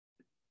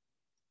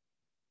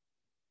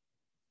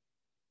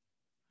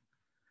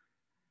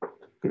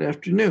Good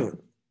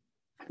afternoon.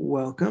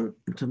 Welcome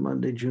to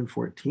Monday, June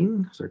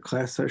 14. It's our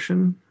class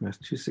session, Math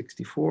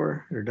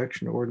 264,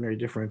 Introduction to Ordinary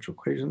Differential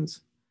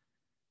Equations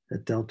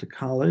at Delta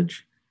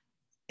College.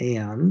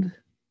 And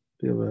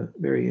we have a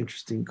very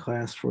interesting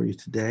class for you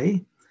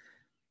today.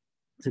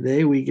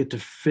 Today we get to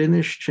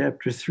finish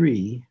chapter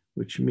 3,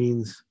 which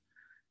means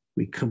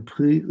we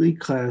completely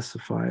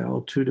classify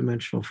all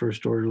two-dimensional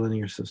first-order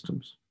linear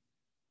systems.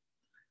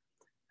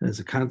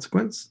 As a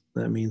consequence,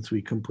 that means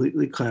we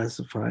completely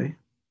classify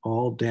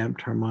all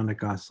damped harmonic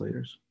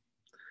oscillators.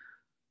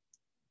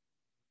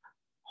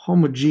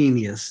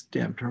 Homogeneous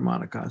damped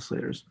harmonic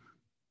oscillators.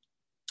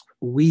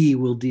 We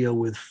will deal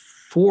with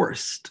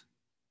forced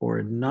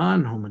or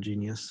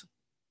non-homogeneous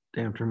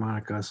damped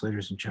harmonic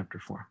oscillators in chapter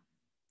 4.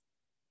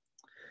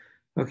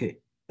 Okay,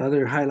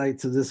 other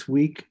highlights of this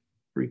week.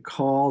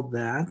 Recall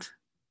that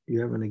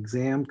you have an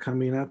exam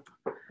coming up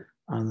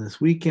on this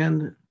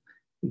weekend.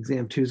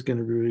 Exam 2 is going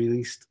to be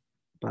released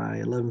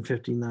by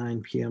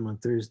 11:59 p.m. on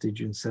Thursday,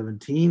 June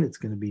 17. It's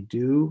going to be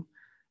due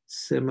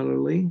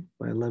similarly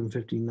by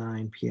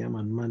 11:59 p.m.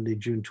 on Monday,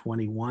 June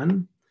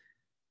 21.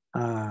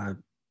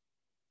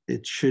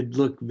 It should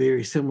look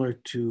very similar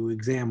to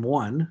exam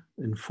 1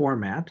 in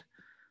format.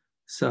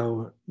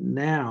 So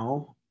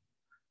now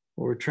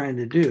what we're trying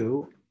to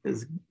do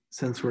is,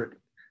 since we're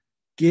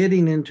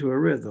getting into a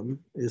rhythm,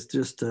 is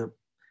just to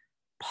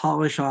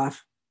polish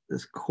off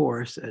this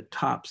course at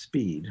top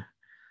speed.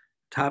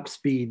 Top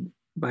speed,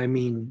 by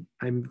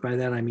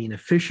that I mean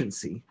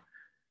efficiency.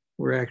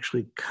 We're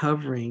actually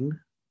covering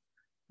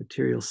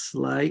material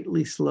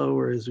slightly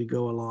slower as we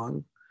go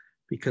along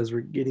because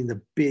we're getting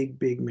the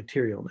big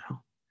material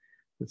now.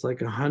 It's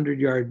like a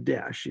 100-yard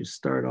dash. You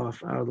start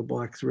off out of the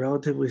blocks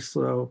relatively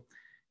slow,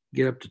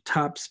 get up to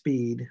top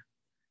speed,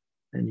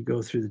 and you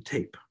go through the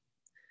tape.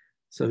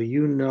 So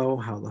you know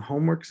how the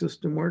homework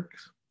system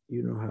works.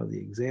 You know how the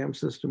exam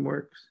system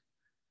works.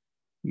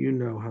 You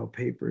know how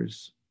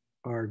papers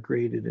are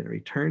graded and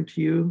returned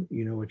to you.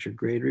 You know what your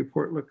grade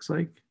report looks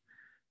like.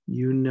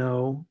 You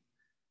know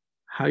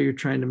how you're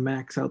trying to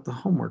max out the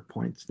homework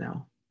points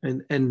now.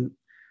 And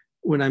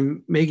when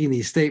I'm making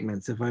these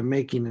statements, if I'm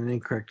making an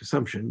incorrect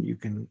assumption, you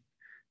can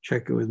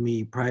check it with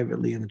me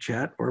privately in the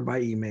chat or by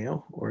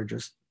email or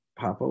just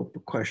pop up a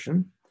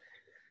question.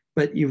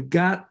 But you've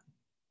got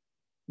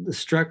the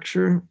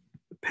structure,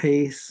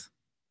 pace,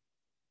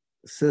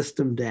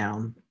 system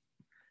down,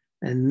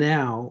 and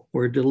now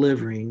we're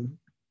delivering,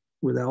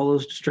 with all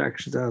those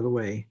distractions out of the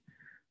way,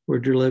 we're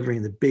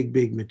delivering the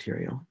big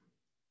material.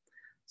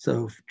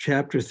 So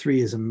chapter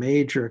 3 is a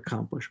major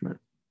accomplishment.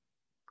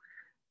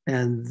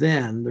 And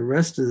then the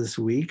rest of this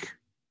week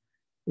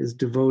is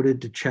devoted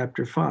to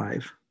chapter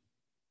 5.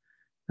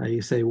 Now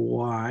you say,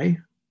 why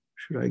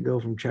should I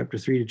go from chapter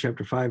 3 to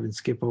chapter 5 and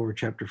skip over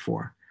chapter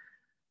 4?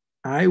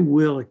 I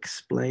will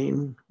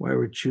explain why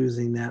we're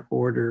choosing that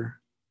order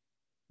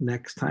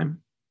next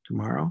time,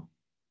 tomorrow.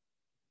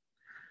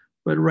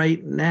 But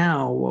right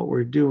now, what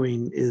we're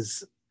doing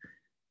is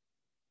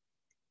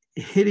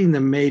hitting the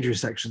major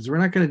sections. We're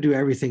not going to do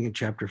everything in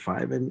chapter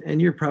 5.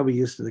 And you're probably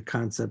used to the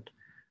concept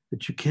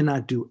that you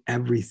cannot do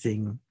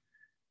everything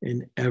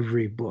in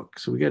every book.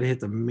 So we got to hit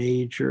the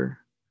major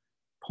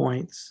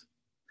points.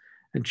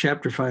 And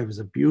chapter 5 is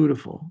a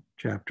beautiful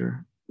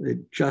chapter.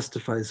 It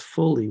justifies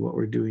fully what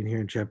we're doing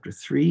here in chapter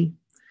 3,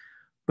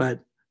 but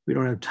we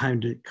don't have time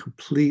to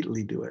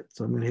completely do it.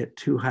 So I'm going to hit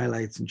 2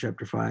 highlights in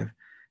chapter 5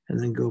 and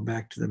then go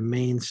back to the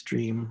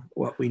mainstream,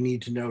 what we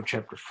need to know,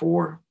 chapter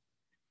 4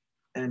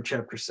 and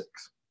chapter 6.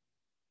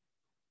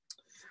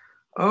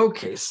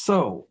 Okay,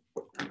 so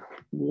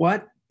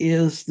what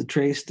is the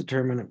trace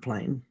determinant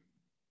plane?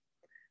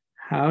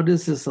 How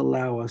does this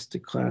allow us to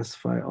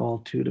classify all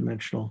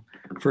two-dimensional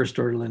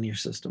first-order linear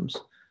systems?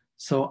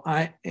 So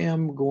I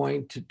am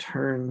going to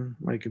turn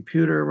my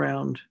computer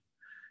around.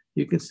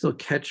 You can still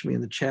catch me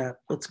in the chat.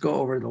 Let's go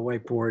over to the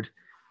whiteboard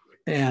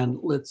and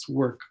let's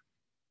work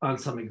on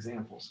some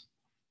examples.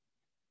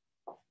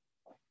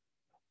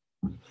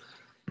 Now,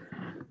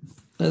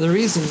 the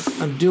reason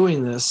I'm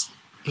doing this,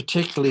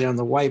 particularly on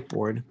the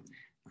whiteboard,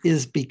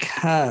 is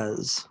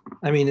because,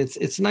 I mean,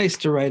 it's nice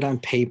to write on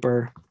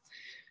paper,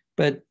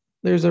 but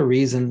there's a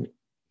reason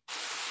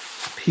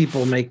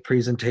people make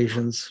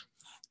presentations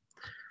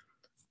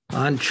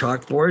on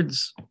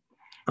chalkboards,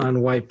 on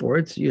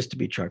whiteboards. It used to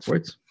be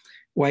chalkboards,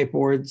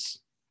 whiteboards,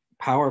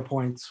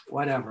 PowerPoints,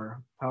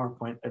 whatever.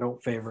 PowerPoint, I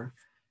don't favor.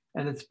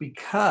 And it's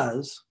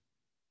because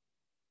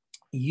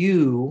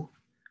you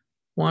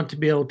want to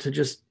be able to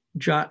just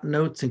jot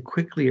notes and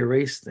quickly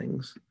erase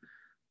things.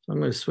 So I'm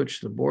going to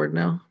switch to the board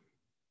now.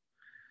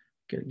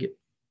 Got to get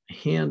a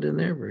hand in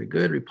there. Very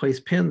good. Replace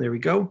pin. There we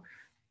go.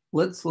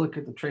 Let's look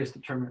at the trace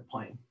determinant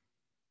plane.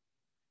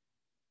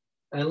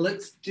 And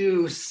let's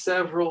do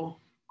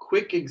several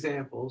quick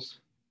examples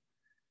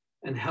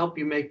and help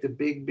you make the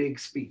big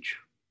speech.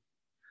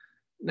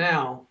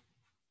 Now,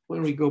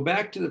 when we go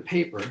back to the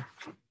paper,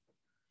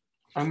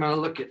 I'm going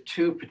to look at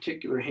 2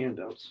 particular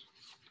handouts.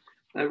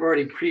 I've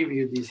already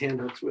previewed these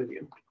handouts with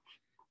you.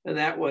 And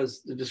that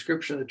was the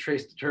description of the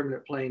trace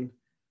determinant plane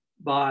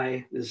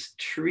by this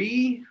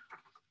tree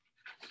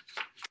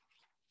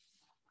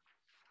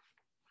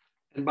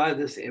and by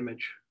this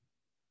image.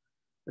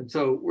 And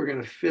so we're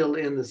going to fill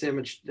in this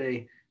image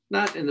today,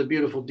 not in the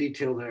beautiful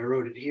detail that I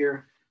wrote it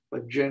here,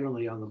 but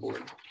generally on the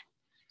board.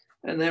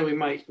 And then we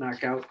might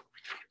knock out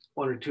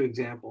one or two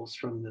examples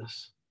from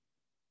this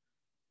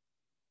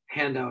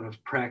handout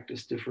of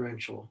practice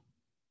differential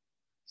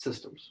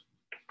systems.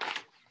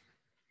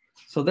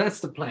 So that's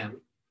the plan.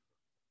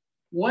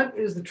 What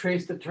is the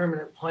trace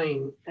determinant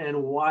plane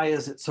and why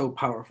is it so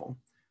powerful?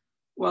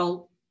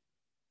 Well,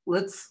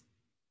 let's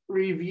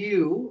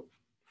review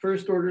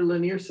first order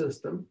linear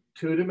system,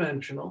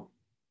 two-dimensional.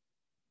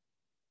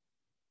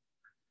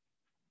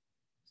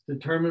 It's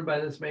determined by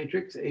this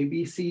matrix A,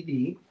 B, C,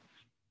 D.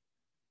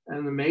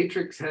 And the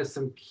matrix has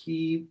some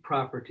key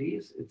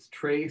properties. Its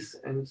trace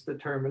and its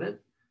determinant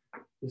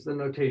is the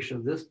notation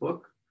of this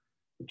book.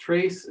 The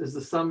trace is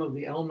the sum of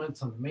the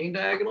elements on the main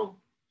diagonal.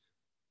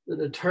 The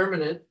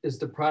determinant is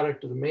the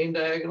product of the main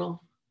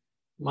diagonal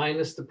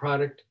minus the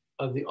product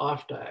of the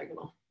off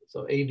diagonal.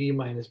 So AD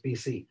minus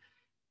BC.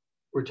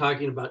 We're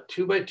talking about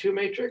 2 by 2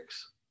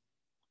 matrix.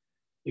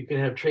 You can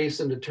have trace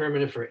and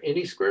determinant for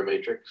any square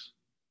matrix.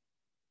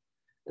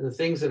 And the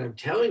things that I'm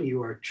telling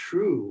you are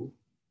true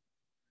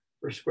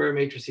for square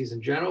matrices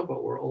in general,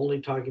 but we're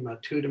only talking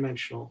about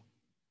two-dimensional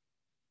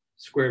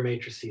square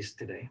matrices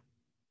today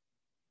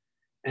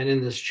and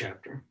in this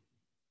chapter.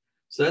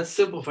 So that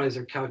simplifies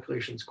our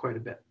calculations quite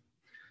a bit.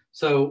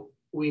 So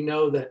we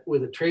know that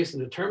with a trace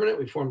and determinant,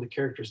 we form the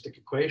characteristic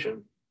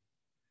equation.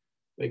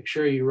 Make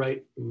sure you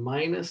write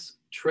minus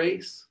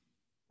trace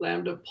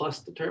lambda plus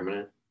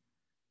determinant.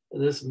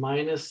 And this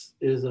minus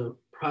is a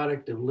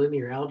product of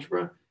linear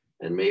algebra.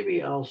 And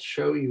maybe I'll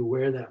show you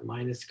where that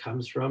minus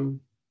comes from.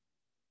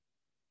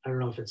 I don't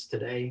know if it's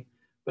today,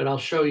 but I'll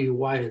show you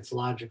why it's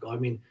logical. I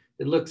mean,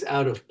 it looks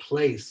out of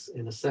place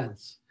in a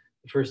sense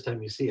the first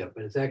time you see it,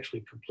 but it's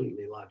actually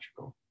completely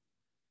logical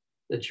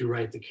that you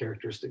write the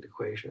characteristic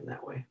equation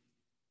that way.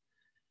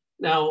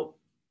 Now,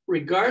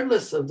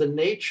 regardless of the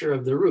nature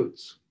of the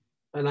roots,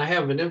 and I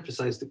haven't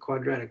emphasized the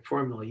quadratic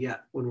formula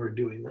yet when we're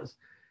doing this,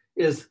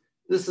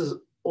 this is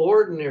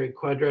ordinary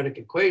quadratic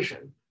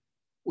equation.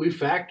 We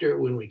factor it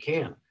when we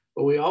can,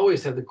 but we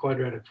always have the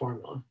quadratic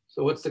formula.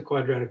 So what's the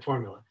quadratic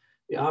formula?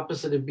 The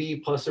opposite of b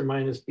plus or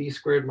minus b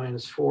squared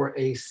minus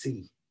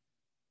 4ac.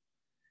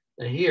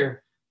 Now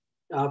here,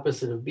 the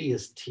opposite of b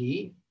is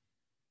t.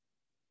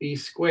 B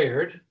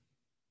squared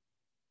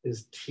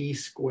is t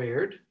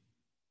squared.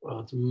 Well,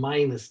 it's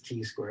minus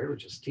t squared,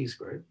 which is t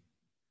squared.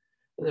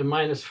 And then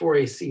minus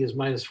 4ac is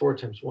minus 4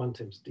 times 1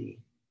 times d.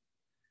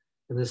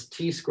 And this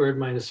t squared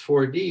minus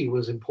 4d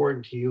was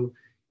important to you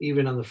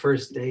even on the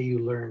first day you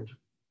learned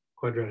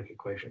quadratic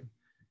equation.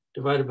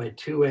 Divided by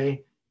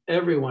 2a,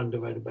 everyone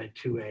divided by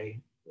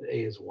 2a,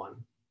 a is 1.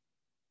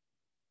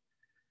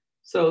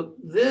 So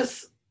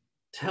this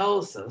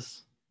tells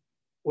us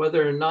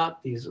whether or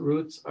not these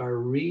roots are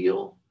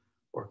real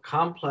or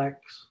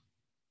complex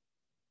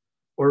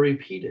or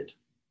repeated,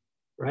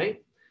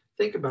 right?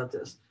 Think about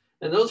this.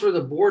 And those were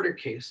the border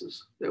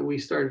cases that we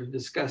started to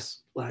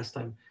discuss last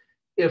time.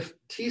 If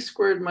t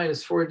squared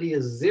minus 4d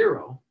is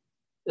 0,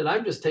 then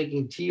I'm just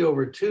taking t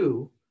over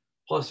 2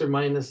 plus or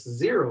minus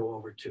 0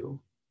 over 2.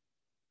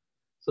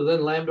 So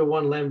then lambda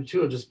 1, lambda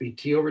 2 will just be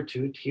t over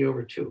 2, t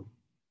over 2.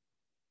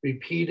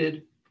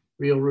 Repeated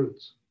real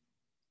roots.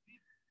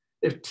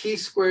 If t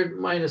squared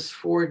minus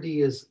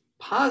 4d is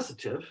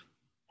positive,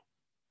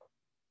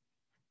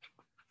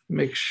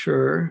 make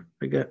sure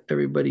I got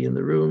everybody in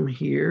the room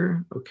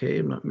here. Okay,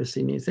 I'm not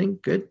missing anything,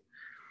 good.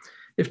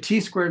 If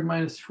t squared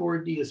minus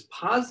 4d is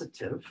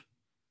positive,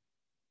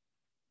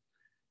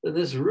 then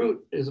this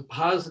root is a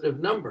positive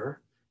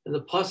number, and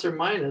the plus or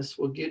minus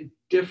will get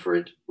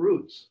different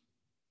roots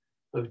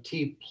of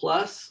t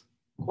plus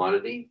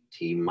quantity,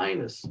 t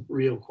minus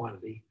real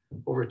quantity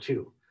over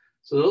 2.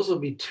 So those will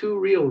be 2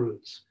 real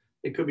roots.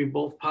 It could be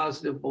both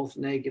positive, both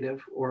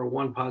negative, or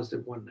 1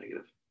 positive, 1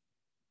 negative.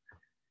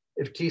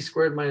 If t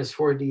squared minus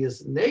 4d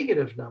is a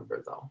negative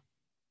number, though,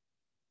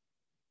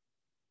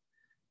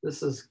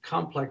 this is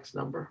complex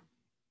number.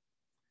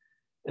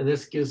 And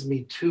this gives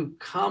me 2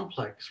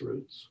 complex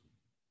roots,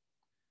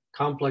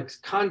 complex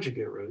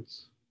conjugate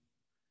roots.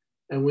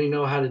 And we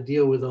know how to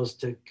deal with those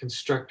to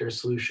construct our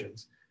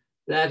solutions.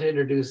 That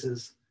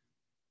introduces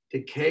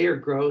decay or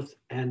growth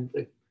and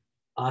the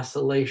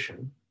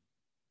oscillation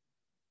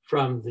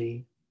from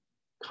the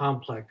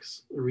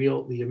complex,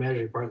 the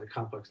imaginary part of the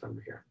complex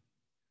number here.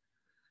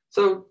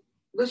 So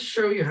let's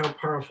show you how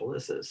powerful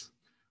this is.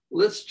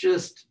 Let's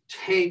just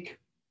take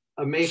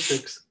a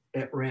matrix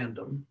at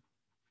random.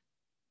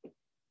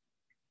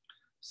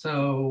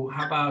 So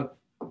how about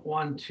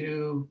 1,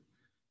 2,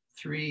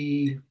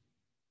 3,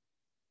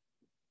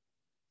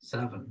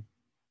 7.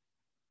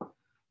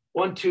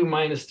 1, 2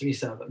 minus 3,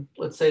 7.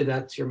 Let's say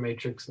that's your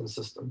matrix in the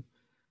system.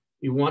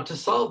 You want to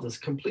solve this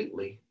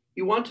completely.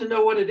 You want to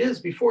know what it is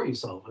before you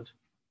solve it.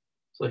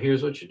 So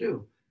here's what you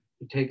do.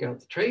 You take out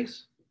the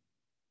trace,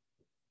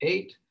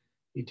 8.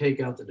 You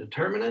take out the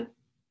determinant,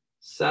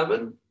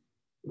 7.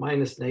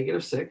 minus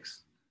negative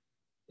 6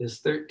 is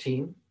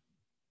 13.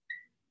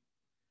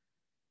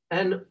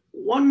 And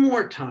one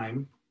more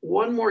time,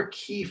 one more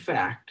key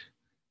fact.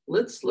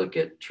 Let's look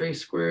at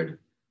trace squared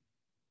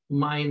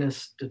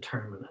minus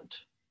determinant.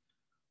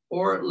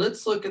 Or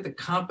let's look at the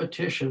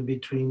competition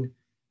between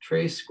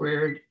trace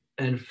squared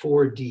and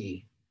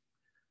 4D.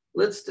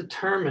 Let's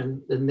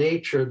determine the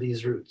nature of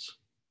these roots.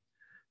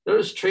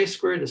 Notice trace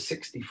squared is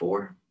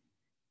 64.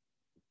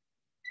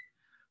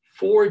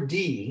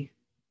 4D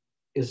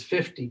is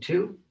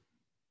 52.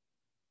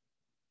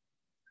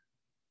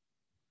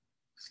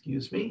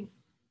 Excuse me.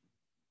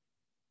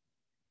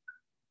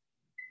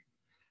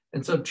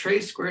 And so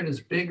trace squared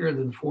is bigger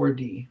than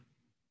 4D.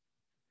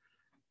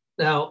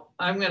 Now,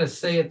 I'm going to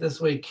say it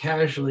this way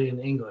casually in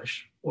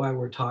English while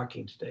we're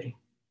talking today.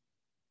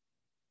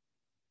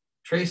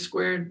 Trace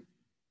squared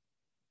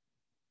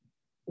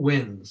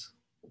wins.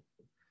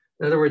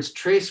 In other words,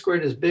 trace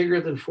squared is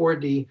bigger than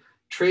 4D.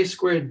 Trace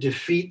squared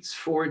defeats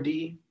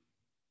 4D.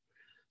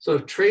 So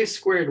if trace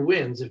squared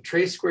wins, if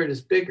trace squared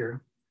is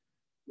bigger,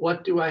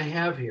 what do I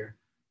have here?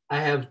 I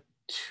have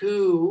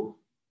two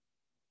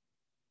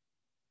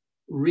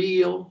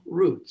real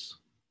roots.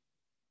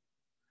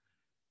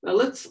 Now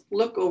let's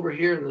look over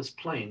here in this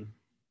plane,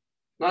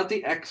 not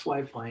the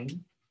XY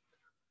plane,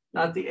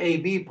 not the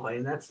AB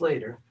plane, that's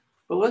later,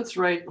 but let's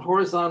write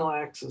horizontal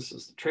axis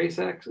is the trace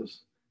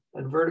axis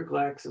and vertical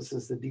axis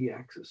is the D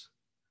axis.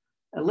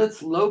 And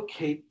let's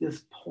locate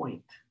this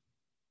point.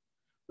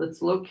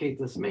 Let's locate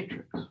this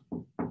matrix.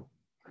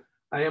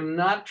 I am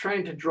not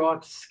trying to draw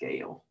to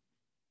scale.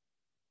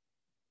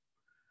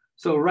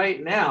 So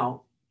right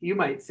now, you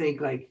might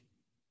think like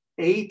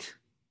 8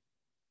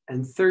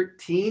 and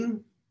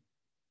 13.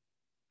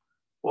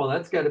 Well,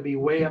 that's got to be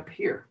way up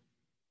here.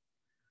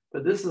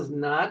 But this is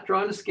not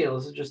drawn to scale.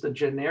 This is just a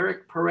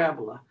generic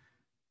parabola.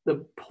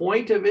 The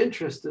point of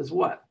interest is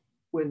what?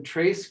 When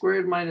trace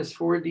squared minus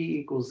 4D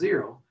equals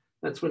 0,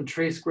 that's when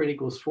trace squared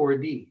equals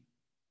 4D.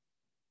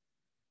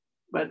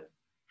 But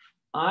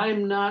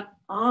I'm not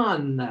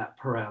on that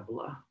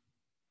parabola.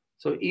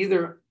 So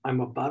either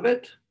I'm above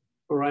it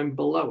or I'm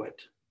below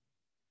it.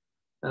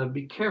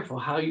 Be careful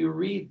how you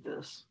read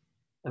this.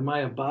 Am I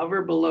above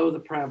or below the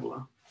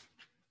parabola?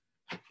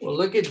 Well,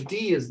 look at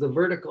D as the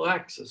vertical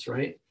axis,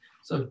 right?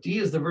 So if D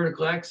is the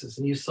vertical axis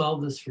and you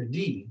solve this for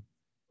D,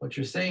 what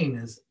you're saying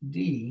is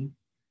D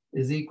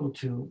is equal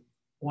to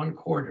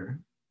 1/4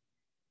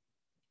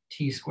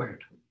 T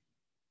squared.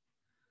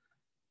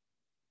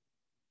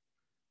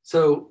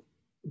 So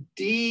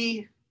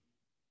D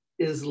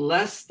is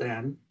less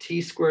than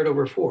T squared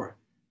over 4.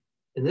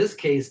 In this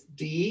case,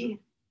 D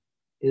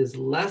is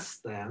less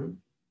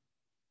than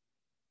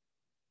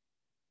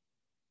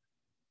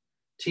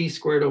T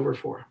squared over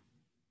 4.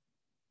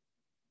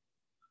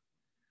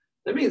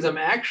 That means I'm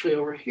actually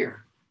over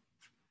here.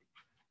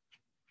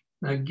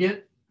 Now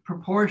get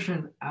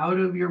proportion out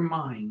of your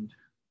mind.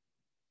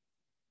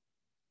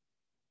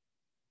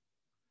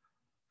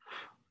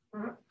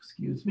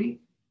 Excuse me.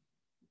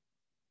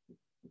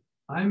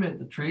 I'm at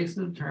the trace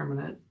and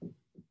determinant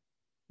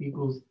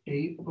equals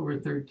 8 over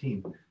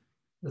 13.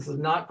 This is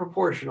not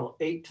proportional,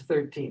 8 to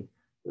 13.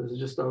 This is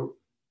just a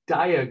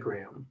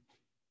diagram.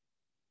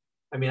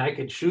 I mean, I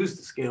could choose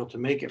the scale to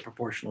make it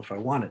proportional if I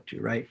wanted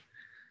to, right?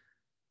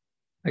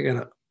 I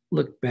gotta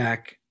look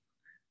back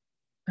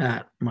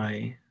at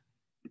my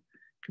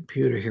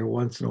computer here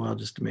once in a while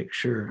just to make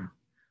sure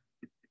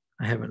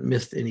I haven't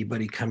missed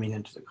anybody coming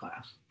into the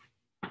class.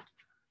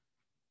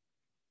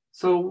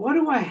 So what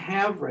do I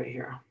have right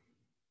here?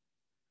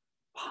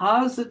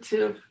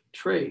 Positive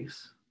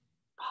trace,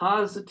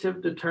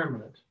 positive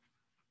determinant.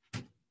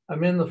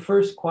 I'm in the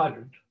first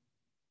quadrant.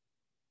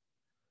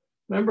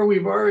 Remember,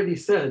 we've already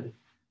said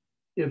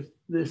if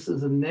this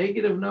is a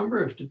negative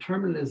number, if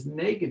determinant is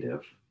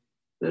negative,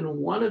 then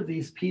one of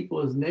these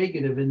people is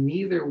negative and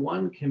neither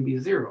one can be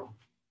 0.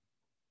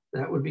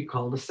 That would be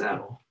called a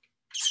saddle.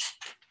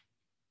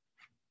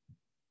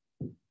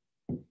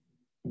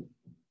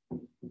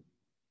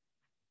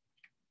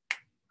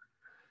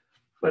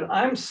 But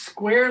I'm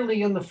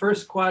squarely in the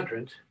first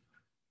quadrant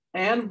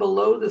and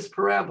below this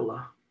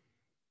parabola.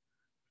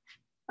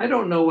 I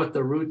don't know what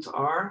the roots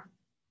are.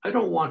 I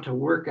don't want to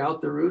work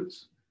out the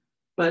roots,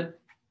 but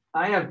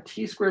I have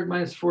T squared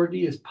minus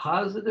 4D is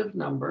positive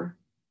number.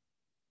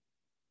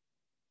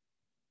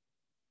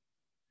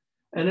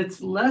 And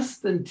it's less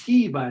than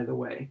T, by the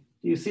way.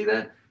 Do you see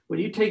that? When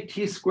you take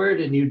T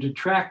squared and you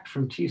detract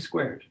from T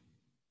squared,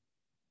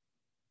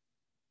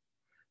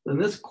 then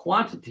this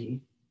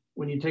quantity,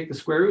 when you take the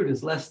square root,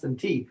 is less than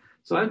T.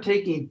 So I'm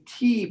taking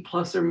T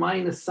plus or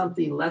minus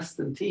something less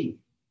than T.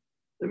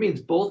 That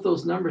means both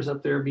those numbers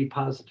up there be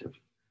positive.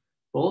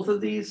 Both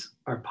of these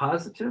are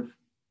positive,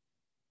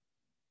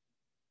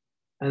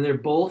 and they're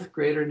both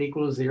greater than or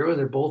equal to 0, and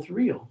they're both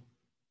real,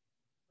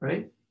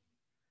 right?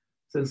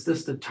 Since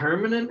this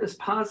determinant is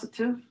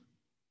positive,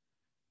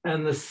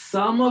 and the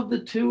sum of the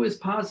two is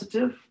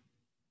positive,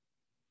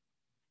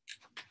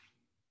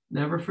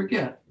 never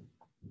forget,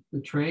 The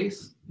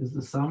trace is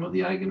the sum of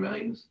the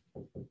eigenvalues,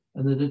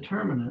 and the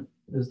determinant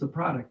is the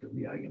product of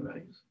the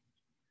eigenvalues.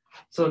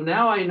 So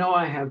now I know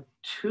I have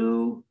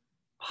two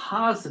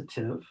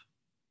positive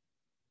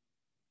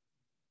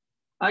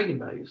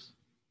eigenvalues.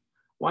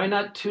 Why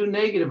not two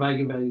negative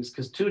eigenvalues?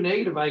 Because two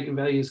negative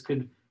eigenvalues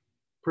could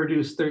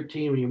produce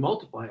 13 when you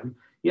multiply them.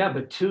 Yeah,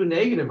 but two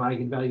negative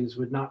eigenvalues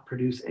would not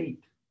produce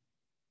 8.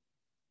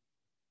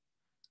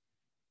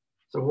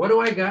 So what do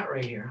I got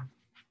right here?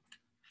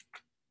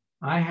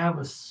 I have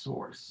a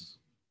source.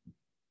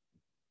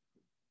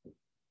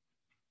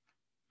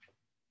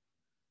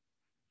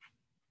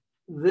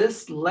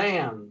 This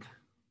land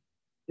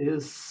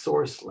is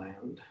source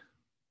land.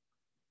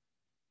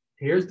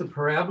 Here's the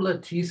parabola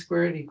t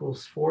squared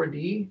equals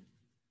 4d.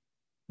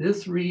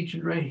 This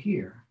region right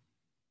here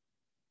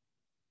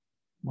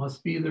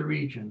must be the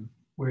region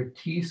where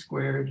t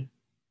squared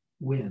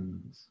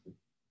wins.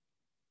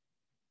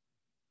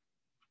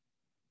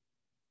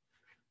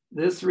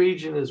 This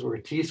region is where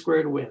t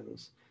squared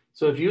wins.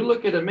 So if you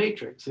look at a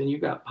matrix and you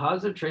got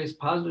positive trace,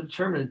 positive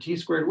determinant, t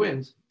squared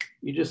wins,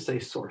 you just say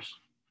source.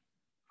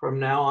 From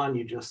now on,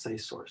 you just say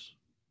source.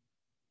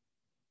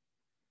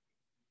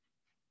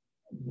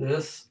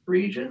 This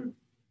region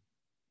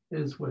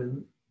is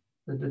when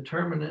the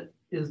determinant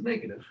is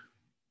negative.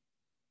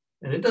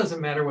 And it doesn't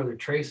matter whether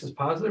trace is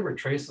positive or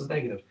trace is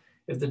negative.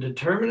 If the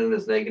determinant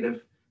is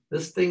negative,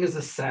 this thing is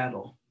a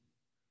saddle,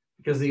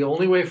 because the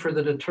only way for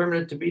the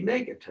determinant to be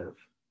negative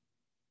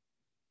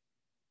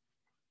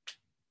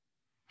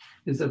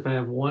is if I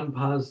have one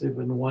positive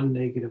and one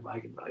negative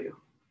eigenvalue.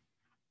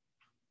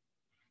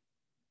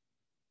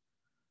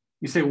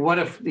 You say, what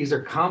if these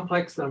are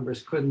complex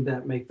numbers? Couldn't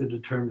that make the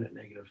determinant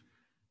negative?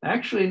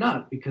 Actually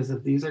not, because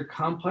if these are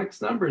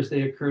complex numbers,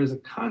 they occur as a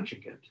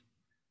conjugate.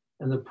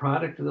 And the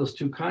product of those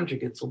two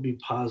conjugates will be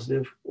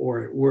positive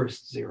or at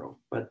worst 0,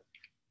 but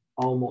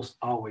almost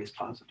always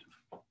positive.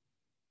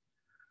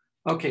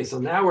 Okay, so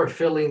now we're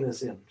filling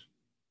this in.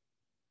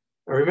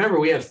 Now remember,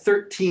 we have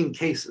 13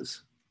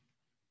 cases,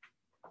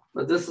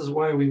 but this is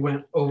why we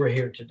went over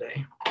here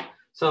today.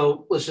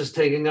 So let's just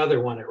take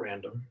another one at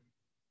random.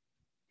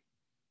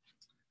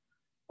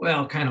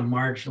 Well, kind of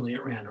marginally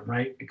at random,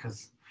 right?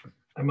 Because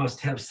I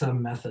must have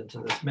some method to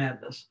this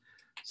madness.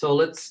 So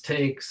let's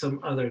take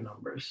some other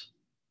numbers.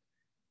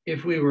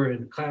 If we were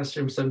in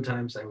classroom,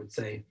 sometimes I would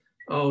say,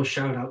 oh,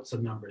 shout out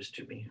some numbers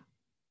to me.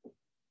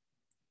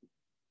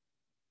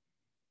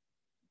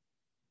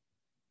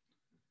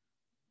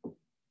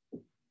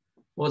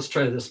 Well, let's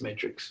try this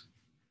matrix.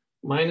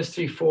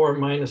 -3, 4,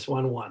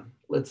 -1, 1.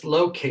 Let's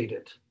locate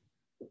it.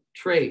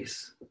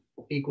 Trace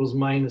equals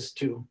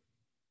 -2.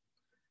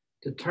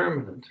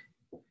 Determinant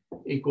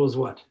equals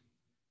what?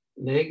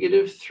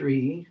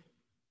 -3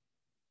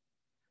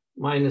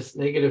 minus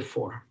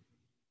 -4.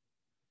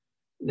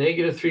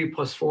 -3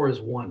 plus 4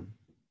 is 1.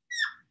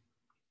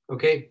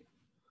 Okay,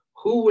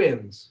 who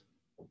wins?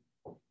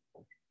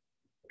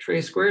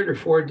 Trace squared or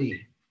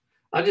 4d?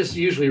 I just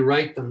usually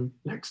write them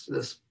next to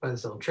this by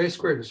themselves. Trace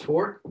squared is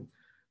 4.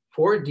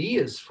 4d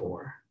is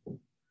 4.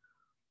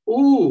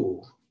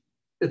 Ooh,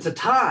 it's a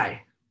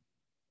tie.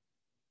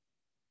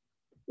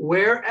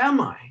 Where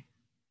am I?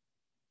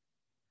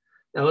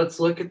 Now let's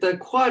look at the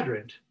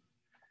quadrant.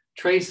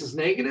 Trace is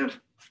negative,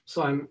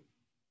 so I'm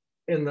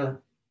in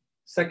the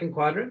second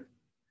quadrant.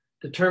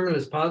 Determinant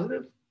is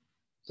positive,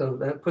 so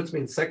that puts me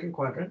in the second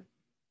quadrant.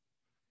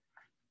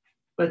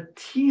 But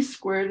t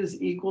squared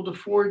is equal to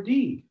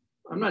 4d.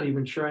 I'm not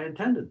even sure I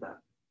intended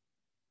that.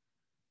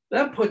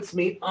 That puts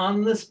me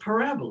on this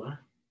parabola.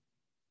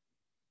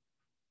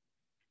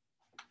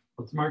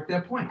 Let's mark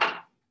that point.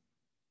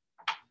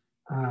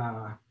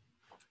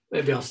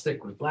 Maybe I'll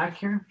stick with black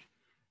here.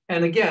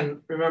 And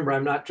again, remember,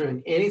 I'm not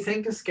doing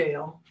anything to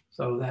scale.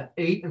 So that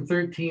 8 and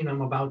 13,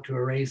 I'm about to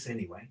erase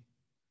anyway.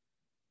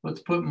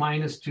 Let's put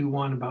 -2,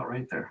 1 about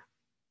right there.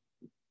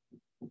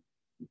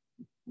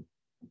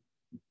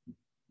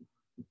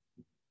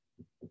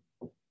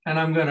 And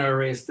I'm going to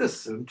erase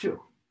this soon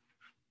too.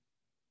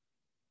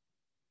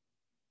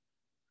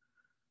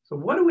 So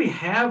what do we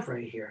have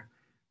right here?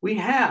 We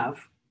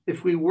have,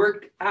 if we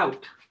worked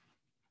out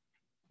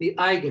the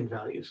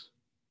eigenvalues,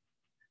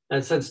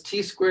 and since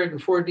t squared and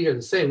 4d are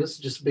the same, this is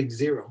just a big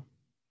 0.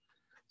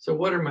 So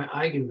what are my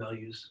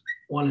eigenvalues,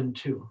 1 and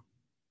 2?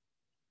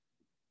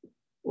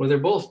 Well, they're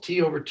both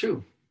t over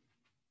 2.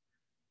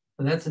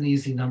 And that's an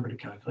easy number to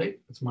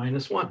calculate. It's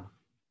 -1.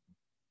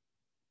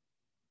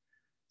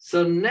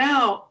 So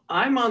now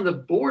I'm on the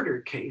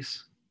border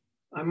case.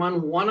 I'm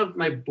on one of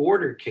my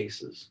border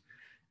cases.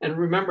 And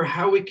remember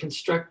how we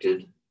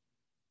constructed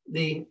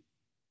the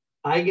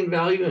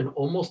eigenvalue and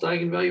almost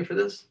eigenvalue for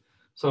this?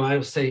 So I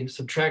would say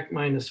subtract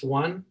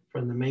 -1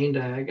 from the main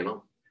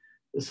diagonal.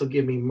 This will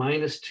give me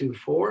 -2,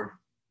 4,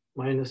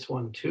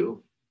 -1,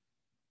 2.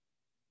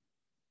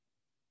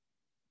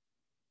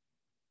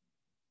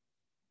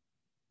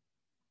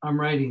 I'm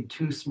writing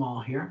too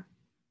small here.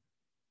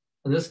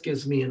 And this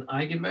gives me an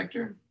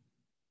eigenvector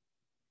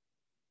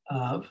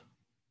of,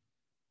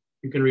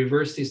 you can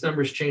reverse these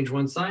numbers, change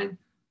one sign.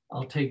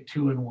 I'll take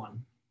 2 and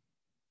 1.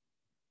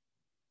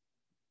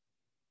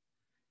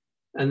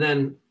 And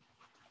then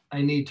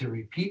I need to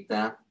repeat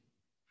that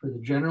for the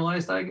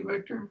generalized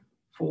eigenvector.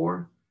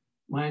 4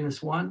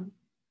 minus 1,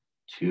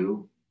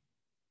 2.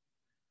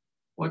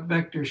 What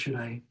vector should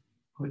I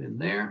put in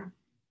there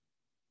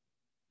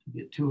to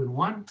get 2 and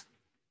 1?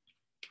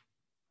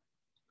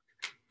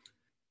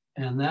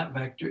 And that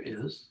vector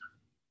is,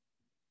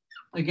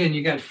 again,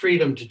 you got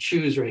freedom to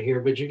choose right here,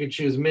 but you could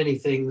choose many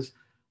things.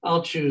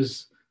 I'll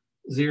choose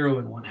 0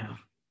 and 1/2.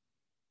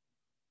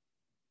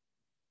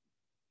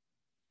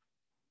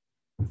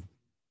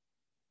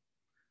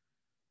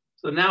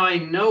 So now I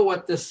know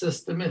what this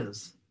system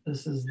is.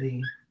 This is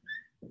the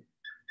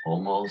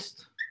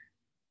almost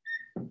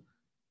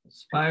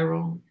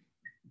spiral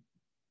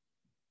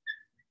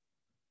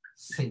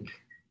sink.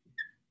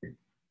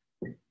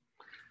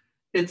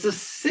 It's a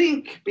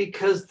sink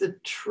because the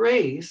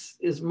trace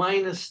is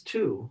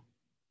 -2.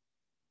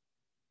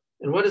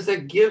 And what does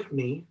that give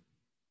me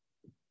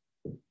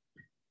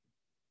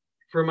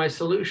for my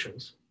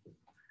solutions? It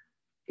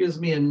gives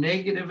me a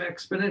negative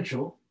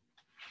exponential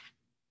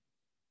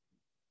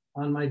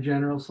on my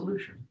general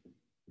solution,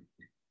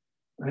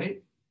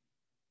 right?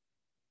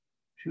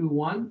 2,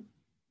 1,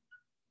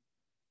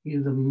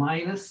 is a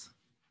minus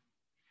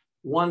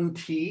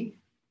 1t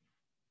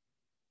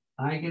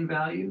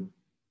eigenvalue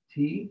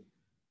t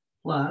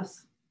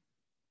plus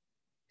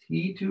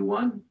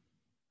t21,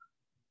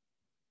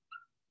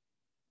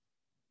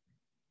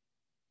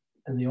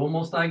 and the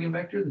almost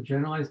eigenvector, the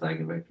generalized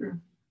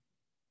eigenvector,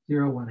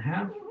 0,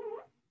 1/2,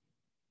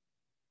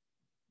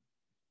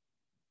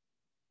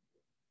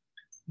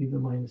 e to the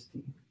minus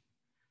t.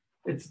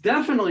 It's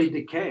definitely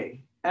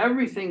decay.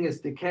 Everything is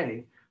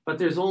decay, but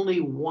there's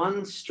only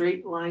one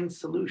straight line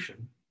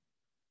solution.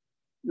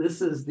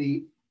 This is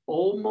the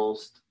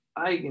almost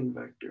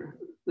eigenvector.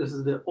 This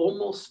is the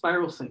almost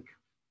spiral sink.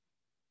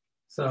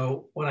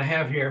 So what I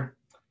have here,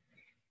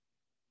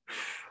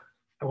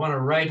 I want to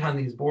write on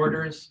these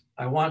borders.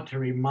 I want to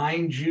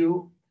remind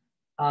you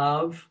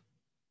of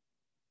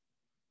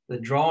the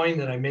drawing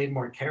that I made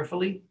more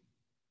carefully,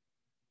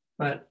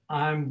 but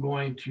I'm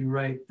going to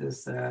write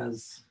this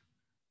as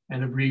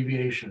an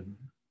abbreviation.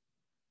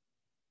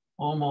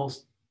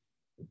 Almost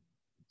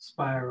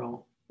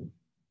spiral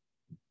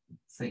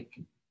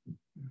sink.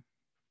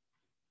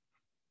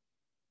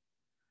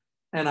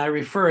 And I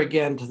refer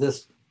again to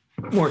this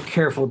more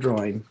careful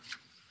drawing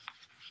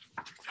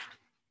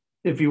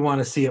if you want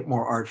to see it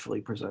more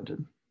artfully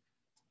presented.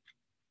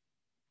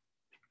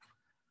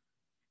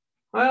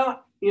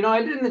 Well, you know,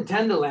 I didn't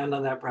intend to land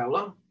on that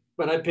parabola,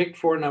 but I picked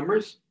 4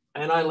 numbers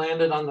and I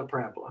landed on the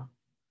parabola.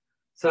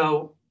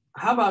 So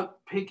how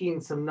about picking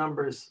some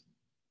numbers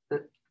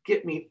that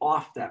get me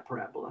off that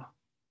parabola?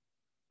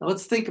 Now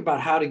let's think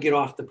about how to get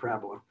off the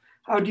parabola.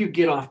 How do you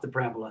get off the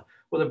parabola?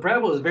 Well, the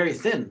parabola is very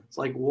thin. It's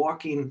like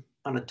walking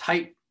on a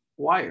tight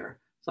wire.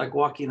 It's like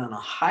walking on a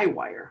high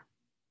wire.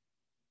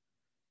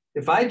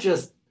 If I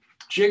just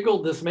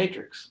jiggled this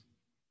matrix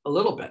a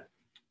little bit,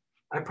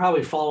 I'd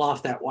probably fall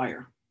off that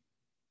wire.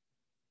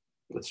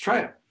 Let's try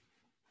it.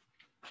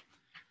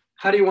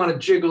 How do you want to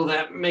jiggle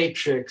that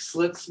matrix?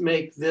 Let's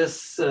make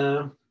this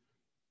a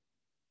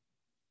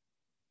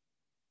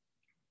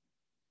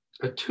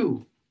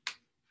 2.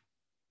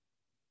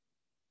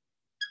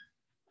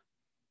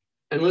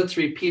 And let's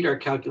repeat our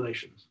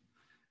calculations.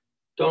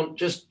 Don't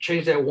just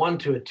change that 1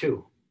 to a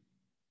 2.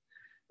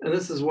 And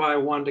this is why I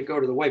wanted to go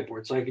to the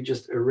whiteboard, so I could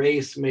just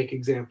erase, make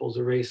examples,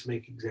 erase,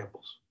 make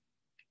examples.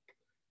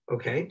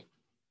 Okay,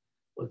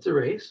 let's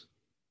erase.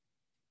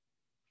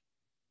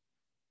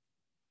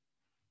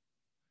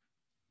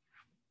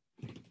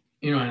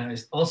 You know, and I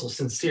also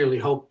sincerely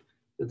hope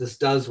that this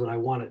does what I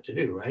want it to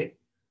do, right?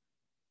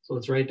 So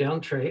let's write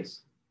down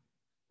trace.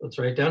 Let's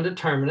write down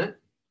determinant.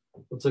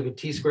 Let's look at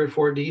t squared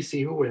 4d,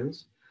 see who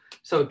wins.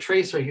 So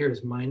trace right here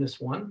is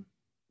 -1.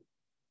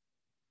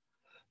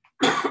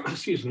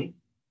 Excuse me.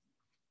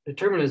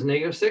 Determinant is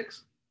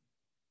 -6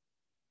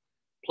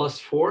 plus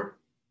 4,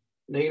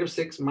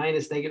 -6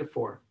 minus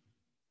 -4.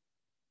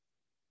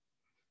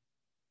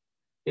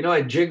 You know,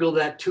 I jiggled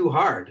that too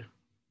hard.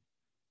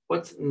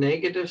 What's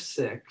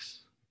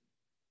 -6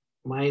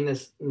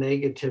 minus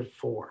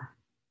 -4?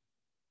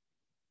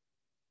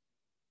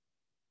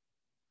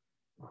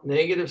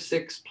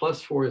 -6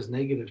 plus 4 is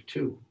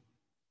 -2.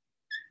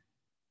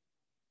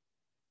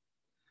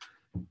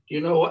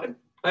 You know what?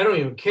 I don't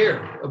even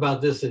care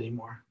about this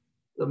anymore.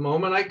 The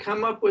moment I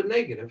come up with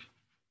negative,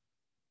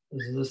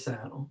 this is a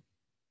saddle.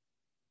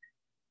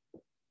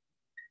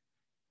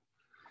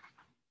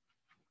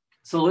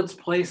 So let's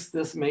place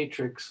this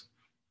matrix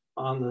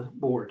on the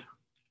board.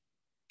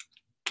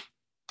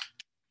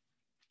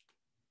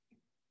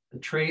 A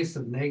trace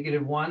of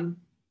 -1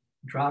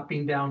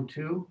 dropping down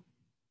 2.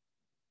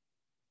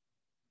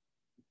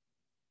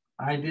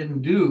 I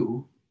didn't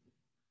do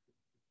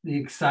the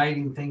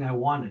exciting thing I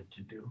wanted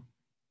to do.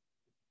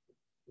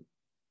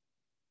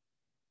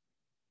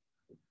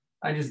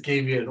 I just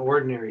gave you an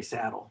ordinary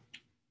saddle.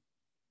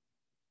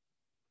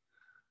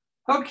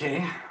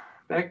 Okay,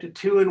 back to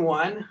 2 and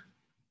 1.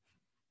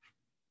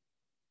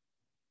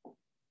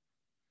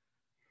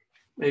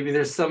 Maybe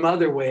there's some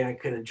other way I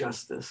could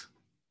adjust this.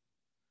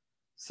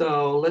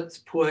 So let's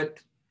put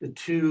the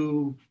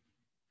 2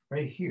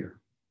 right here.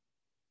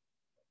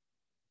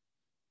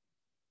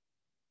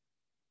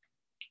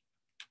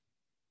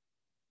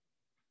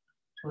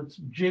 Let's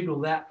jiggle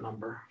that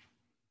number.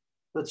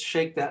 Let's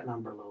shake that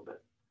number a little bit.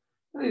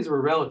 These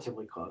were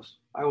relatively close.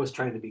 I was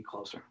trying to be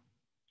closer.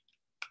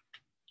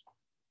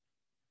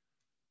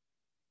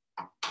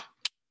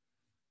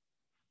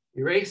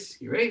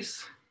 Erase,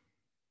 erase.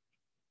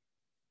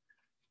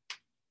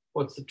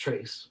 What's the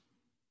trace?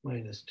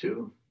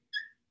 -2.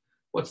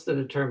 What's the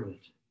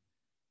determinant?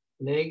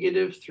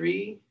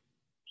 -3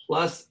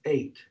 plus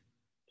 8.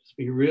 Just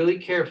be really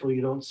careful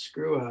you don't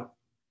screw up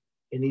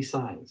any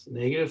signs.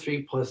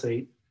 -3 plus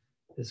 8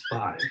 is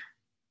 5.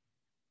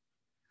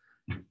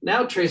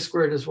 Now trace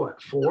squared is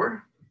what?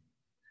 4.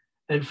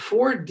 And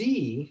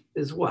 4D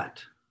is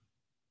what?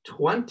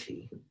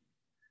 20.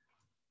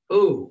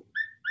 Oh,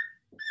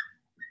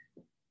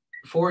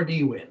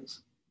 4D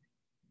wins.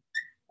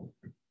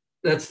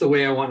 That's the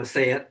way I want to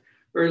say it,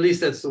 or at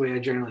least that's the way I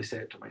generally say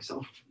it to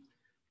myself.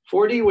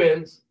 4D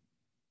wins.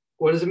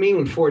 What does it mean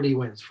when 4D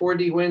wins?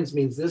 4D wins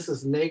means this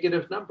is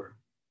negative number.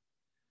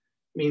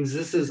 Means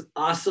this is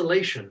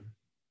oscillation.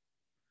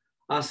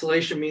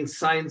 Oscillation means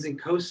sines and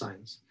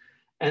cosines.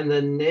 And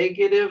the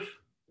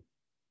negative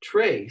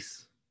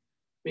trace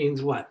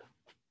means what?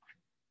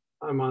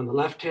 I'm on the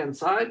left-hand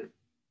side.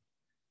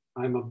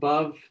 I'm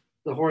above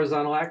the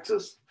horizontal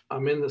axis.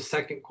 I'm in the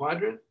second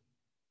quadrant.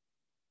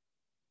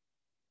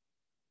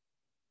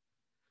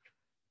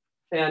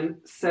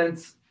 And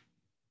since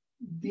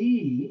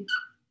D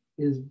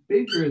is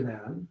bigger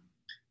than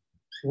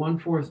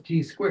 1/4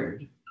 t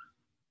squared,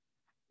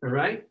 all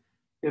right?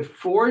 If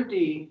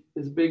 4D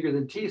is bigger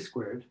than t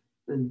squared,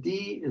 then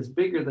D is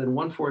bigger than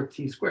 1/4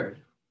 t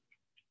squared.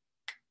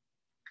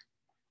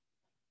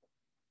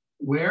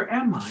 Where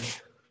am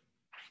I?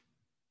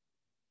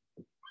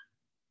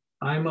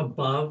 I'm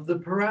above the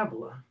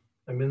parabola.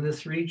 I'm in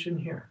this region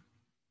here.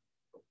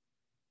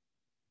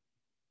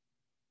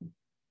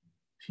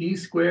 T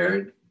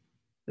squared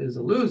is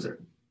a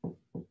loser.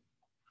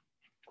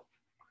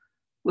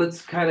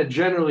 Let's kind of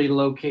generally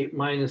locate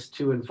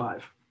 -2 and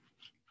 5.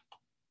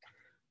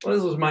 Well,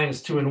 this was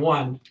 -2 and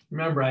 1.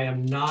 Remember, I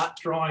am not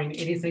drawing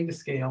anything to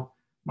scale.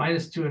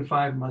 -2 and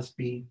 5 must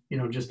be,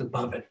 just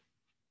above it.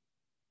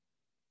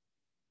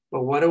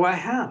 But what do I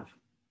have?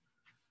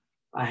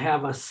 I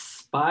have a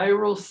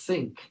spiral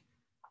sink,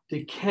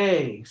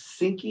 decay,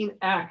 sinking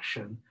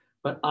action,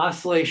 but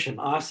oscillation,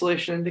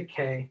 oscillation and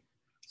decay,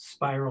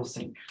 spiral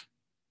sink.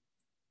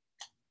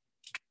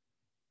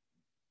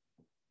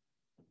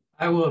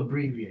 I will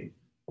abbreviate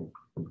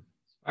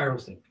spiral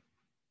sink.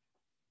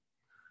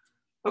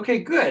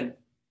 Okay, good.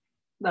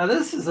 Now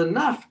this is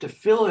enough to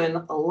fill in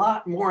a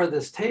lot more of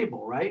this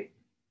table, right?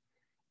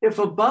 If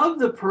above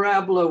the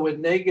parabola with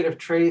negative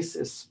trace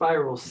is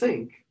spiral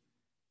sink,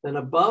 then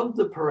above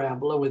the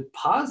parabola with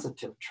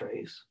positive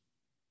trace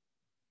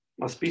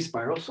must be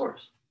spiral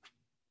source.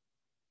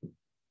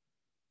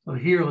 So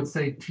here, let's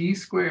say t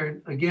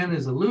squared, again,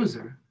 is a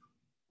loser.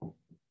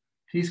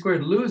 T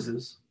squared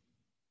loses.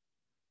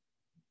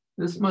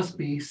 This must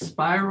be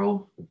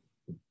spiral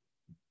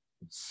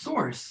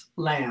source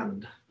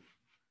land.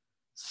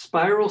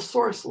 Spiral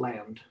source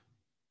land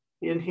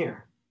in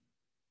here.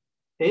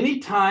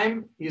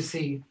 Anytime you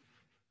see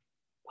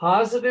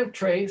positive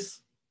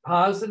trace,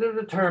 positive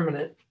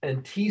determinant,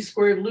 and t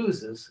squared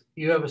loses,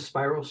 you have a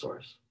spiral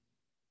source.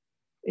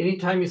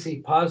 Anytime you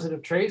see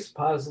positive trace,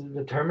 positive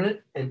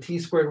determinant, and t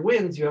squared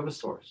wins, you have a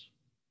source.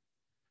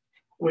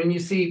 When you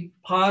see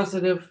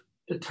positive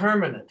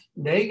determinant,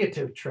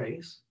 negative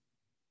trace,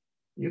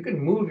 you can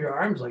move your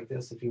arms like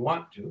this if you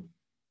want to,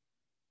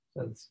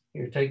 since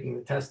you're taking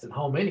the test at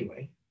home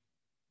anyway,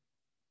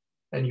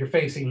 and you're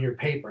facing your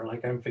paper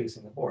like I'm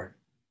facing the board.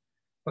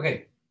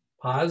 Okay,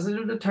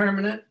 positive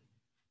determinant,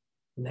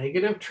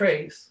 negative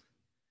trace,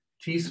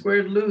 t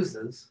squared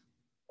loses,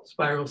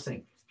 spiral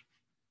sink.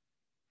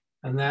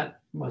 And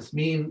that must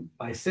mean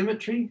by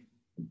symmetry,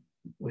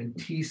 when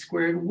t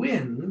squared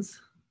wins,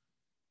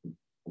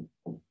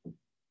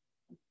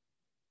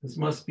 this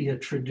must be a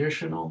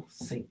traditional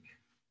sink.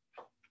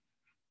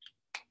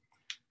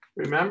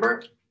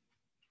 Remember,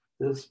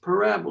 this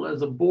parabola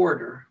is a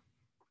border.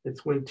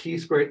 It's when t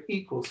squared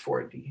equals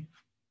 4D.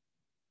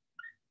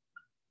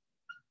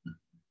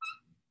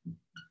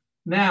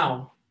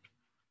 Now,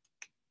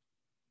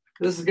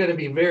 this is going to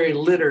be very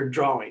littered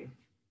drawing.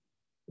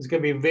 It's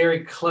going to be a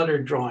very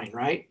cluttered drawing,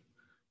 right?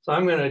 So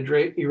I'm going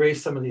to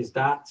erase some of these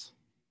dots.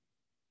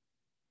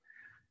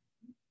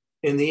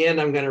 In the end,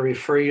 I'm going to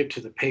refer you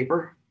to the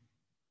paper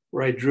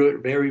where I drew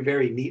it very,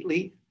 very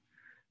neatly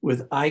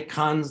with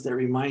icons that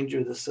remind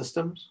you of the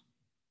systems.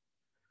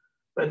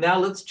 But now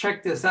let's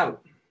check this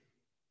out.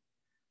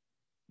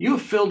 You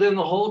filled in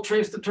the whole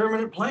trace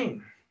determinant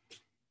plane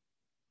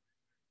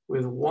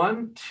with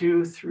 1,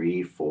 2,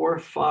 3, 4,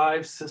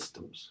 5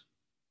 systems.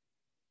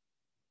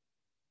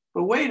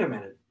 But wait a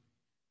minute.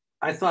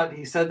 I thought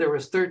he said there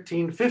was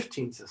 13,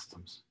 15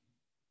 systems.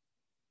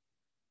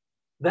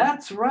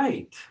 That's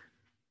right.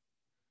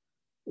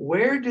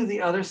 Where do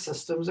the other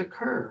systems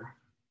occur?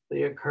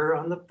 They occur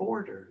on the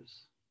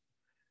borders.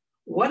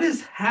 What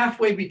is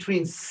halfway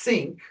between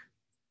sink,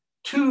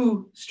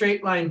 two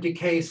straight line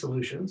decay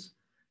solutions,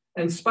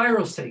 and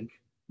spiral sink,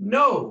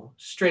 no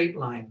straight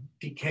line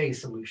decay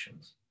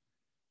solutions?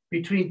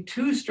 Between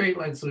two straight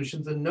line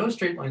solutions and no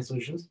straight line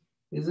solutions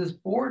is this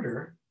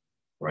border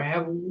where I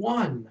have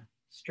one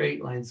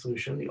straight line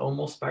solution, the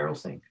almost spiral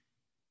sink.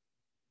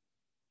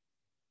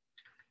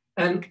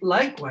 And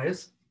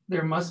likewise,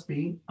 there must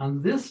be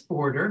on this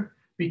border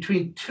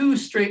between two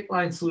straight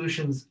line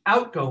solutions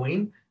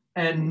outgoing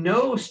and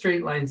no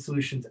straight line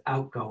solutions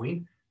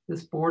outgoing,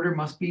 this border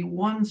must be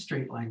one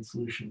straight line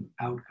solution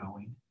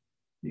outgoing,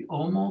 the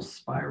almost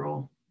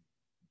spiral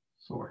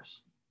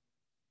source.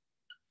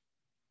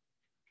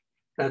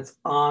 That's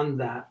on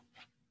that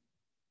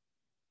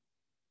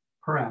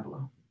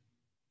parabola.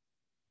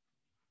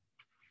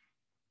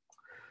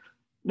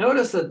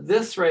 Notice that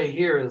this right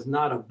here is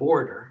not a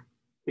border,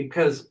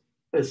 because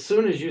as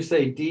soon as you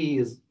say D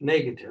is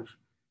negative,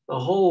 the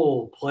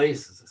whole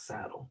place is a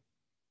saddle.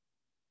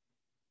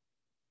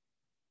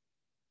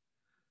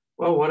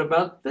 Well, what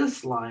about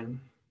this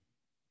line?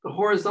 The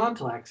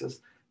horizontal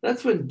axis,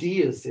 that's when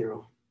D is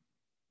 0.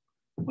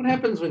 What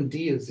happens when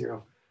D is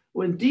 0?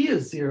 When D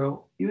is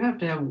 0, you have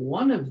to have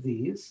one of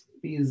these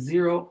be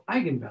 0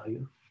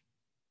 eigenvalue.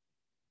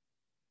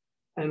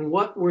 And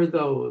what were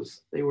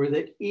those? They were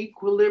the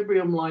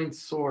equilibrium line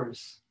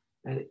source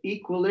and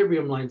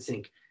equilibrium line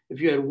sink. If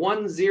you had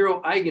 1,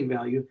 0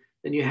 eigenvalue,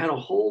 then you had a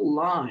whole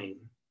line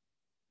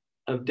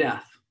of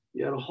death.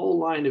 You had a whole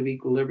line of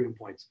equilibrium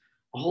points,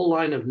 a whole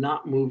line of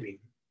not moving,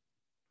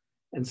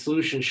 and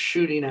solutions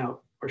shooting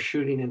out or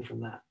shooting in from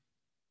that.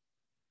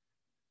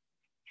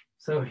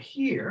 So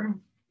here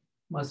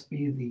must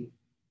be the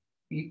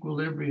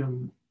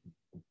equilibrium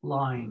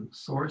line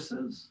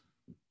sources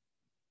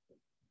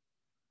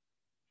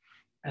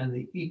and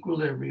the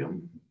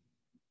equilibrium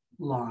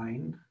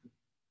line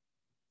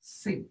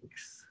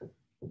sinks.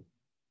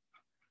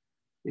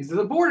 These are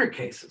the border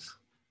cases.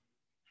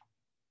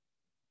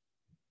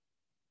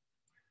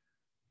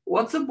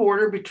 What's a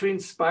border between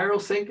spiral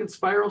sink and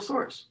spiral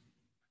source?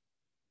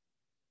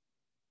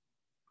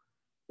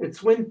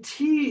 It's when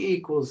T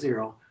equals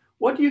 0.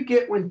 What do you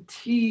get when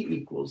T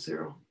equals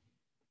 0?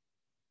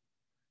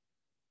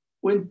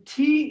 When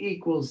T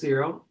equals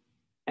 0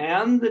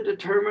 and the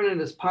determinant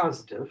is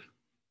positive,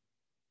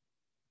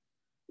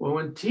 well,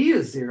 when T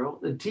is 0,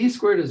 the T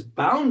squared is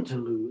bound to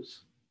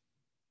lose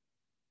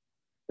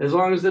as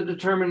long as the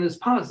determinant is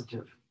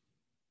positive.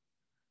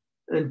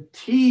 And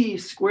T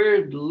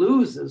squared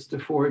loses to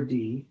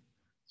 4D.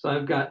 So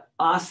I've got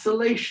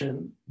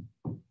oscillation,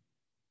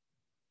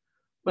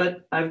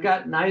 but I've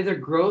got neither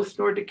growth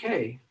nor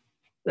decay.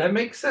 That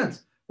makes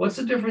sense. What's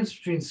the difference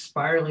between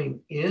spiraling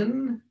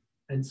in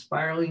and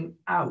spiraling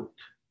out?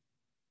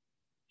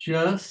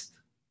 Just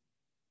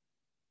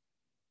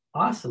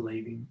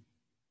oscillating,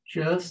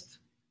 just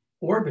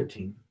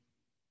orbiting.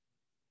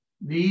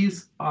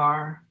 These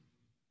are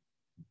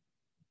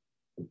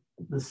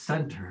the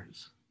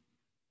centers.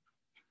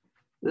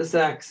 This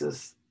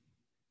axis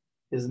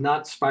is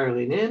not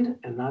spiraling in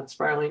and not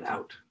spiraling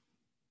out.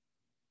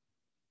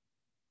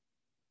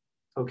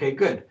 Okay,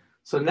 good.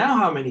 So now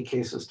how many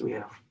cases do we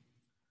have?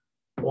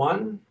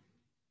 1,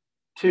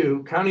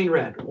 2, counting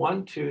red,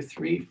 1, 2,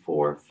 3,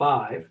 4,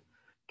 5.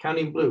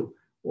 Counting blue,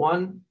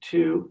 1,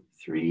 2,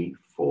 3,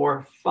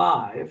 4,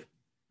 5.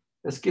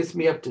 This gets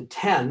me up to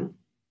 10.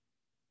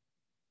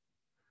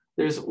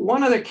 There's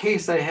one other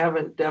case I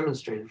haven't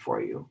demonstrated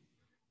for you,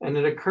 and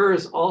it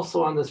occurs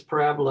also on this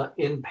parabola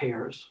in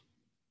pairs.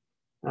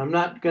 And I'm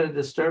not going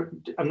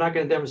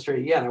to demonstrate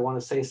it yet. I want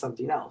to say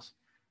something else.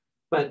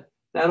 But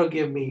that'll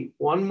give me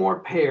one more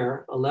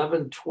pair,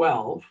 11,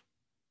 12.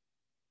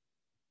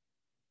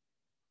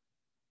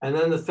 And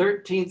then the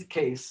 13th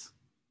case,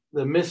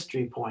 the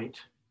mystery point.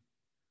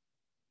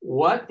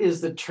 What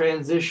is the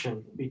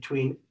transition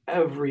between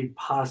every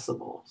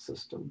possible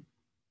system?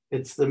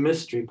 It's the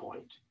mystery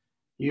point.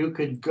 You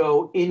could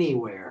go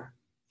anywhere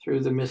through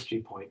the mystery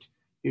point.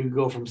 You can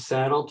go from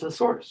saddle to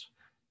source.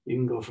 You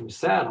can go from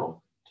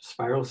saddle to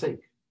spiral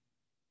sink.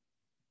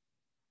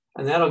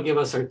 And that'll give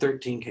us our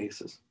 13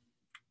 cases.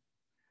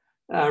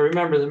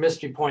 Remember, the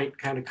mystery point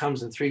kind of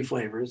comes in 3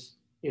 flavors.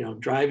 You know,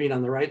 driving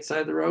on the right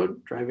side of the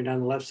road, driving on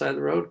the left side of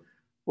the road,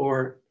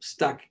 or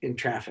stuck in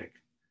traffic.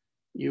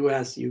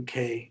 US,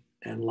 UK,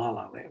 and La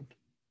La Land.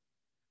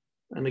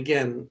 And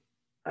again,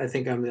 I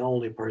think I'm the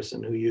only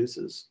person who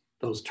uses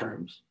those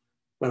terms,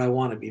 but I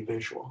want to be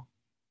visual.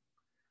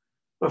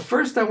 But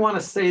first, I want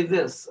to say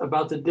this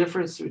about the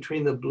difference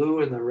between the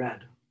blue and the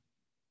red.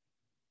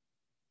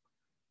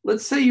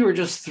 Let's say you were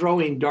just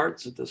throwing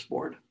darts at this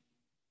board,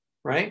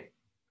 right?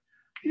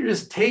 You're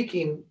just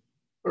taking,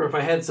 or if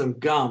I had some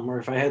gum, or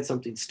if I had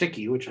something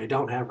sticky, which I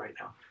don't have right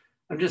now,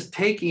 I'm just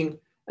taking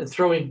and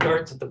throwing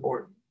darts at the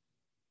board.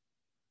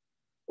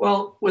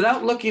 Well,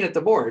 without looking at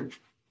the board,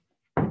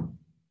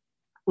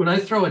 when I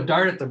throw a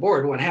dart at the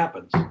board, what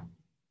happens?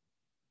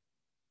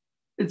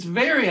 It's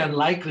very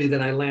unlikely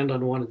that I land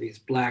on one of these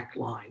black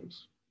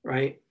lines,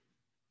 right?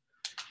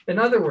 In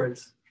other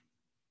words,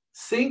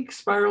 sink,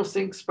 spiral,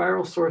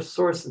 source,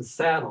 source, and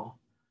saddle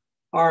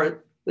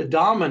are the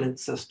dominant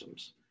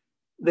systems.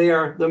 They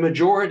are the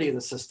majority of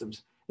the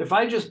systems. If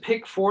I just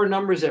pick 4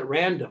 numbers at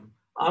random,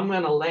 I'm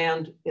going to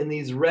land in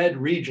these red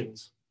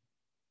regions.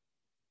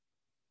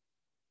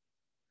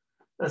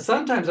 Now,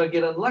 sometimes I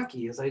get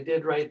unlucky, as I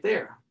did right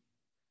there.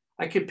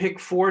 I could pick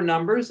 4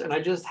 numbers, and I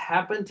just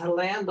happen to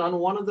land on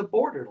one of the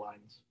border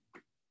lines.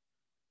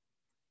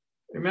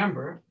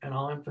 Remember, and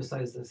I'll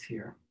emphasize this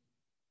here,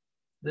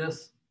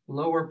 this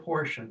lower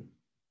portion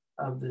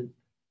of the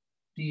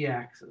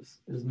d-axis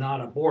is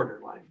not a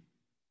borderline.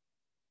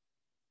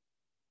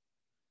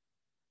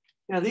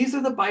 Now, these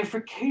are the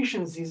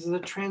bifurcations. These are the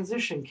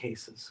transition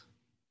cases.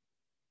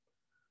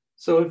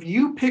 So if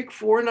you pick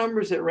 4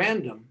 numbers at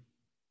random,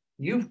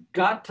 you've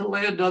got to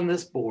land on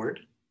this board,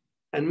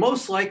 and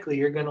most likely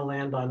you're going to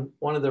land on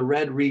one of the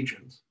red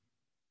regions.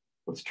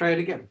 Let's try it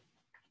again.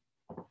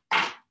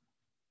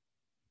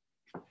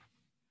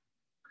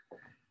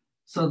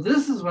 So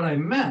this is what I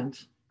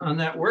meant on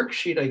that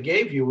worksheet I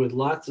gave you with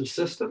lots of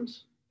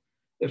systems.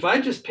 If I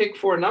just pick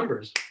 4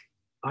 numbers,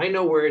 I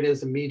know where it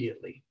is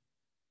immediately.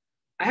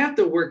 I have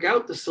to work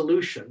out the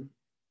solution,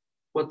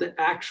 what the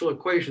actual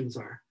equations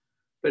are.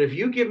 But if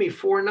you give me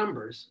 4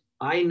 numbers,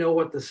 I know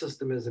what the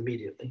system is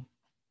immediately.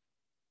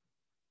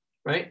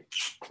 Right?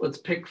 Let's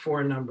pick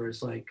 4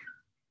 numbers like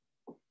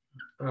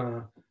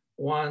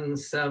 1,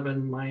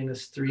 7,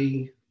 minus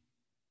 3,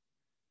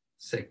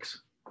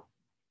 6.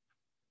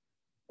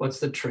 What's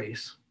the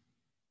trace?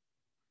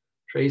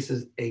 Trace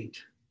is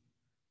 8.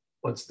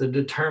 What's the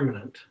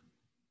determinant?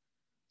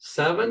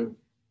 7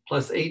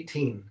 plus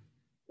 18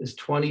 is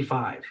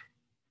 25.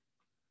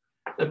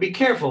 Now be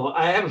careful.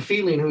 I have a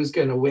feeling who's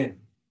going to win,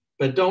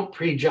 but don't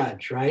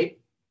prejudge, right?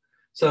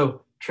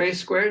 So trace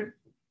squared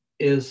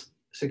is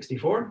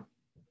 64.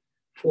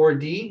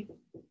 4D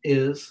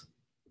is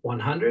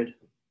 100.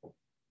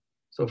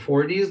 So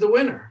 4D is the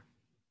winner.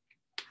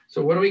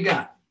 So what do we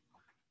got?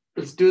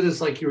 Let's do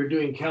this like you were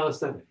doing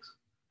calisthenics.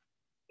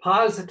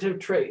 Positive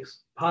trace,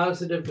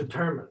 positive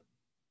determinant.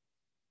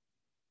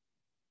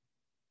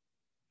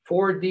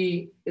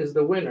 4D is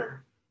the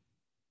winner.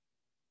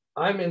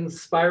 I'm in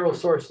spiral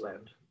source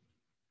land.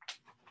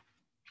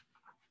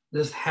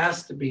 This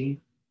has to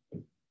be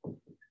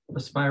a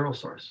spiral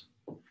source.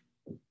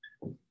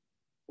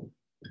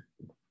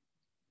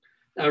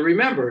 Now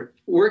remember,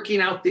 working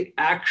out the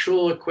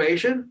actual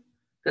equation,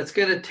 that's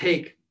going to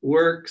take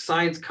work,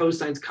 sines,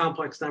 cosines,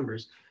 complex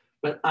numbers.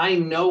 But I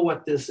know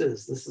what this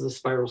is. This is a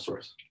spiral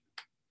source.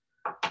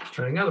 Let's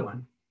try another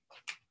one.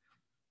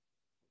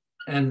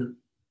 And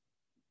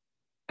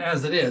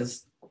as it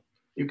is,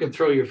 you can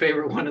throw your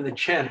favorite one in the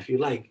chat if you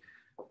like.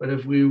 But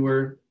if we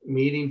were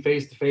meeting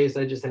face to face,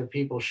 I just have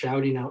people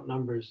shouting out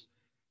numbers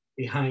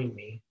behind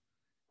me.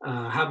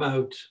 How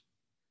about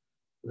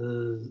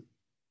the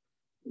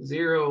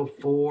 0,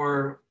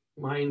 4,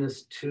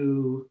 minus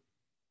 2,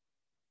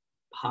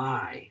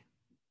 pi?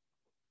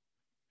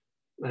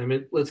 I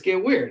mean, let's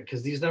get weird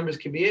because these numbers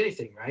can be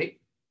anything, right?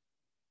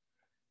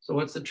 So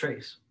what's the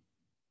trace?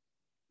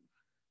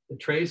 The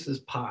trace is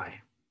pi.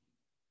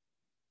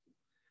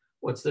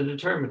 What's the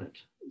determinant?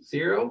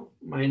 0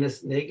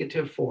 minus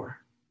negative 4,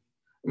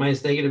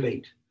 minus negative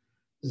 8.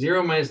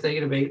 0 minus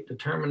negative 8,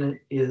 determinant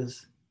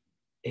is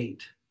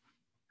 8.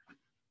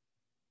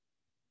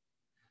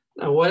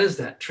 Now what is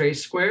that?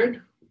 Trace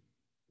squared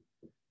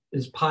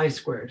is pi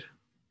squared.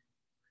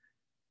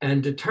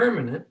 And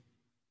determinant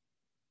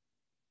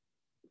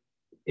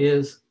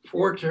is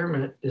 4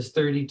 determinant is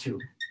 32.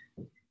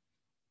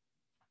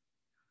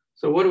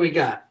 So what do we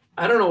got?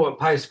 I don't know what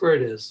pi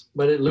squared is,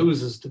 but it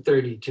loses to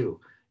 32.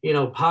 You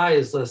know, pi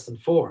is less than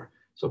 4.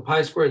 So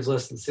pi squared is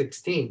less than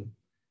 16.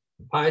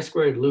 Pi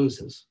squared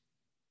loses.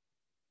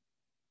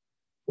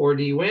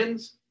 4D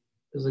wins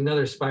is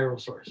another spiral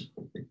source.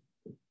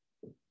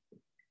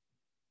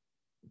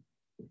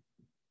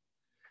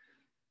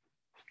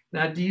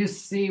 Now, do you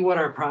see what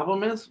our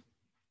problem is?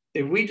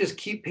 If we just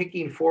keep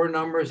picking 4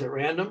 numbers at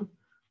random,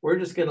 we're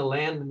just going to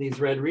land in these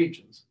red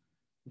regions.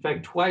 In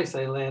fact, twice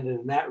I landed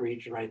in that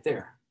region right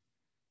there.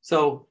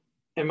 So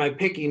am I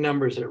picking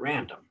numbers at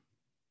random?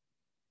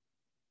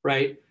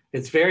 Right?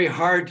 It's very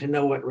hard to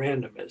know what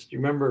random is. Do you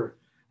remember,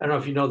 I don't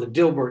know if you know the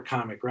Dilbert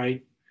comic,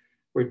 right?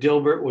 Where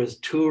Dilbert was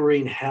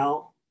touring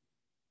hell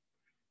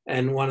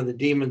and one of the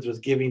demons was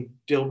giving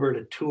Dilbert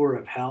a tour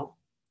of hell.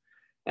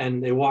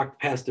 And they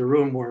walked past a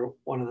room where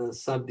one of the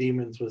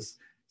sub-demons was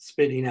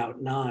spitting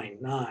out 9,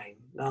 9,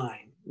 9,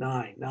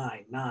 9,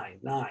 9, 9,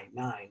 9,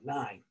 9,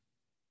 9.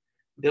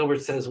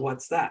 Dilbert says,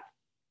 what's that?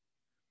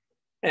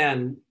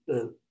 And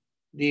the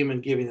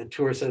demon giving the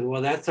tour said,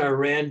 well, that's our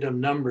random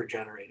number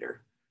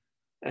generator.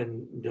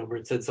 And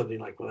Dilbert said something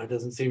like, well, that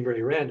doesn't seem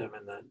very random.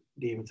 And the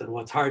demon said,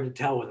 well, it's hard to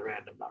tell with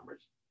random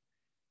numbers.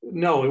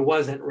 No, it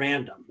wasn't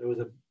random.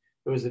 It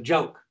was a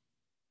joke.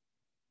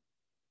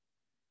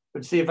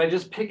 But see, if I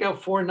just pick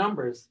out 4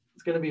 numbers,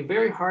 it's going to be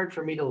very hard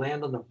for me to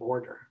land on the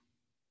border.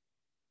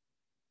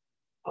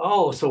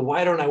 Oh, so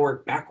why don't I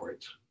work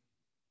backwards?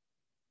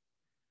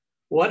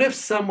 What if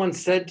someone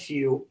said to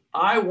you,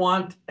 I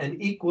want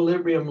an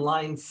equilibrium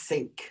line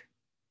sink?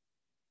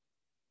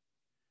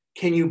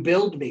 Can you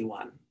build me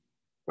one?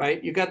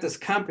 Right? You got this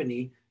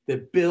company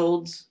that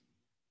builds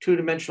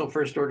two-dimensional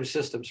first order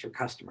systems for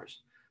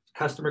customers. The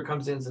customer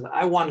comes in and says,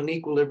 I want an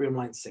equilibrium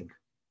line sink.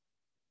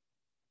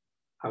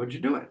 How would you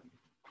do it?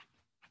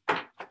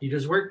 You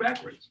just work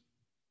backwards.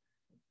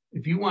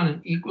 If you want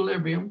an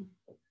equilibrium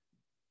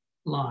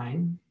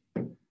line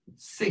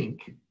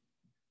sink,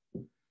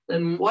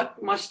 then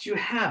what must you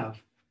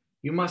have?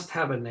 You must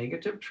have a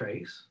negative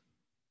trace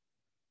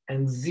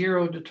and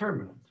zero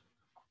determinant.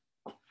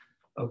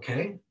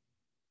 Okay.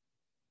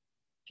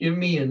 Give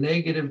me a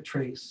negative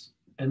trace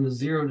and a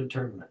zero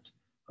determinant,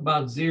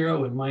 about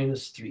 0 and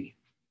 -3.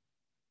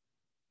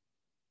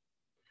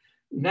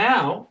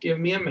 Now give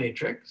me a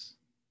matrix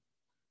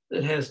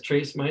that has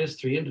trace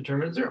 -3 and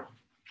determinant 0.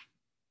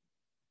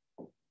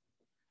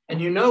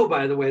 And you know,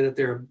 by the way, that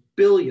there are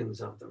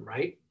billions of them,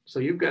 right? So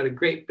you've got a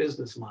great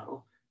business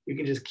model. You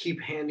can just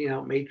keep handing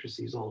out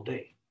matrices all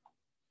day.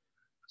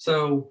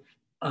 So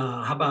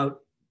how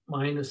about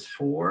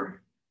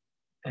 -4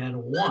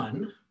 and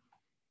 1?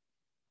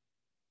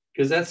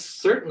 Because that's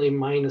certainly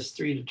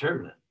 -3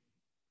 determinant.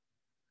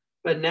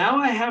 But now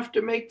I have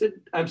to make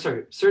the, I'm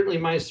sorry, certainly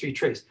 -3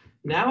 trace.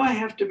 Now I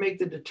have to make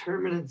the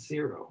determinant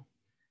 0.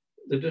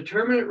 The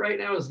determinant right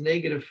now is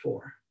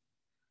 -4.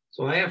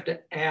 So I have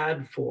to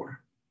add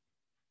 4.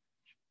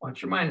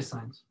 Watch your minus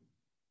signs.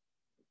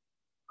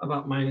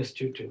 About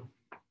 -2, 2.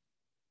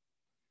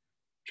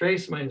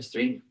 Trace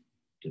 -3,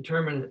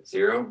 determinant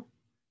 0.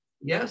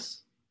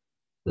 Yes,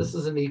 this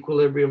is an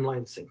equilibrium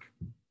line sink.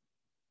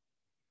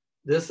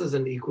 This is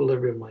an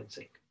equilibrium line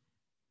sink.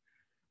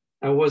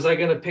 Now, was I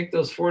going to pick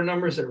those 4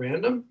 numbers at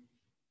random?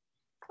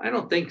 I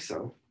don't think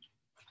so.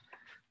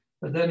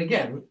 But then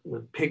again,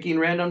 with picking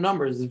random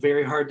numbers, it's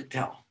very hard to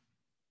tell.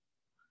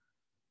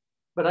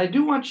 But I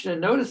do want you to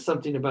notice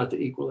something about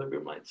the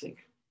equilibrium line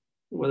sink,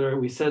 whether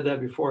we said that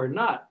before or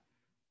not.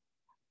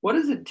 What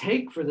does it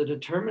take for the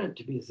determinant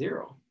to be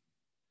 0?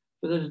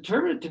 For the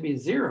determinant to be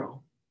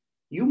 0,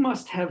 you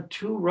must have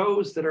 2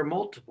 rows that are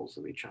multiples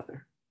of each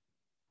other.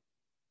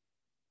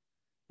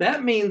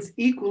 That means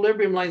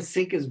equilibrium line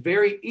sink is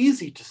very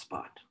easy to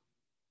spot.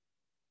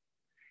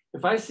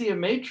 If I see a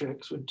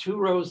matrix with 2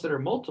 rows that are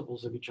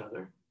multiples of each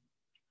other,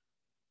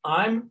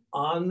 I'm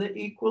on the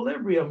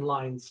equilibrium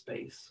line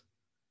space.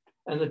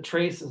 And the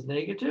trace is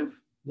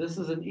negative. This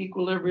is an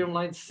equilibrium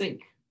line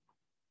sink.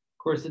 Of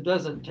course, it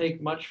doesn't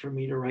take much for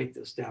me to write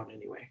this down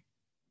anyway,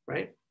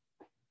 right?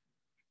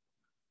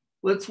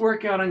 Let's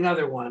work out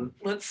another one.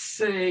 Let's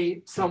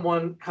say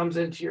someone comes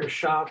into your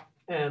shop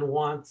and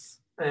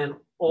wants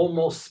an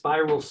almost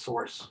spiral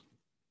source.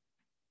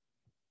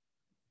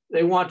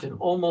 They want an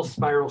almost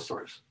spiral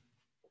source.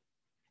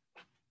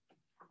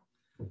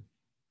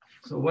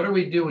 So what are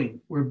we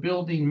doing? We're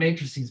building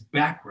matrices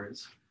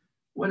backwards.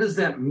 What does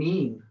that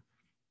mean?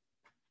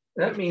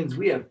 That means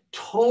we have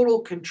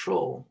total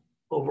control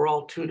over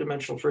all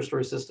two-dimensional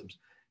first-order systems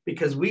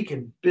because we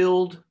can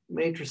build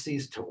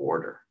matrices to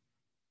order.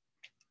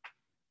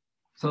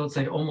 So let's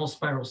say almost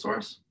spiral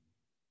source.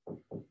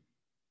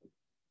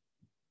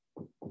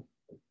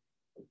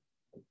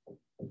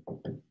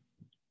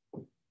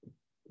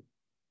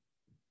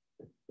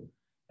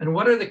 And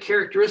what are the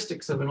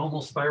characteristics of an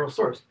almost spiral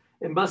source?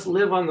 It must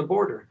live on the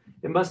border.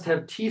 It must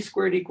have t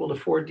squared equal to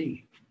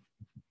 4d.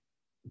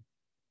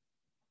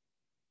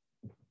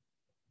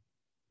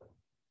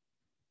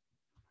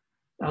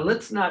 Now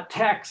let's not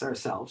tax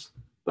ourselves,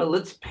 but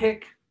let's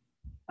pick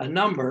a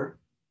number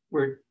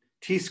where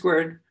t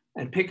squared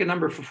and pick a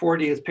number for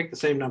 4d is pick the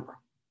same number.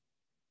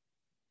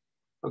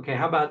 Okay,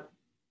 how about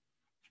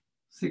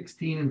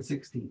 16 and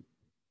 16?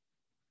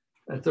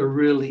 That's a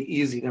really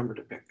easy number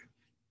to pick.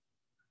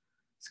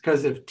 It's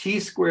because if t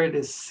squared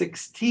is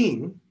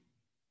 16,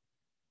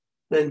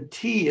 then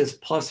t is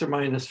plus or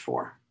minus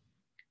 4.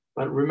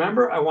 But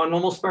remember, I want an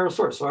almost spiral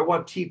source, so I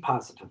want t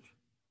positive.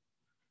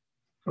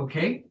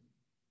 Okay,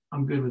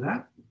 I'm good with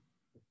that.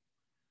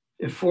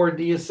 If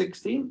 4d is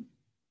 16,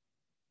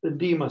 the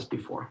d must be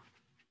 4.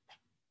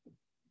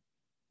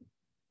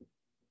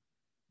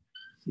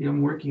 See,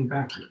 I'm working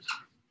backwards.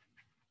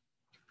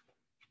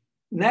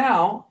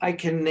 Now I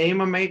can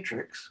name a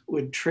matrix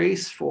with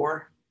trace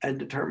 4 and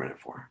determinant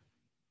 4.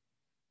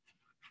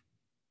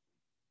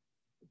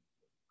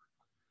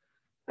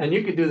 And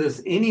you could do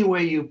this any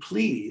way you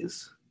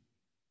please,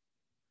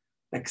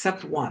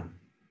 except one.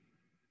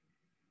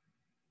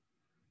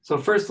 So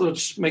first,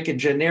 let's make a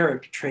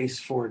generic trace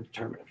 4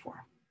 determinant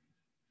 4.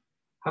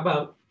 How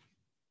about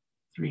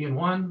 3 and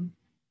 1?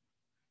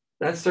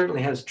 That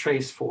certainly has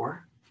trace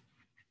 4.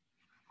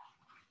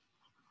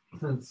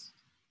 Since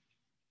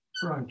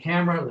we're on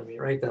camera, let me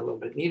write that a little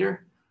bit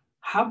neater.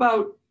 How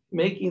about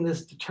making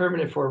this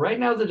determinant 4? Right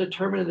now, the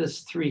determinant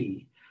is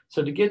 3.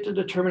 So to get to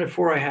determinant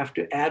 4, I have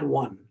to add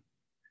 1.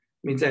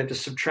 Means I have to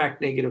subtract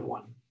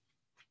 -1.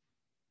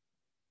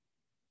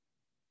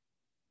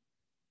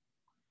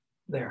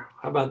 There,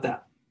 how about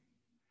that?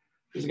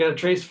 Has it got a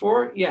trace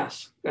 4?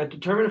 Yes. Got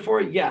determinant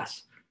 4?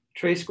 Yes.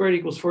 Trace squared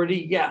equals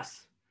 4D,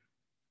 yes.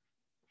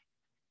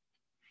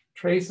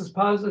 Trace is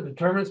positive,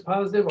 determinant's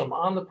positive, I'm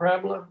on the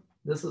parabola.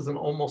 This is an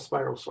almost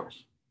spiral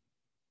source.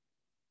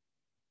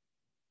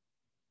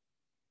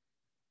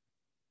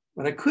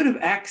 But I could have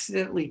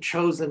accidentally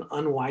chosen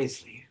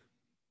unwisely.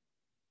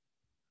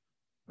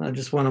 I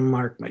just want to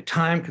mark my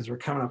time because we're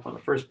coming up on the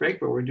first break,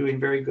 but we're doing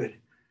very good.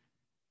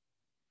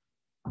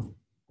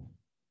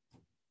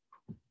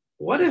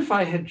 What if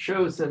I had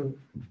chosen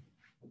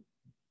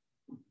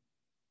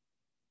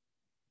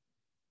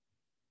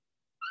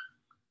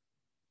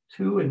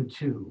two and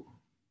two?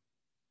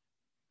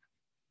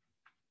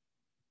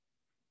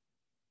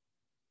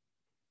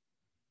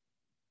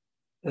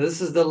 Now,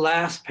 this is the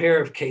last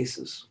pair of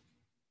cases.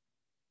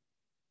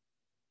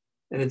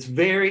 And it's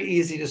very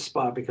easy to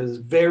spot because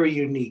it's very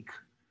unique,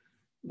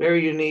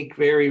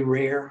 very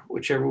rare,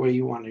 whichever word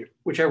you want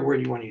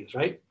to use,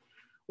 right?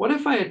 What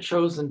if I had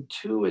chosen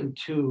 2 and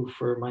 2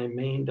 for my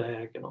main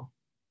diagonal?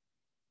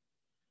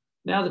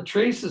 Now the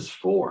trace is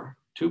 4.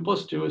 2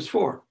 plus 2 is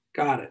 4.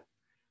 Got it.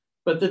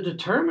 But the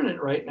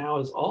determinant right now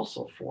is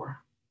also 4.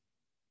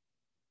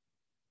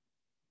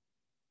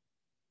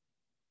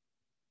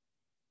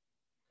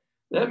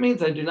 That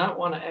means I do not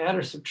want to add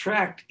or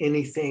subtract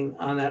anything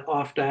on that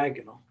off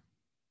diagonal.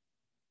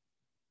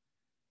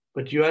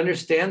 But you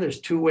understand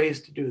there's 2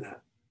 ways to do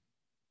that.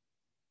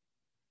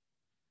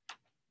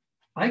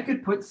 I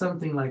could put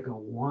something like a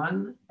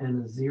 1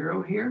 and a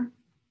 0 here.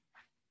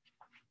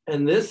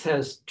 And this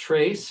has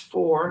trace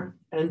 4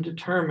 and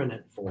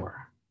determinant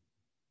 4.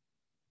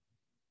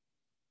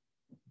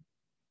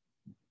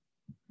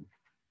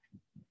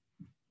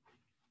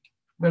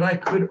 But I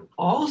could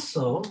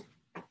also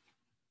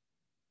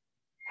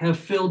have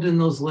filled in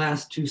those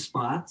last 2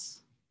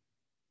 spots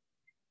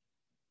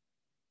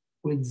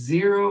with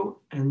 0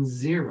 and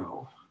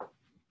 0.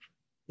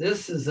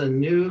 This is a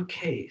new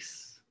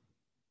case.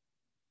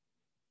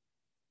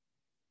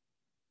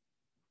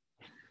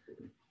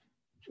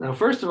 Now,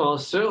 first of all, it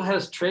still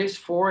has trace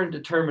 4 and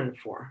determinant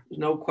 4,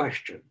 no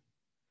question.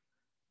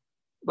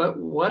 But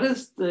what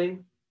is the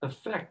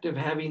effect of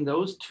having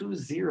those 2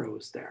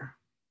 zeros there?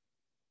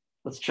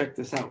 Let's check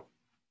this out.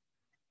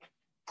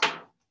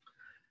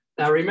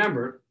 Now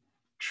remember,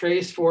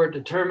 trace 4,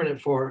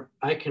 determinant 4,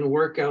 I can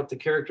work out the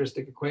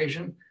characteristic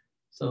equation.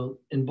 So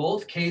in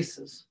both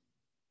cases,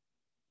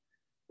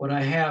 what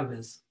I have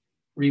is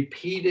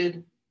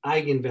repeated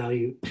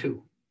eigenvalue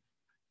 2.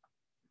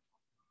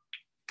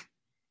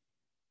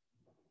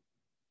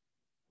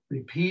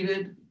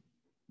 Repeated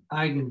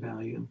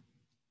eigenvalue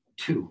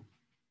 2.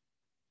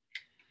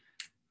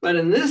 But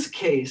in this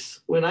case,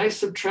 when I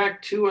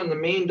subtract 2 on the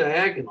main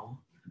diagonal,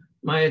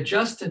 my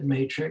adjusted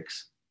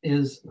matrix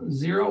is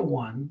 0,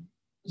 1,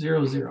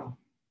 0, 0.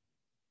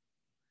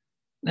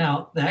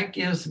 Now that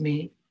gives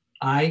me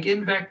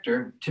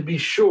eigenvector to be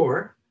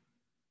sure.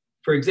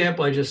 For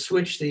example, I just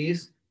switch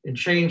these and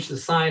change the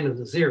sign of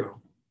the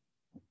 0.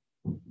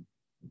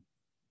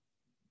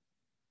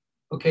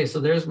 Okay, so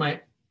there's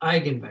my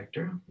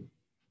eigenvector.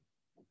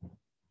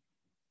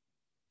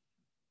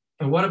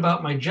 And what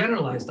about my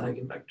generalized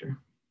eigenvector?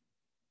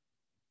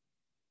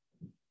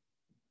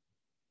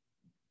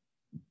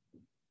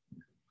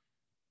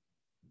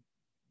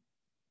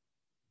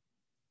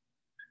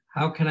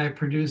 How can I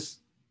produce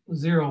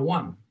 0,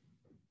 1?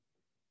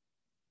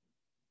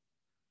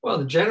 Well,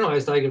 the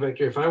generalized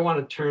eigenvector, if I want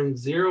to turn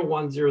 0,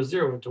 1, 0,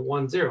 0 into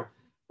 1, 0,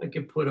 I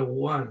can put a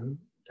 1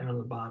 down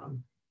the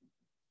bottom.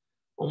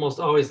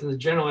 Almost always in the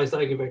generalized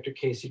eigenvector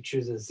case, you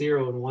choose a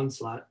 0 in one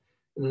slot,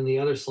 and then the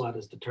other slot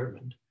is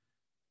determined.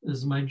 This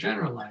is my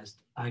generalized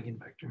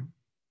eigenvector,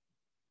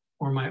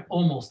 or my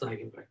almost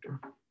eigenvector.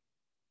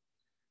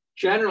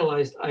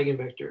 Generalized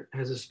eigenvector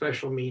has a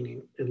special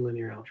meaning in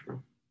linear algebra.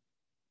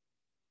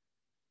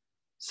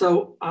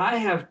 So I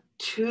have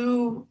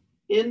 2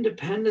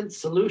 independent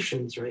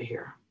solutions right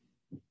here.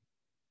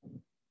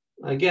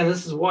 Again,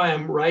 this is why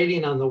I'm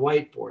writing on the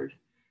whiteboard,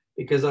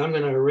 because I'm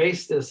going to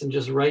erase this and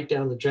just write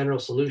down the general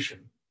solution.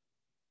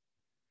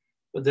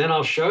 But then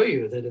I'll show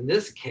you that in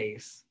this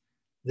case,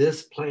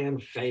 this plan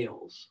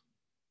fails.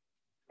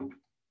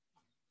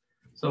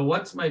 So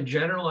what's my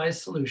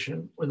generalized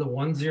solution with the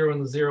 1, 0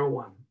 and the 0,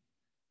 1?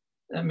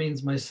 That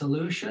means my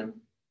solution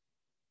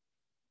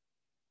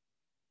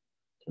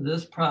to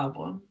this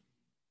problem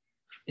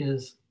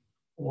is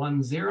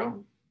 1,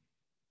 0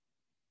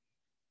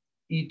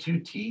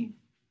 E2t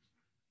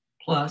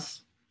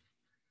plus,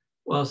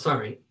 well,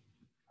 sorry,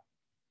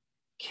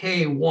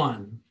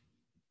 K1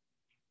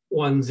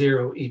 1,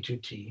 0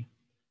 E2t.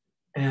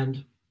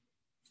 And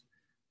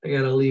I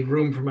got to leave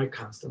room for my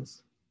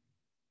constants.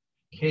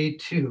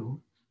 K2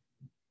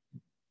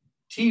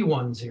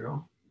 T1,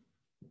 0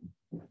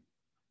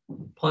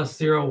 plus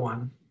 0,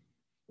 1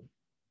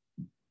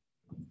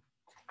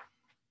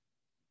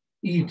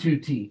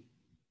 E2t.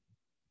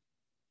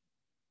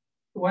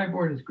 The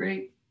whiteboard is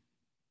great,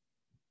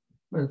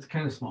 but it's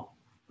kind of small.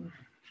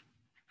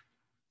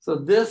 So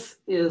this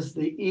is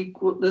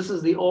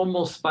the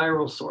almost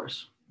spiral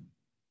source.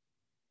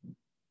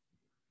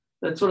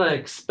 That's what I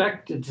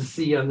expected to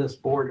see on this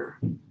border.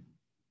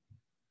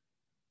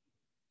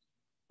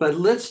 But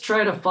let's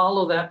try to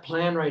follow that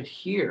plan right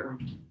here,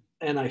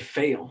 and I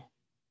fail.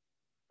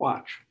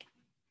 Watch.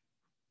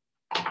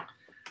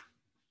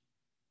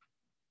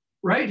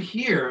 Right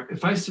here,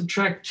 if I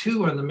subtract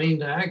 2 on the main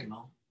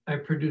diagonal, I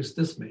produce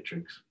this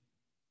matrix.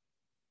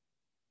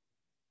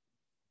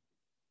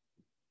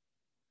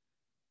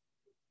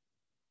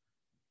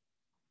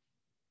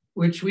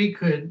 Which we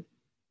could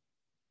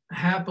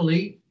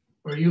happily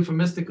or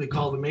euphemistically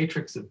call the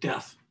matrix of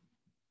death.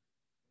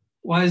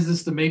 Why is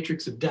this the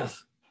matrix of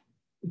death?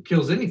 It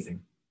kills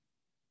anything.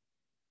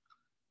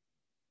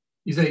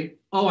 You say,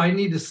 oh, I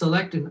need to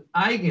select an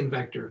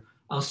eigenvector.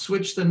 I'll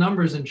switch the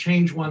numbers and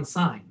change one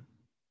sign.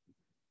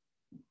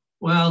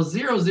 Well,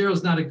 0, 0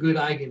 is not a good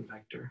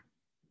eigenvector.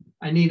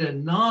 I need a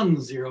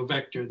non-zero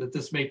vector that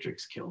this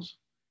matrix kills.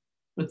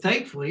 But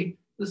thankfully,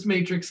 this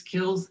matrix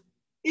kills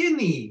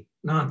any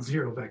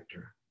non-zero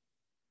vector.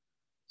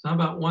 So how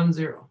about 1,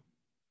 0?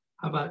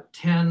 How about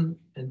 10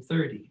 and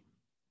 30?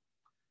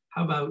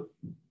 How about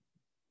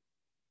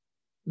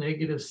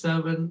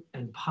 -7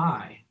 and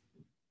pi?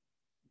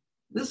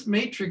 This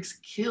matrix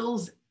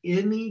kills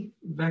any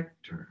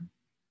vector.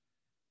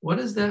 What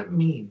does that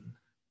mean?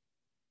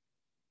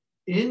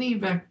 Any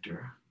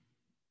vector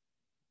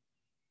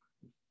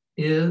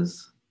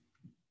is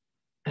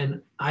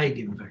an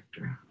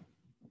eigenvector.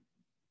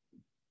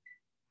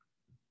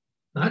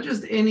 Not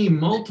just any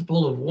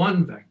multiple of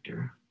one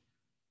vector,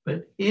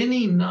 but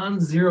any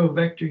non-zero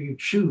vector you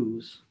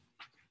choose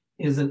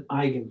is an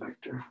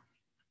eigenvector.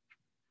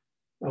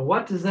 Now,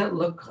 what does that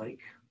look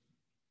like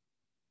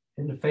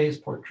in the phase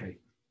portrait?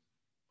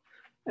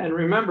 And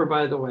remember,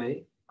 by the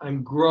way,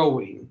 I'm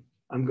growing.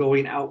 I'm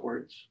going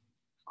outwards,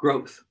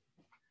 growth.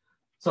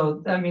 So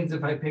that means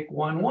if I pick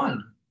 1,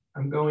 1,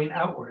 I'm going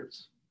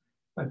outwards.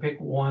 If I pick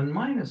 1,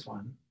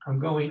 -1, I'm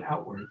going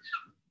outwards.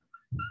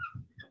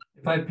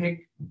 If I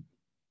pick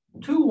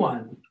 2,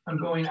 1, I'm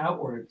going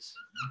outwards.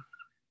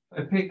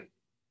 If I pick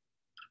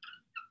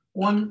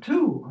 1,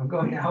 2, I'm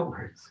going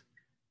outwards.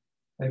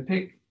 If I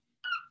pick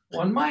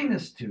 1,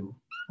 -2,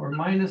 or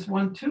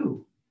 -1,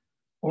 2,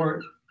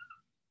 or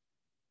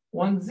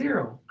 1,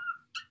 0,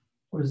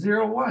 or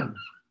 0, 1.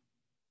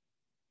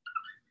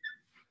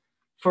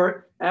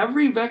 For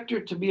every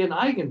vector to be an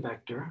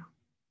eigenvector,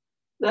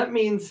 that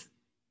means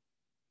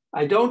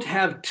I don't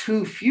have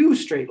too few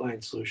straight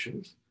line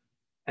solutions.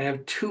 I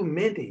have too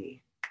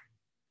many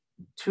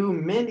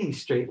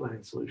straight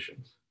line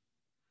solutions.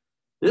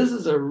 This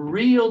is a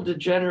real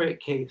degenerate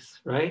case,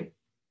 right?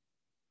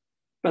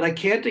 But I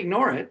can't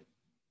ignore it.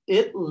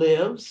 It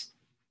lives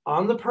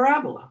on the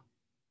parabola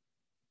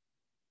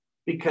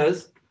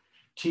because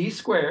t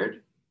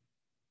squared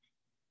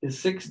is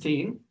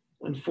 16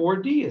 and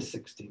 4d is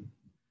 16.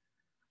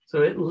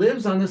 So it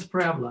lives on this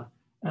parabola.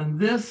 And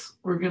this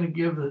we're going to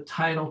give the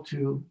title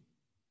to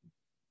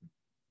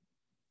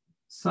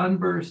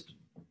sunburst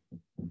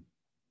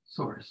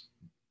source.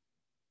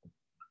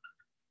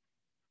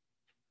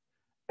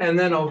 And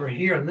then over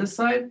here on this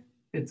side,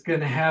 it's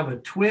going to have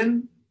a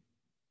twin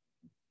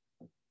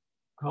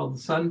called the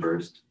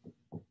sunburst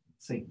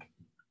sink.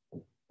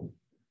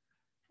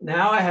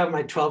 Now I have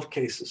my 12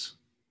 cases.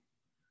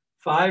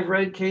 5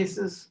 red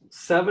cases,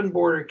 7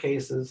 border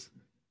cases,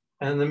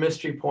 and the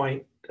mystery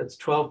point, that's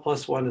 12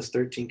 plus 1 is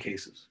 13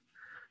 cases.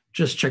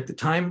 Just check the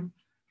time.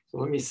 So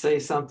let me say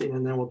something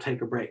and then we'll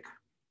take a break.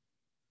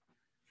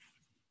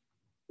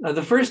 Now,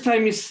 the first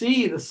time you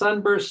see the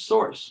sunburst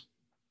source,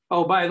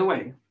 oh, by the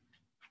way,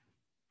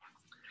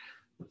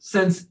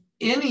 since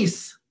any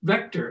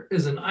vector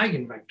is an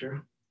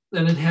eigenvector,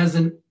 then it has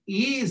an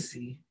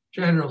easy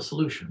general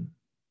solution.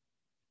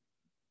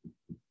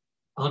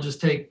 I'll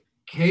just take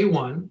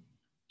K1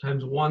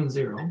 times 1,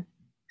 0,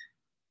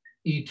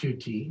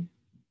 E2t,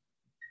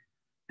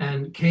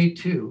 and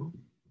K2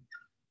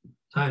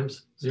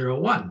 times 0,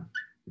 1,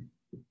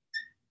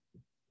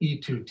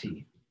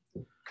 E2t.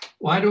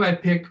 Why do I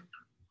pick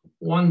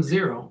 1,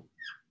 0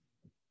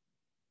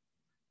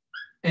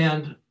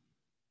 and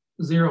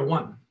 0,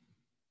 1?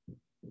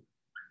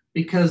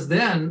 Because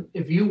then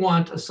if you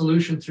want a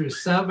solution through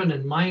 7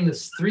 and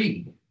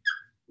 -3,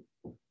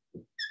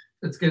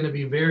 it's going to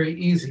be very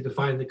easy to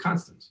find the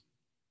constants.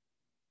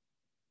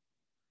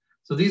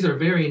 So these are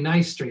very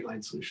nice straight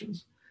line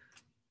solutions.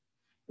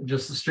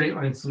 Just a straight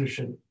line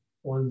solution,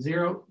 1,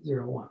 0,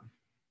 0, 1.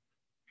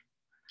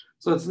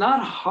 So it's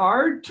not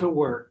hard to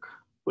work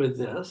with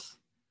this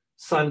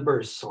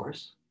sunburst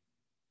source,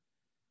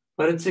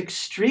 but it's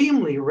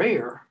extremely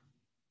rare.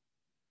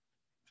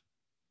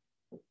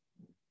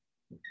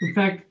 In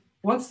fact,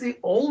 what's the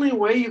only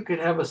way you could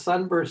have a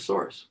sunburst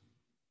source?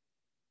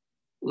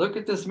 Look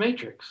at this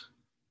matrix.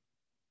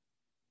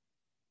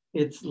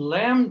 It's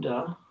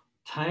lambda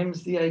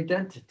times the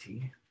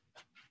identity.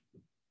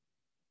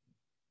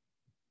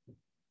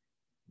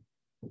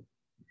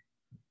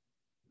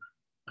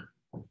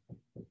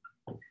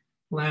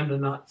 Lambda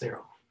not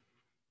 0.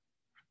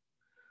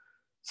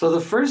 So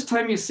the first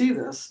time you see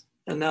this,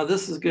 and now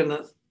this is going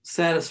to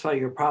satisfy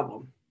your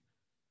problem,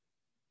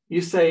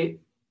 you say,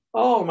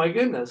 oh my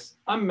goodness,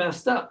 I'm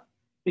messed up.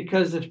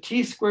 Because if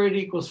t squared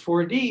equals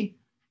 4d,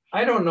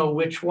 I don't know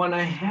which one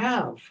I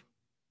have.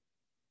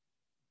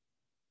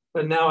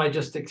 But now I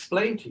just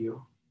explained to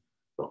you,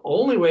 the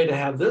only way to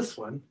have this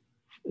one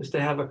is to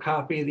have a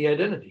copy of the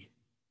identity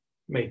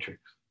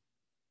matrix.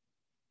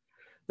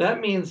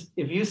 That means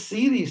if you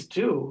see these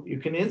two, you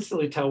can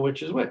instantly tell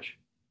which is which.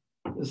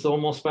 This is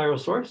almost spiral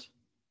source.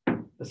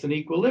 That's an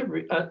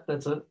equilibrium,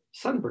 that's a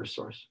sunburst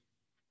source.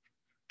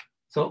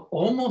 So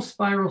almost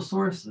spiral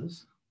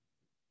sources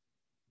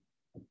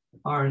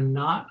are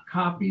not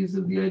copies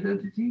of the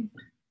identity.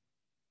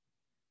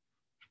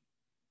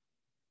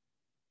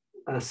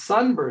 A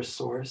sunburst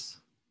source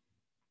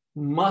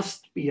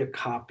must be a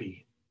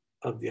copy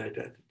of the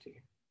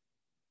identity.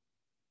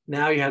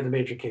 Now you have the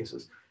major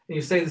cases. And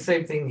you say the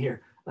same thing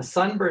here. A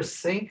sunburst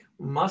sink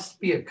must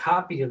be a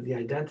copy of the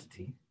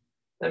identity.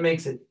 That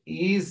makes it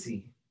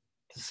easy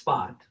to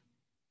spot.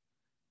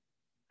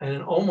 And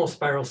an almost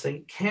spiral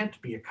sink can't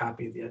be a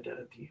copy of the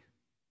identity.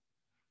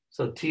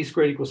 So T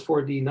squared equals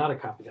 4D, not a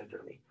copy of the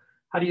identity.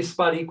 How do you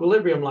spot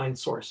equilibrium line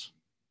source?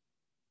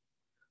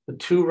 The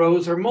two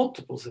rows are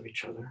multiples of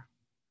each other,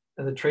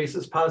 and the trace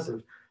is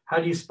positive. How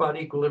do you spot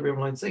equilibrium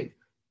line sink?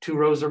 Two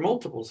rows are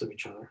multiples of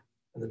each other,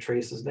 and the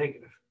trace is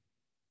negative.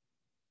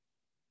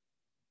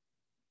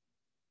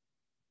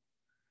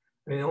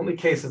 I mean, the only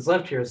case that's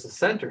left here is the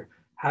center.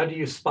 How do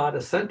you spot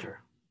a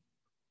center?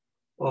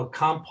 Well,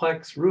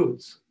 complex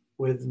roots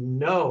with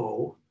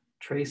no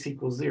trace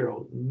equals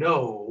 0,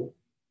 no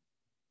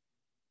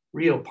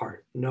real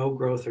part, no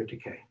growth or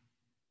decay.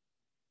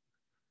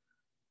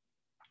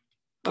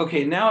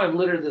 Okay, now I've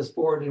littered this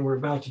board and we're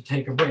about to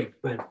take a break,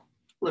 but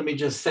let me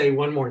just say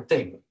one more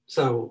thing.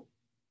 So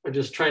I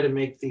just try to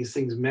make these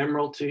things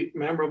memorable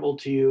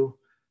to you.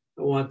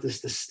 I want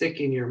this to stick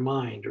in your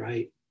mind,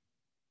 right?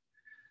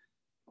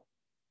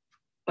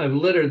 I've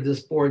littered this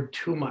board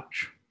too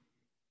much.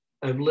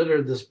 I've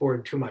littered this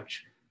board too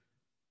much.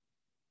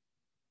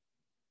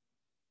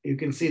 You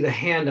can see the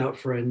handout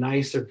for a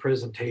nicer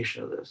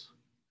presentation of this.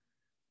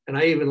 And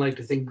I even like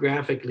to think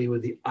graphically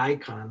with the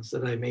icons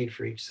that I made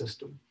for each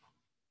system.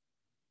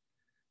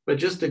 But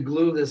just to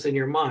glue this in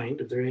your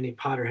mind, if there are any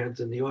Potterheads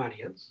in the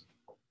audience,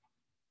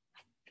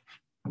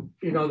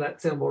 you know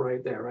that symbol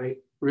right there, right?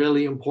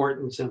 Really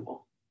important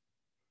symbol.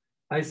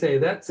 I say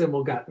that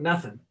symbol got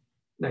nothing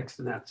next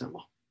to that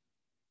symbol.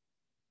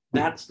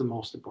 That's the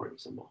most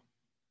important symbol.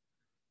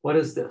 What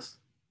is this?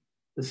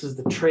 This is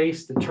the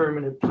trace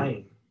determinate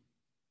plane.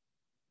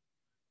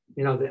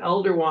 You know, the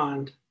Elder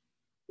Wand,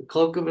 the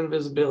Cloak of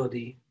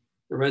Invisibility,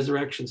 the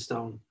Resurrection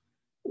Stone.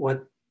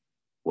 What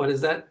is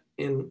that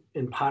in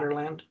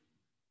Potterland?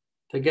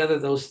 Together,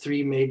 those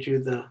three made you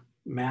the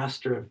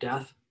master of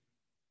death.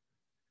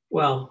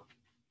 Well,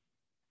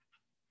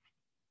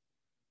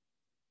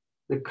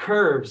 the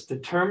curves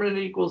determinant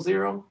equals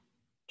 0,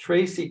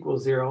 trace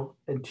equals 0,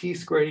 and T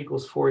squared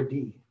equals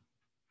 4D.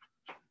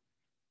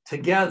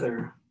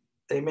 Together,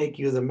 they make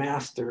you the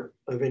master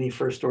of any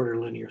first order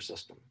linear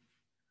system.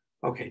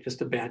 Okay,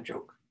 just a bad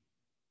joke,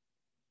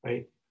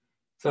 right?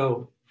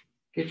 So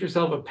get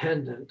yourself a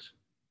pendant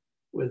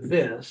with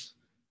this.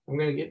 I'm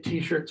going to get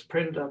t-shirts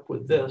printed up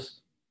with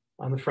this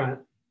on the front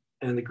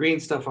and the green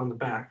stuff on the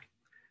back.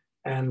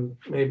 And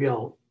maybe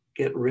I'll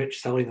get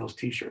rich selling those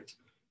t-shirts.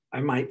 I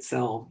might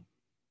sell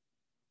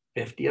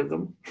 50 of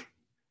them.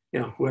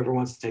 You know, whoever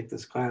wants to take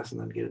this class and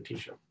then get a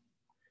t-shirt.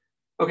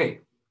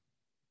 Okay,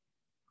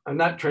 I'm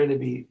not trying to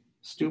be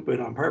stupid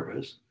on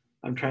purpose.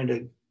 I'm trying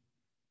to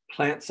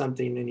plant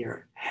something in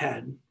your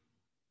head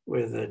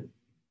with a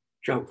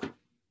joke,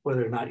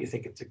 whether or not you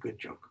think it's a good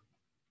joke.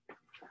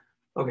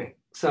 Okay,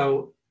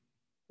 so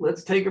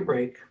let's take a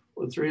break.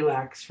 Let's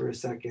relax for a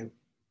second.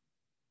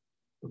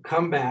 We'll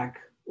come back.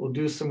 We'll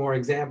do some more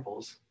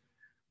examples.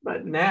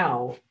 But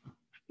now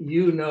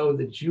you know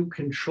that you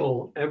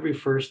control every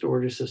first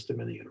order system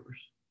in the universe.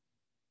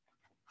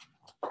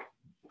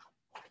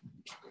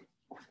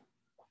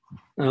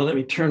 Now let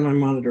me turn my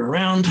monitor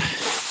around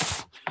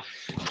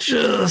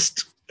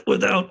just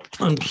without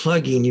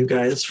unplugging you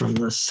guys from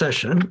the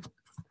session.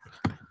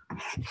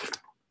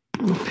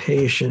 Be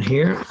patient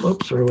here.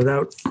 Oops, or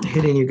without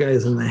hitting you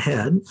guys in the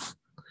head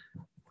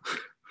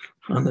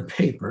on the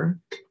paper.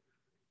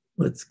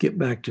 Let's get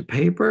back to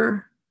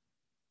paper.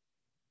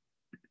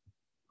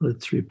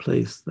 Let's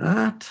replace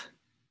that.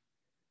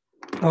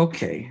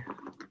 Okay.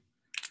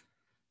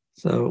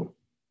 So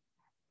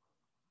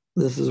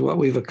this is what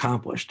we've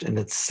accomplished, and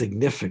it's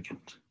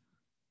significant.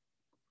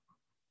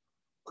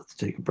 Let's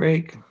take a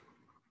break.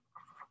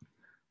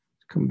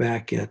 Come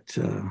back at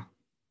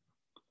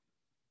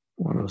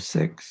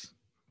 106.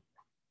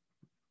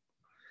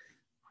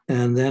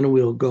 And then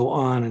we'll go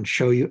on and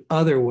show you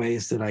other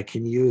ways that I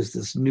can use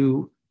this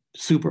new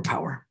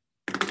superpower.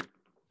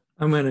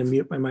 I'm going to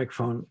mute my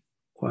microphone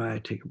while I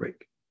take a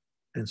break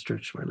and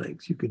stretch my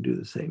legs. You can do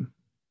the same.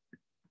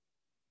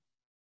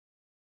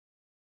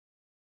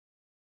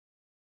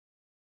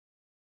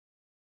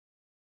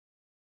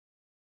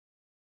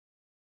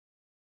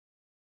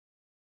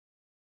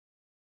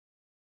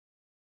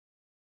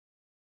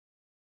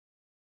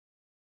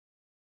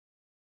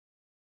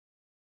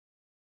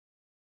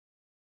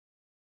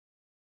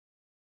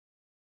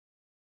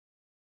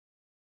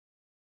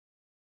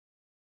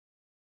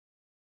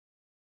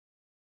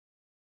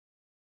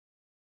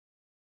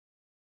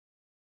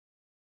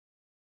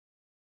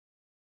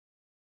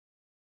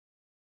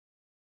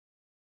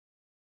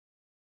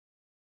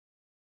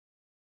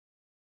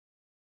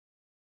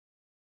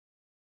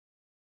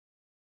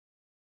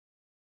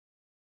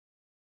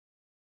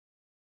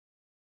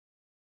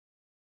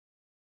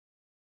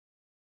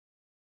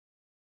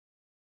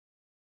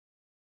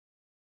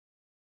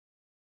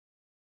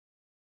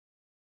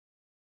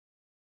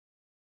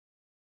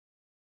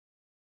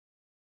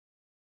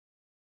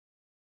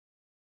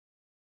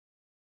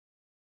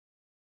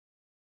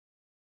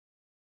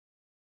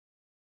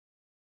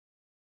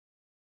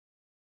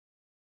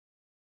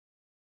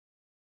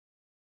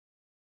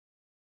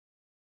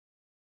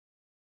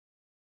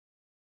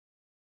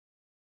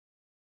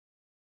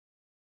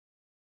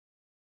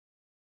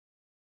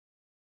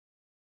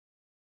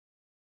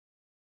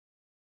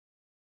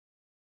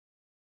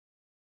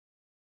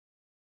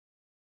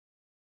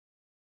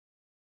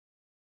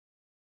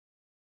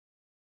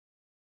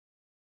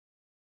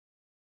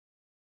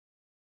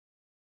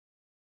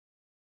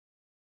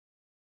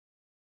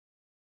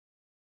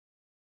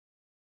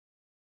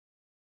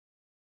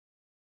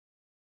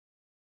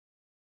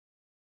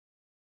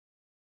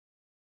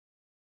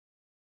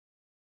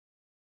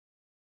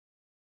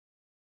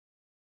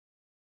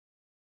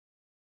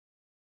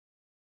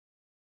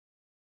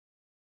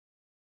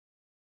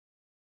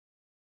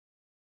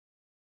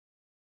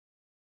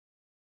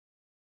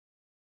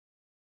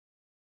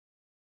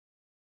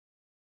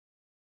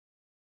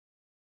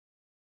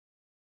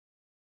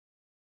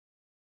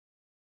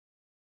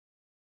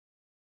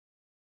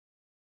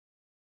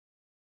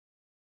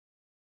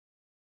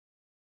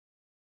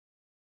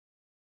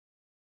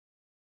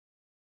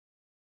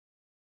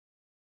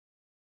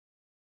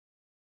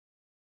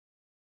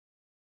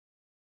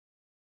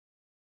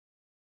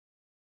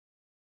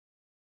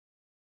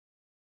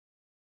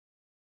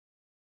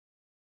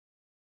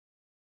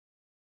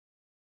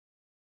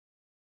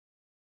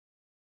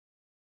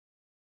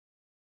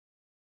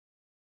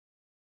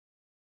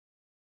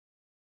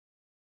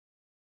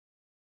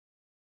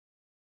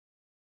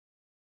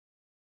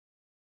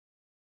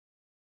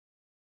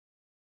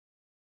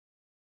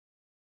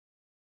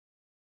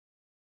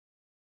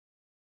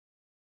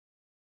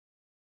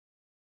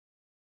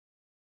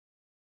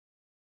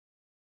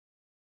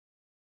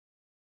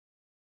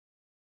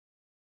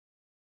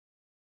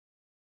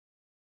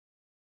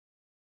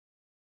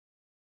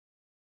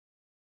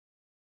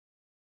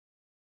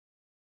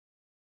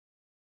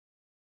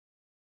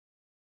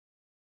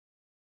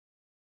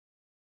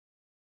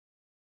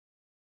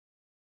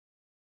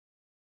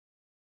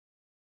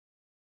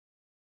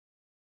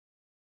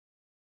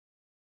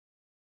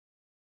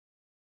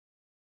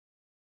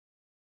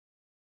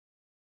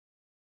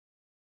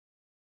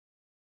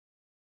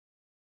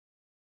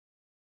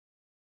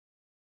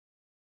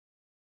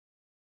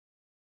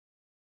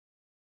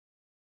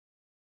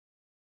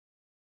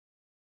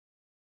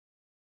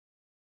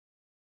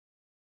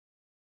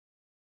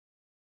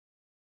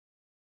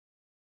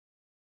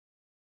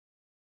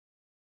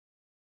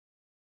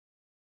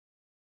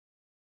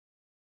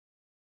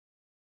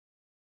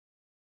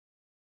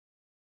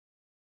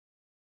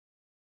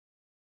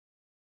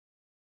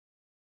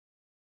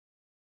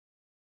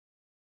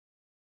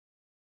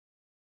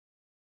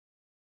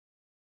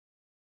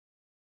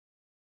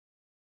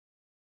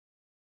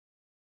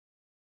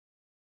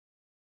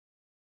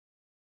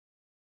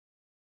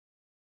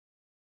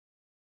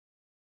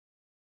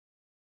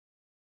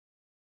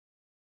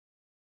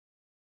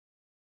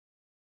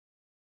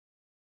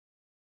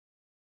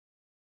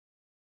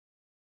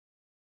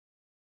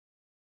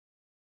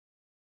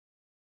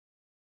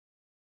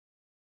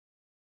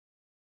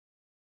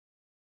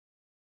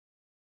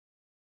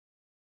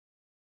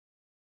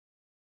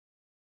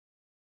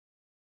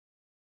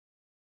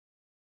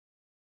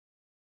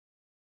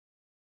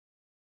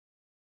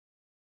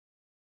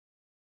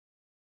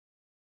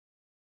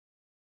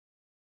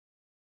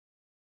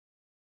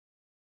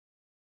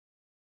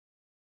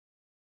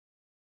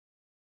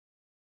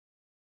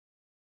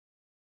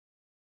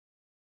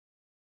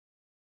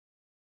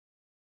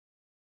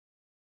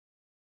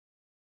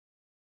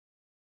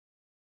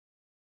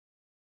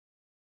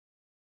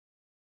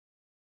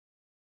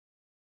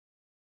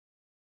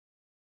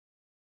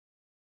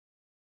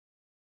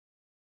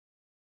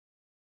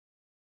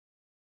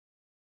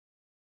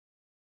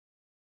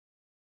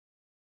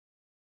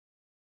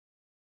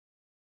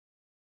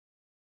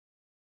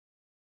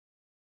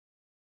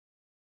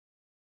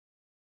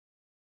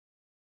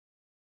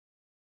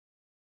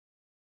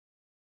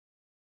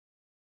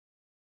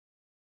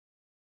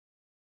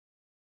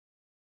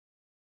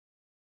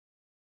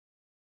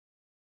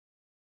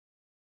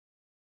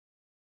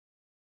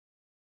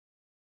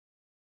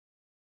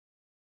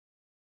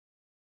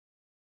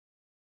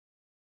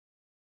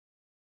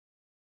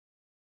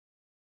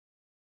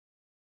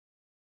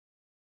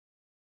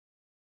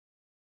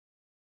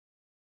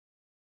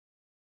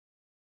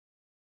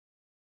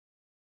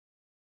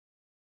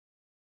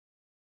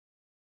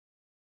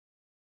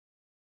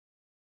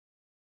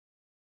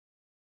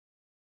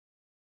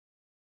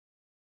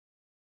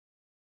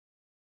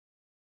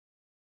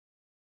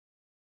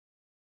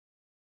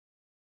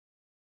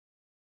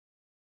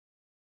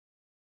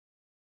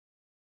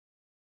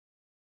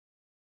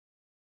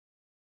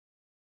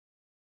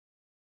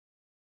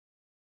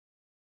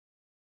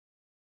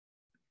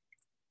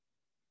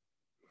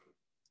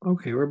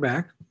 Okay, we're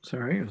back.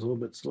 Sorry, I was a little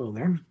bit slow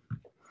there.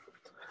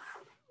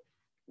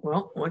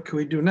 Well, what can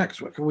we do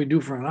next? What can we do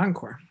for an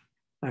encore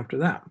after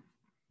that?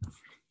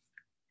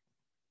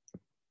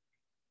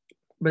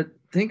 But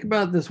think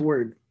about this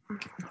word,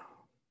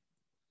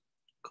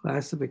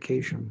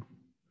 classification.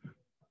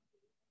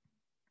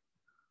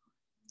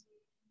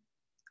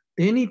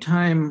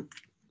 Anytime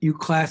you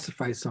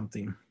classify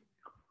something,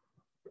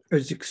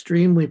 it's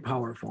extremely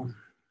powerful.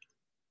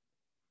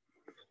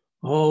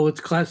 Oh, let's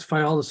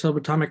classify all the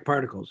subatomic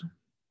particles.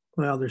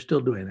 Well, they're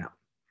still doing that.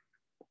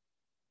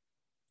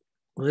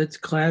 Let's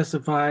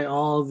classify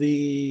all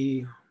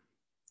the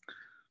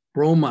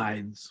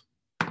bromides.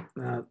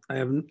 I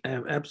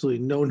have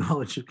absolutely no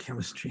knowledge of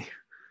chemistry,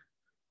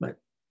 but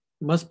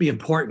must be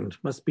important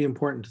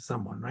to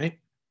someone, right?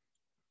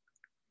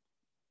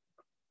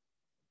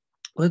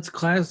 Let's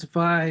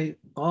classify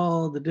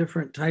all the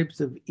different types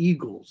of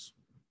eagles.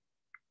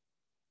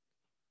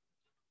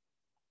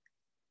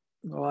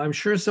 Well, I'm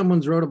sure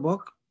someone's wrote a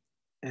book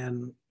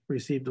and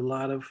received a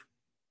lot of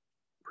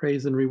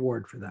praise and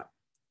reward for that.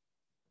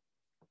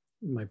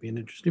 It might be an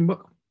interesting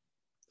book.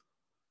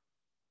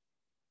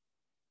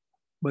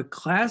 But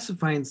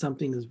classifying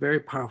something is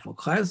very powerful.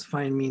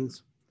 Classifying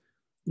means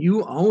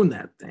you own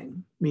that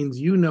thing, means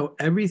you know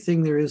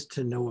everything there is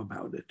to know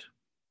about it.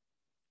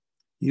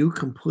 You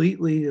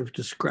completely have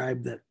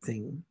described that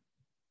thing.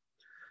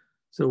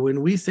 So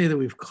when we say that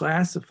we've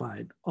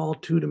classified all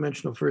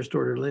two-dimensional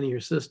first-order linear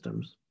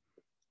systems,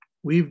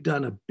 we've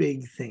done a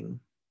big thing.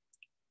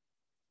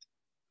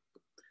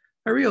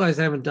 I realize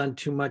I haven't done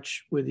too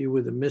much with you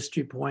with a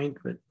mystery point,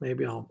 but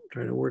maybe I'll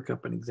try to work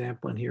up an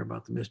example in here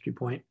about the mystery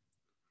point.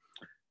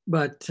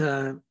 But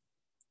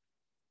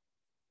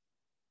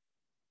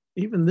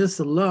even this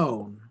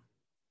alone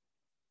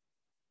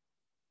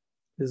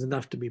is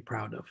enough to be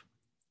proud of.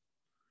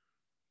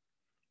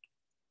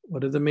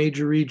 What are the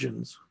major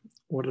regions?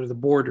 What are the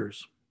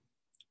borders?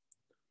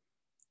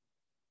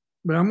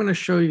 But I'm going to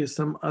show you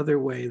some other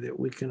way that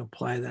we can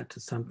apply that to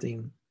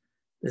something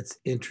that's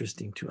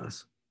interesting to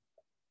us.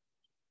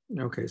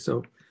 Okay,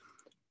 so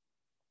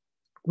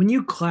when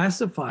you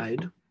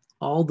classified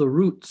all the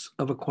roots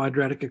of a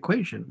quadratic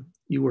equation,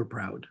 you were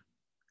proud.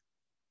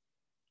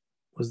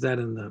 Was that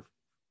in the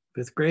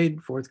 5th grade,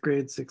 4th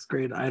grade, 6th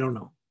grade? I don't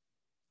know.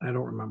 I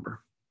don't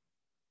remember.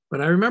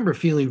 But I remember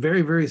feeling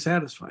very, very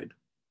satisfied.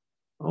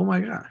 Oh my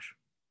gosh,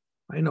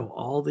 I know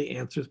all the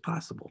answers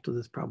possible to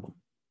this problem.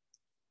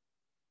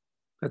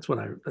 That's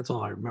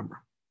all I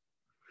remember.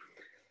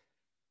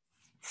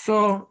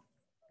 So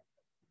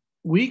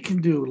we can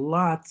do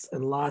lots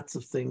and lots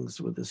of things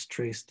with this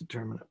trace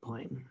determinant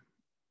plane.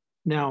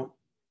 Now,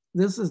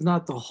 this is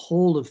not the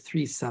whole of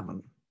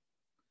 3.7.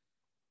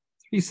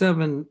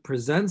 3.7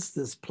 presents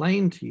this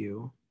plane to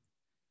you,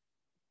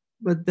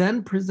 but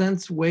then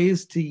presents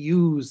ways to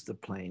use the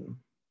plane.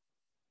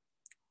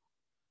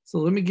 So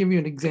let me give you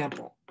an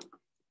example.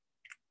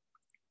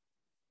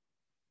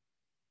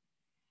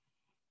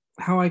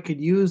 How I could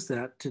use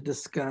that to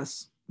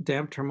discuss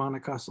damped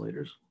harmonic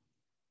oscillators.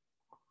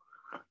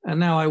 And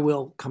now I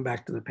will come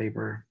back to the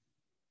paper,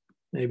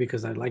 maybe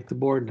because I like the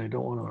board and I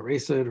don't want to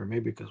erase it, or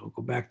maybe because we'll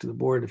go back to the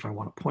board if I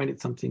want to point at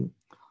something.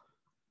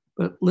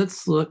 But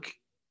let's look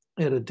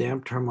at a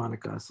damped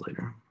harmonic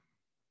oscillator.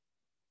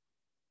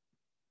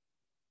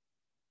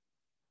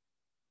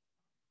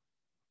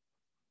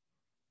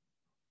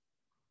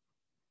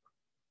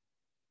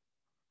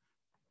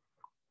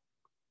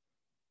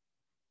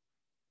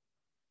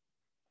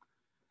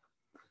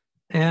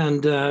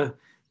 And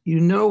you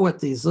know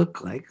what these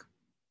look like.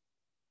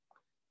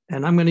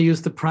 And I'm going to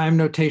use the prime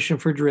notation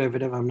for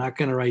derivative. I'm not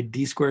going to write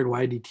d squared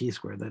y dt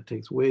squared. That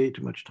takes way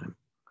too much time.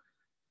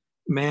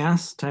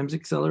 Mass times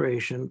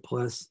acceleration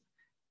plus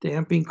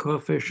damping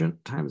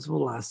coefficient times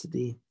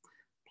velocity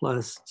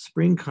plus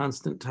spring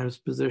constant times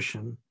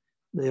position.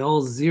 They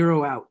all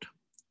zero out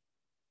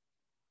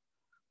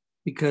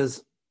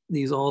because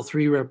these all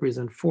three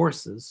represent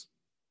forces.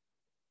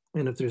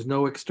 And if there's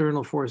no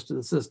external force to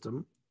the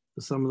system,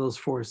 the sum of those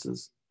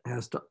forces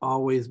has to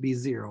always be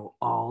zero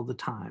all the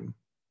time.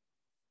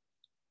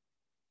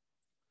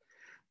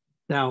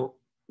 Now,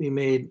 we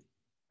made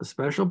a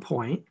special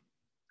point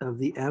of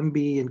the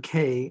MB and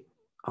K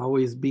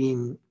always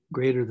being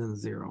greater than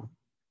zero.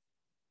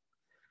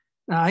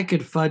 Now, I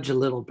could fudge a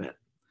little bit.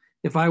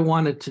 If I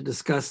wanted to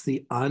discuss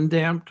the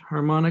undamped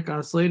harmonic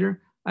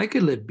oscillator, I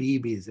could let B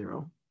be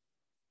zero.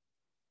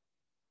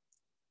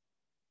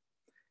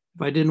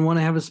 If I didn't want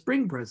to have a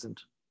spring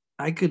present,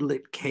 I could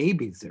let K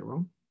be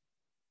zero.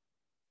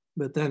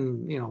 But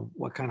then, you know,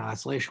 what kind of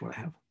oscillation would I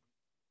have?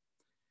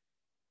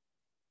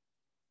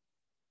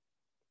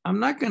 I'm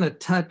not going to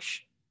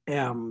touch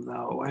M,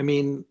 though. I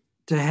mean,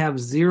 to have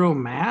zero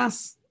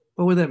mass,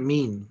 what would that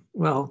mean?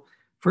 Well,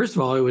 first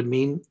of all, it would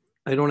mean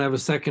I don't have a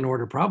second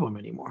order problem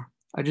anymore.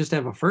 I just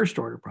have a first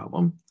order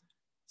problem.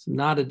 It's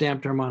not a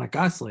damped harmonic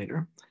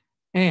oscillator.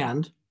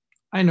 And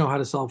I know how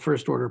to solve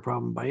first order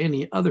problem by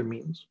any other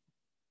means,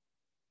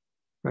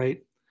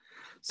 right?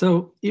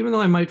 So even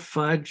though I might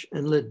fudge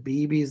and let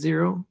B be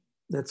zero,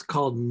 that's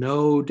called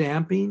no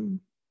damping.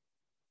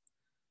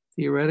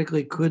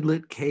 theoretically could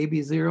let K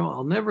be 0.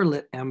 I'll never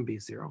let M be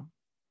 0.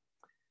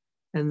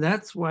 And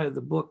that's why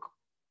the book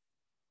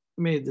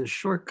made this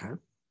shortcut.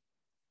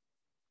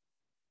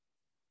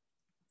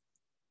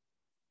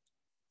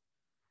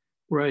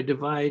 Where I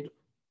divide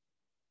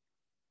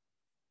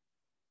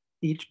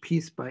each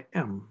piece by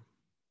M.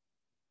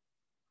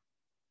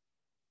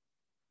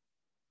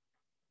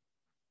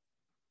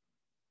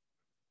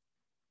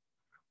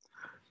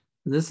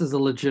 And this is a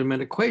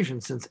legitimate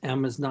equation since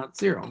M is not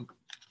 0.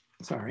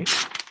 Sorry,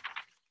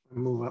 I'll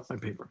move up my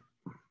paper.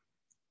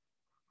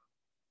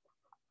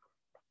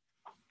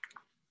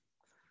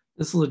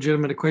 This is a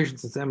legitimate equation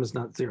since M is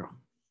not 0.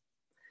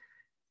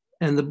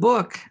 And the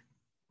book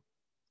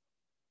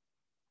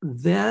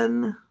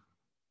then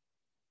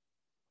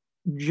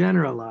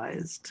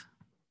generalized.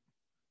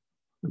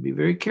 I'll be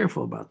very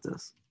careful about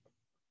this.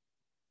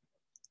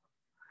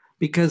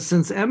 Because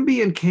since M,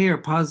 B, and K are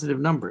positive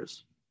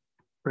numbers,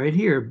 right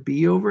here,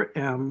 B over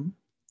M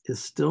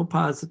is still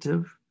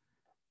positive,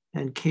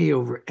 and K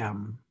over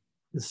M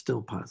is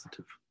still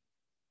positive.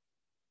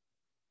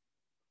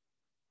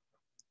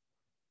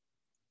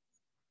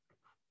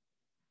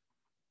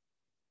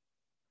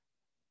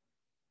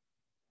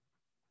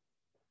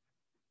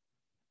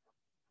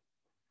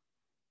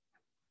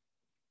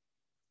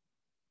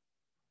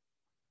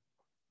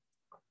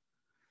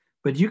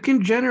 But you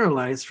can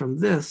generalize from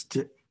this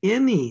to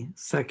any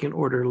second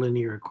order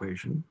linear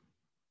equation.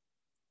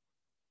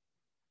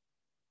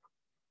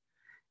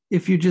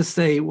 If you just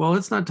say, well,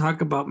 let's not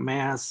talk about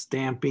mass,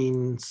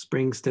 damping,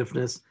 spring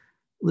stiffness.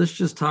 Let's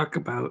just talk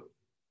about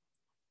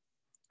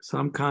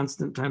some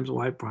constant times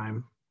y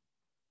prime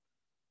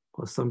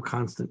plus some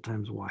constant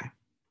times y.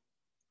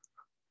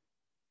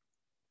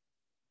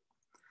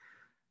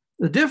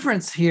 The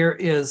difference here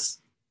is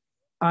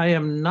I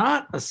am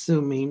not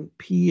assuming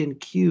P and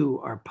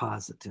Q are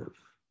positive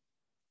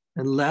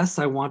unless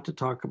I want to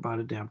talk about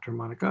a damped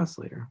harmonic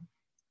oscillator.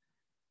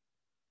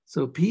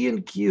 So P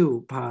and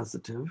Q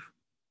positive,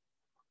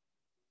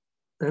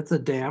 that's a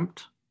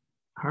damped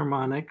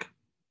harmonic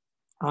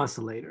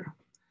oscillator,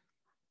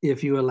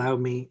 if you allow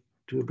me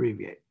to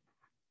abbreviate.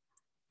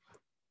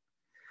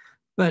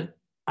 But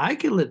I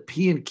can let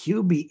P and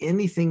Q be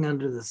anything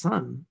under the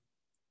sun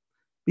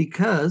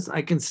because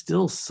I can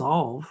still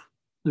solve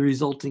the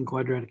resulting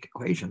quadratic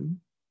equation.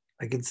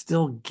 I can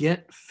still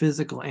get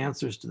physical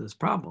answers to this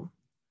problem.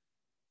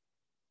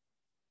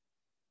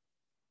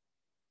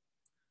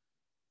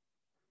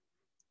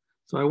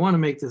 So I want to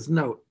make this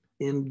note.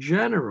 In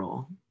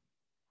general,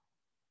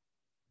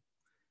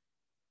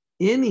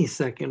 any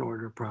second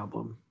order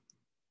problem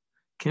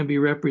can be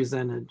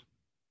represented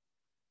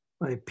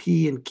by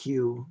P and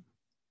Q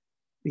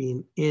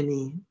being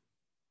any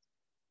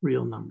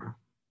real number.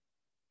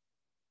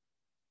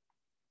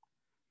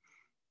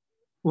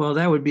 Well,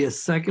 that would be a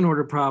second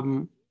order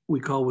problem we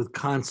call with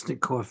constant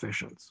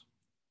coefficients.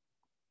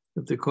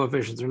 If the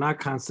coefficients are not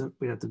constant,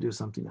 we have to do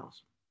something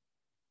else.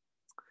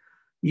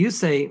 You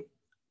say,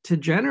 to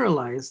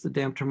generalize the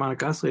damped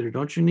harmonic oscillator,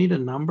 don't you need a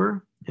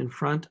number in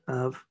front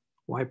of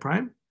y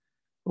prime?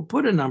 Well,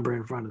 put a number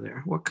in front of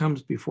there. What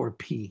comes before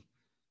P?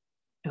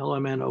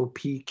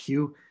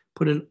 LMNOPQ,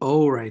 put an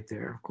O right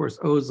there. Of course,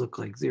 O's look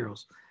like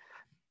zeros.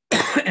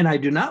 And I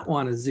do not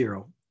want a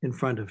 0 in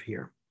front of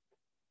here.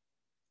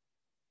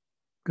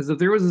 Because if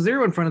there was a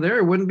 0 in front of there,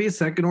 it wouldn't be a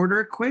second order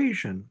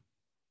equation.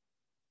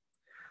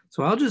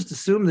 So I'll just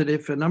assume that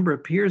if a number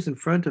appears in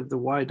front of the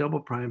y double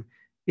prime,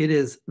 it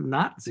is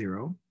not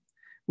 0,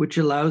 which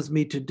allows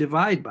me to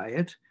divide by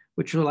it,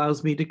 which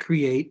allows me to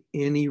create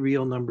any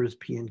real numbers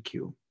P and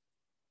Q.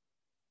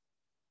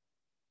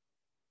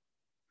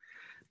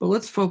 But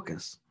let's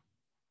focus.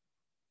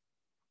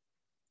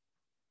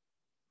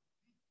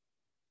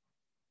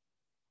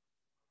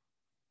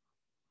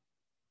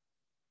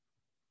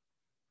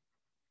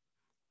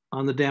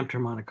 On the damped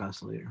harmonic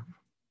oscillator.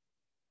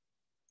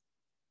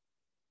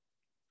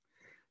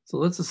 So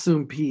let's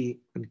assume P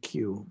and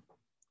Q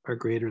are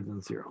greater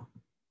than 0.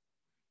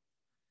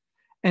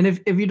 And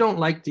if you don't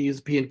like to use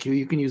P and Q,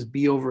 you can use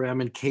B over M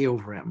and K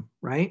over M,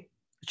 right?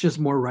 It's just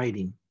more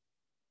writing.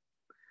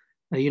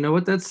 Now, you know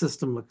what that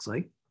system looks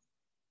like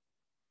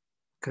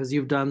because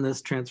you've done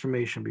this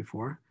transformation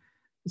before.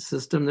 The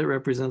system that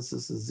represents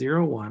this is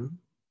 0, 1,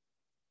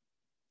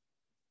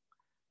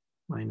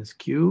 minus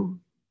Q,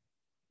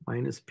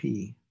 minus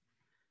P.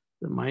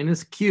 The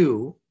minus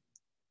Q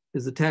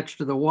is attached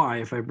to the Y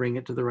if I bring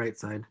it to the right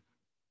side.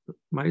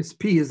 Minus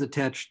P is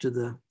attached to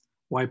the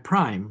Y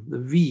prime, the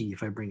V,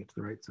 if I bring it to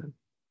the right side.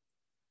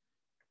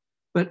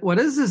 But what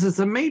is this? It's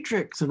a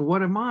matrix. And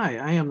what am I?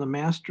 I am the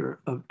master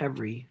of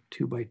every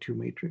 2 by 2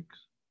 matrix.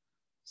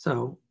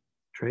 So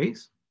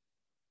trace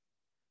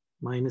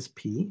minus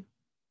P,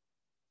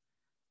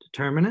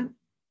 determinant,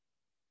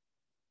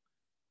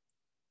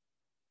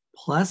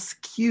 plus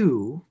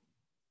Q,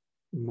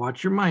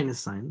 watch your minus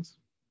signs.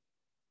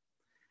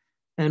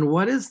 And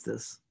what is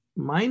this?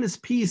 Minus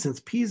P,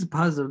 since P is a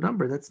positive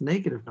number, that's a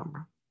negative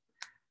number.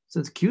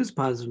 Since Q is a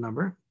positive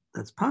number,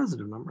 that's a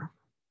positive number.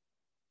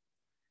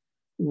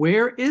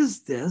 Where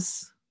is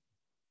this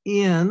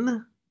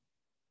in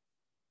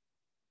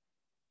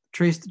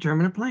trace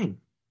determinant plane?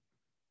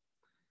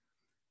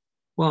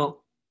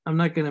 Well, I'm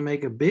not going to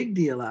make a big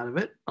deal out of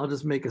it. I'll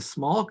just make a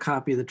small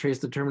copy of the trace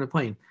determinant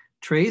plane.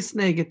 Trace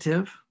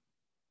negative,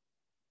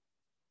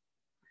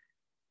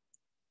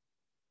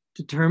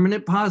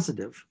 determinant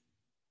positive.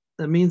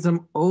 That means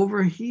I'm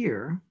over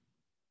here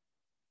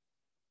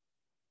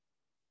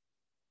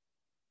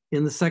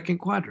in the second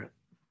quadrant.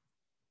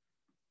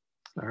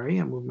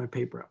 Sorry, I moved my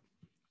paper up.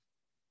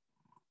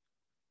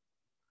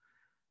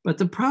 But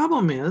the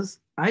problem is,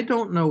 I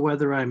don't know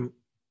whether I'm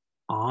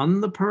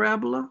on the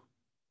parabola,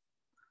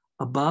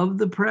 above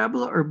the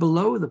parabola, or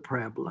below the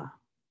parabola.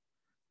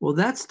 Well,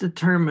 that's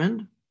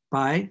determined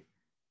by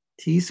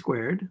t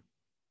squared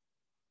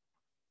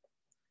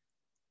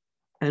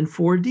and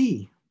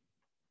 4d.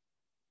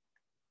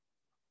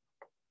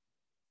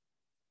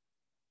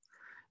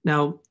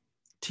 Now,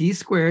 t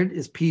squared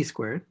is p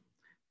squared,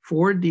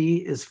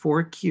 4d is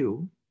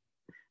 4q,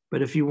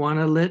 but if you want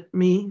to let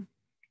me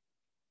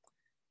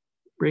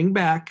bring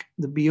back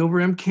the b over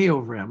m, k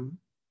over m,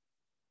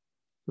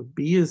 so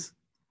b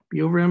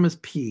over m is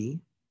p,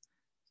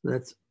 so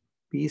that's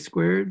b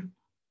squared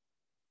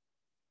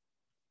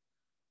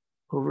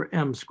over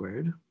m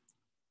squared,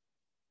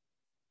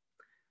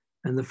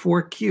 and the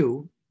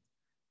 4q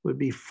would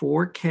be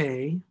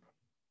 4k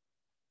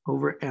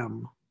over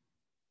m.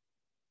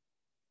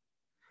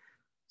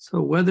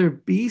 So whether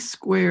b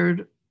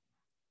squared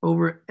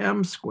over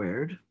m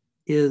squared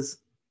is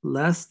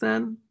less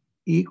than,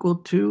 equal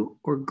to,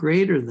 or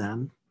greater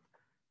than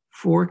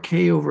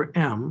 4k over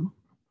m,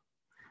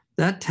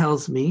 that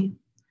tells me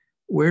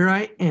where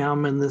I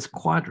am in this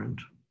quadrant.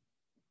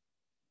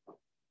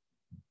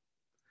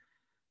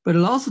 But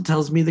it also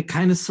tells me the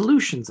kind of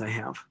solutions I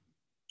have.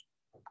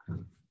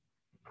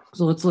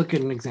 So let's look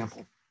at an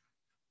example.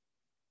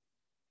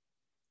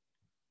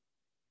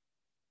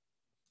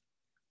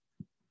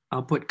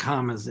 I'll put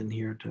commas in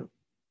here to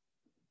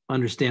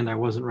understand I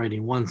wasn't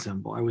writing one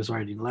symbol. I was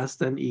writing less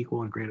than,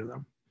 equal, and greater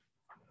than.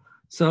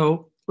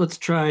 So let's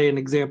try an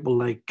example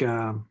like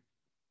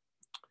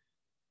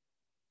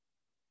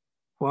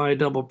y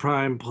double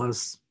prime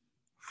plus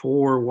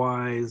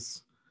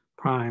 4y's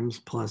primes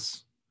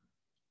plus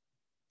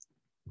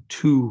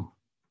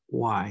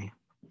 2y.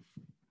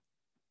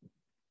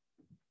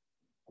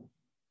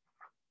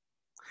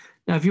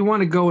 Now, if you want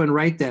to go and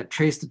write that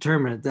trace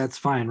determinant, that's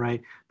fine,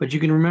 right? But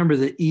you can remember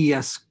the e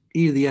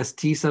to the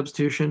st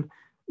substitution.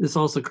 This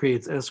also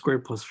creates s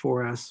squared plus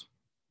 4s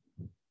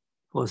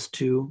plus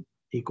 2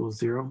 equals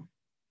 0.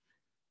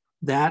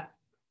 That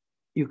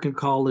you can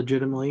call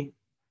legitimately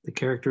the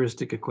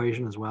characteristic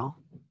equation as well.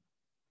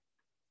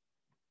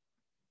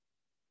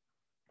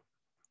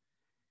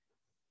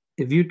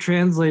 If you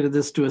translated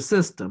this to a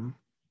system,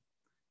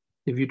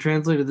 if you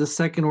translated this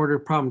second order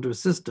problem to a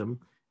system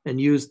and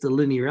used the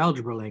linear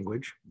algebra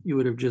language, you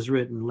would have just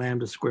written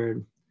lambda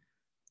squared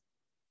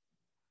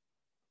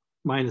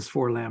minus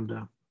 4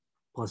 lambda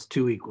plus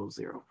 2 equals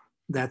 0.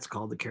 That's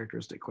called the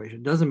characteristic equation.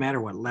 It doesn't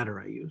matter what letter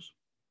I use.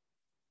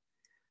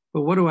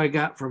 But what do I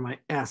got for my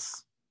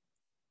s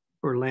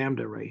or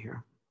lambda right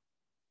here?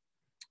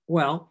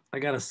 Well, I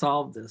got to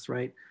solve this,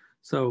 right?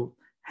 So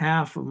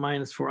half of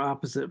minus 4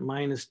 opposite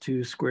minus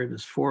 2 squared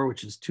is 4,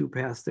 which is 2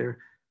 past there.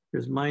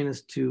 There's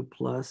minus 2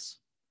 plus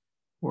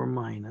or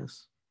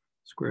minus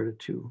square root of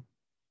 2.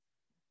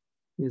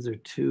 These are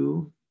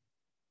two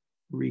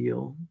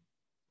real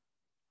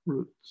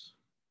roots.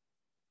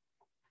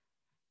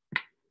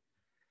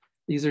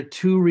 These are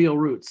two real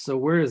roots. So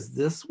where is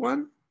this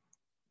one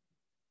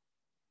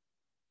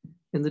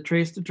in the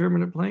trace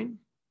determinant plane?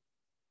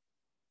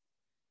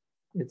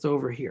 It's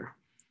over here.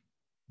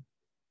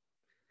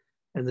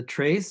 And the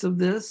trace of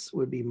this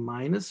would be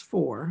minus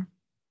 4.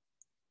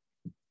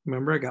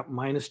 Remember, I got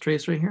minus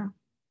trace right here.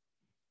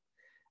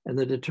 And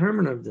the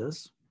determinant of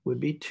this would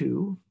be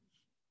 2.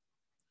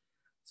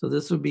 So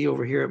this would be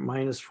over here at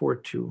minus 4,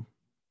 2.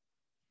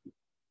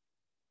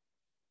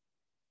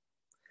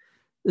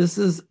 This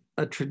is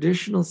a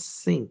traditional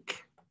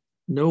sink,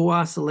 no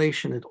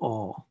oscillation at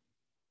all.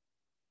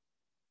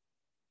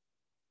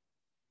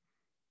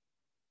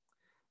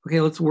 Okay,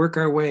 let's work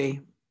our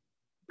way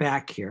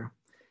back here.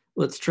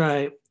 Let's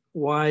try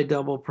y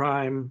double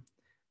prime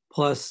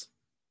plus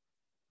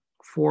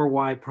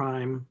 4y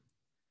prime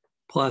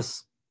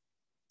plus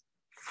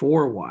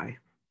 4y.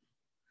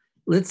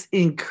 Let's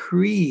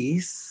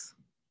increase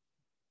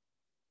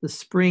the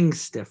spring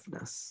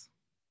stiffness.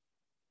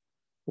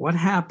 What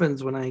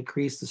happens when I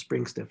increase the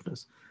spring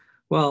stiffness?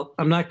 Well,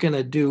 I'm not going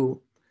to do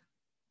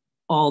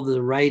all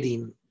the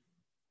writing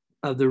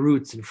of the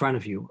roots in front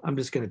of you. I'm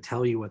just going to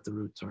tell you what the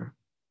roots are.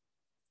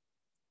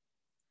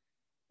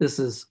 This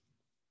is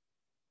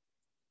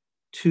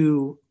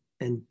 2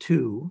 and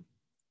 2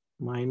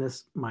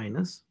 minus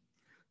minus.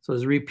 So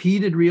it's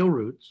repeated real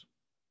roots.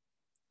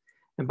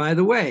 And by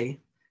the way,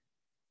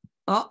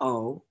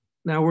 now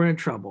we're in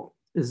trouble.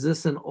 Is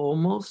this an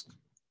almost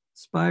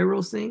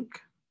spiral sink?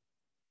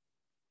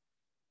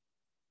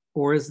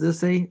 Or is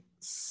this a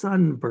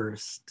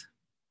sunburst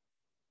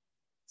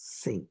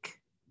sink?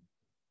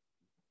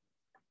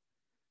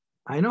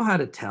 I know how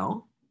to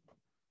tell.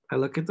 I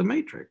look at the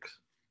matrix.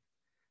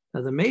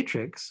 Now the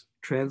matrix,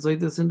 translate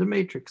this into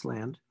matrix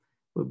land,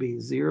 would be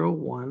 0,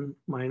 1,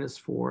 minus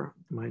 4,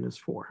 minus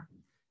 4.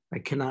 I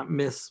cannot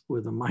miss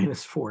with the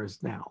minus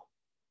 4s now.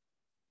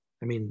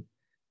 I mean,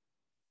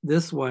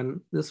 this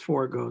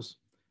 4 goes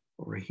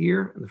over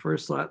here in the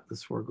first slot,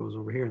 this 4 goes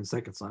over here in the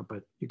second slot,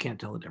 but you can't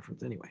tell the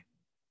difference anyway.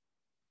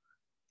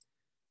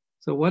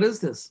 So what is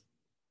this?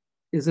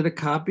 Is it a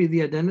copy of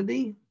the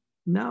identity?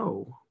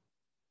 No.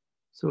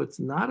 So it's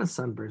not a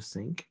sunburst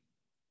sink.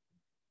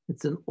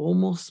 It's an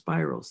almost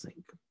spiral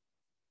sink.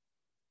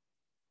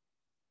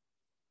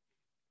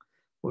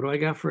 What do I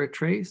got for a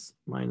trace?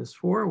 Minus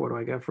 4. What do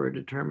I got for a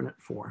determinant?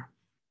 4.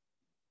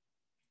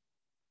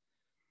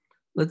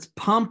 Let's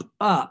pump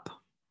up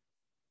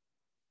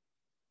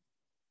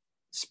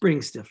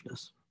spring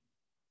stiffness.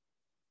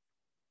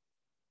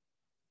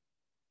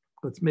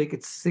 Let's make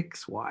it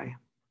 6y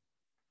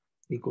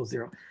equals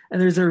 0.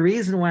 And there's a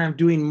reason why I'm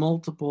doing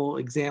multiple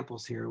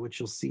examples here, which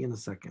you'll see in a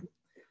second.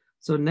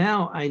 So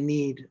now I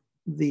need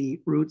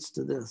the roots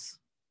to this.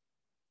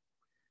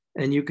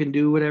 And you can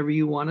do whatever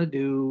you want to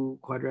do,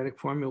 quadratic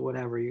formula,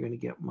 whatever. You're going to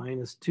get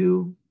minus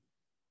 2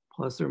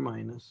 plus or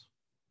minus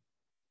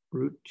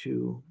root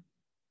 2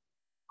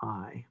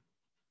 I.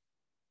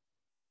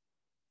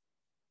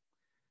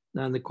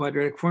 Now in the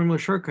quadratic formula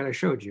shortcut I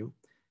showed you,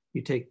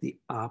 you take the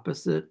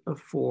opposite of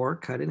 4,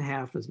 cut in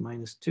half is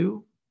minus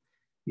 2.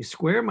 You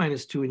square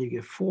minus 2 and you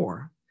get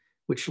 4,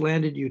 which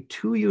landed you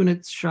 2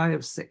 units shy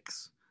of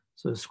 6.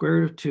 So the square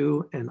root of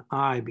 2 and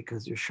I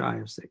because you're shy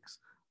of 6.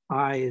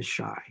 I is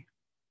shy.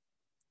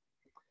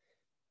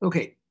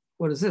 Okay,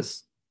 what is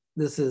this?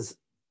 This is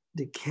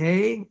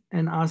decay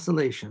and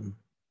oscillation.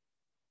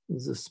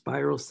 This is a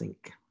spiral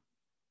sink.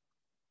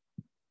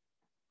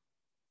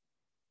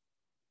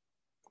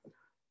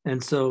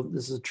 And so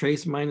this is a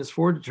trace minus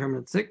 4,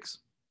 determinant 6.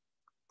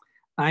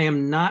 I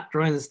am not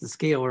drawing this to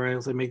scale or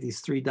else I make these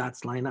 3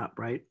 dots line up,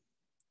 right?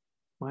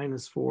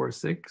 Minus 4,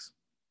 6.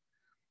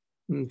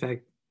 In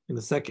fact, in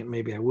a second,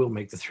 maybe I will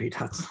make the 3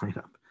 dots line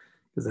up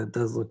because that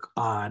does look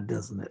odd,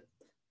 doesn't it?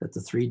 That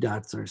the 3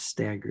 dots are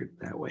staggered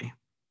that way.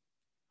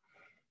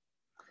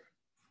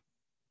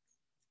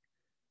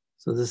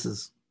 So this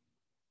is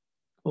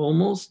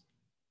almost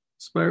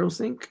spiral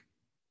sink.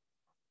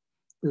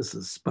 This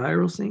is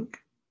spiral sink.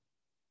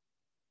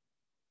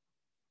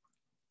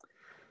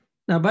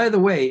 Now, by the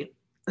way,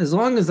 as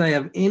long as I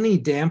have any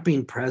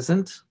damping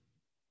present,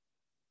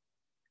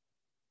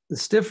 the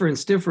stiffer and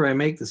stiffer I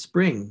make the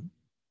spring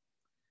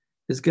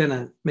is going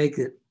to make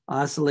it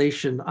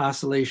oscillation,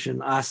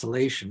 oscillation,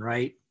 oscillation,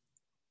 right?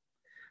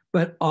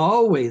 But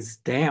always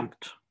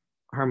damped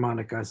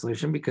harmonic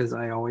oscillation because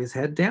I always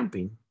had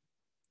damping.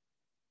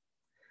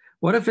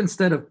 What if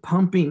instead of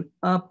pumping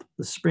up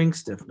the spring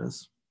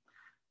stiffness,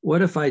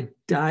 what if I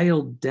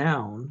dialed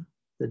down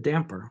the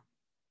damper?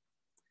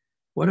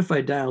 What if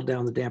I dialed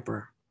down the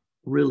damper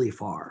really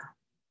far?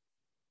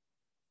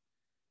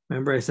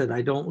 Remember I said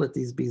I don't let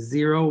these be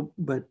 0,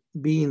 but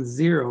being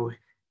 0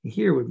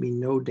 here would be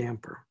no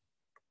damper.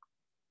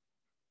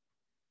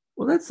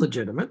 Well, that's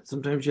legitimate.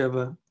 Sometimes you have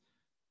a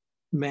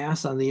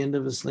mass on the end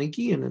of a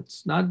slinky and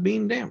it's not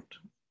being damped.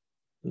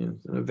 You know,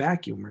 it's in a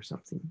vacuum or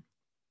something.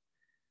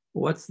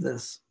 What's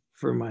this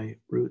for my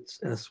roots,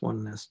 S1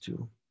 and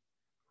S2?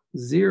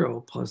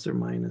 0 plus or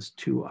minus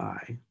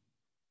 2i,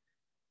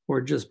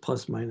 or just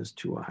plus minus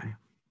 2i.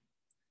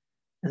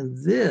 And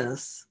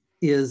this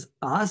is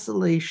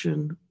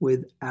oscillation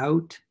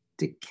without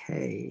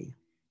decay.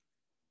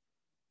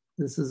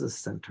 This is a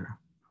center.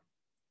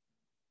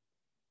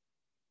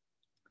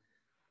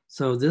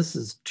 So this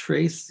is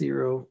trace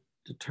 0,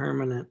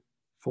 determinant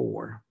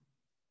 4.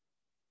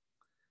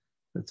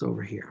 That's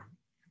over here.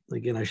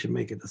 Again, I should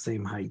make it the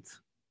same height.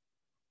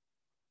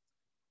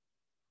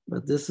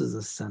 But this is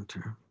a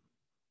center.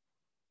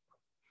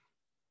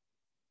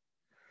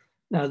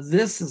 Now,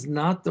 this is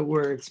not the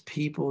words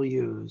people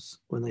use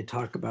when they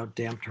talk about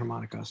damped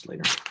harmonic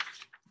oscillator.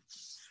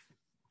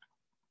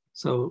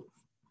 So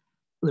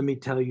let me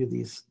tell you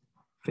these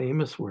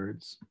famous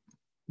words,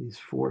 these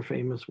 4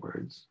 famous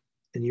words,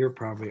 and you're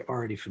probably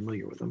already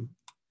familiar with them.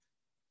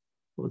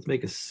 Let's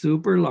make a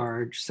super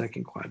large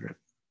second quadrant.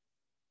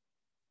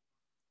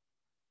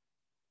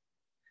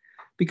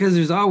 Because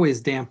there's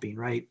always damping,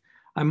 right?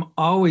 I'm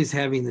always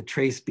having the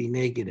trace be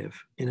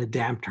negative in a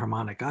damped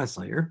harmonic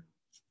oscillator.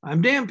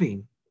 I'm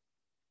damping.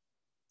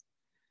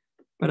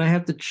 But I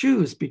have to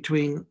choose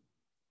between,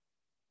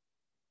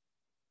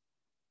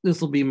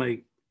 this will be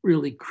my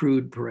really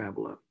crude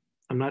parabola.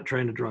 I'm not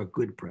trying to draw a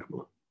good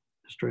parabola,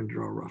 just trying to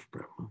draw a rough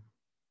parabola.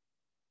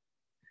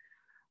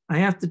 I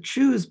have to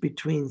choose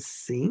between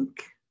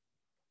sink,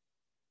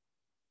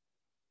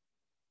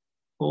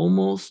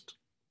 almost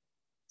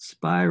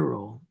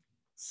spiral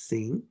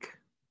sink,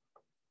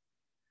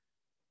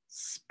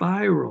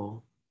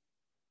 spiral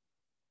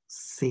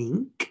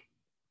sink,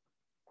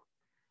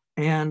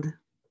 and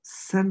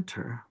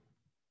center.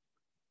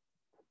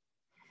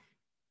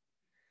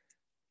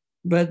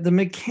 But the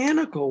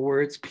mechanical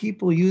words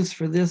people use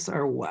for this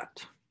are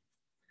what?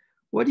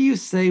 What do you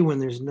say when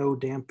there's no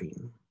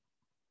damping?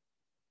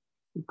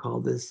 We call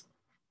this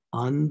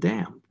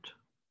undamped.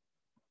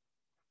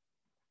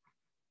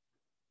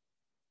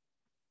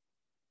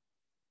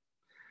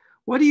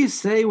 What do you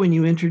say when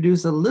you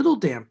introduce a little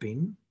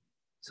damping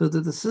so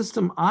that the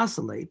system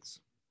oscillates,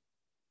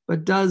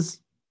 but does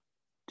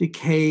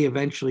decay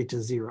eventually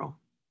to zero?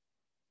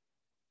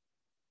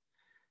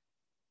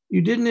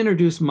 You didn't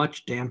introduce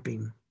much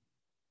damping.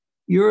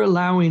 You're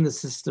allowing the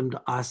system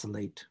to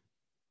oscillate.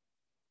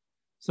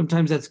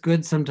 Sometimes that's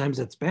good, sometimes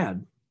that's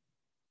bad.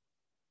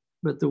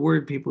 But the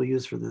word people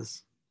use for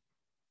this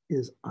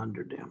is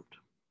underdamped.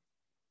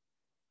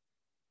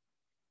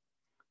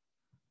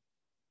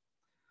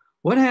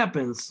 What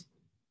happens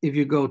if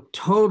you go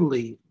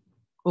totally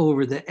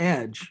over the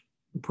edge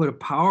and put a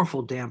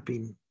powerful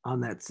damping on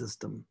that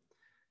system?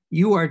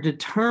 You are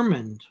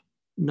determined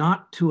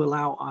not to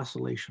allow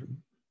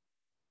oscillation.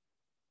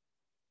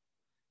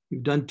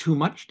 You've done too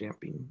much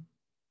damping.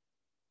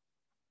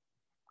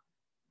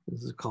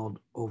 This is called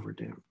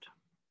overdamped.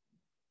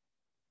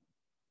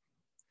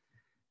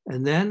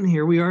 And then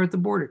here we are at the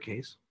border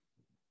case.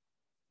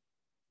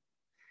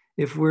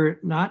 If we're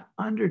not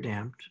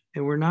underdamped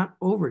and we're not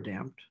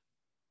overdamped,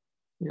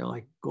 you know,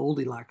 like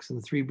Goldilocks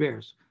and the Three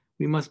Bears,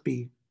 we must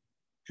be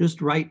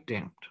just right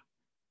damped.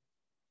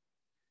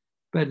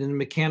 But in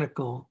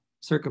mechanical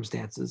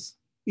circumstances,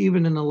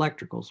 even in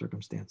electrical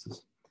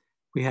circumstances,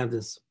 we have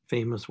this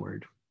famous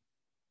word,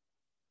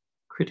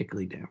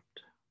 critically damped.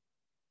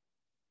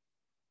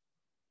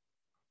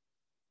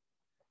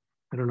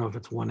 I don't know if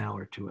it's one L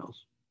or two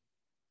L's.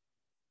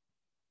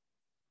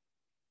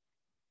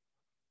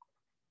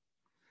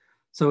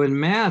 So in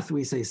math,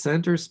 we say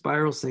center,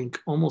 spiral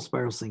sink, almost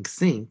spiral sink,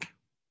 sink.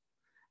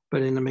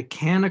 But in a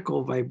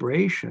mechanical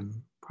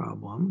vibration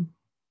problem,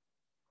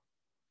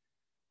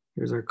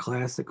 here's our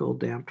classical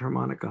damped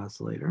harmonic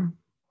oscillator.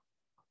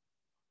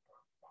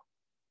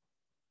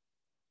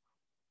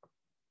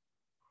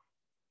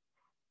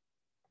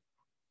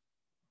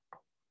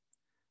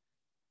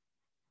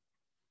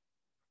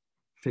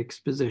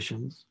 Fixed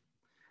positions.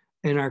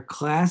 In our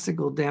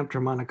classical damped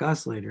harmonic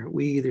oscillator,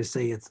 we either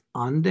say it's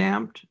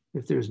undamped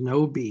if there's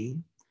no B,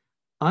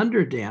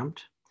 underdamped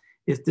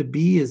if the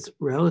B is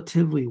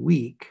relatively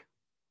weak,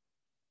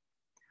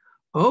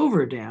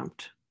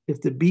 overdamped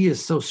if the B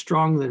is so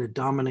strong that it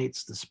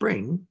dominates the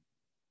spring,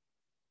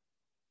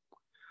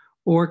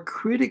 or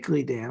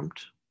critically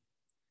damped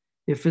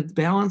if its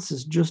balance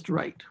is just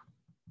right.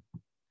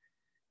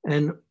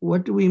 And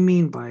what do we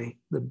mean by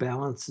the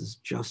balance is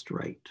just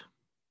right?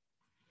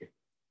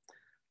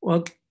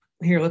 Well,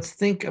 here, let's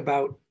think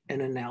about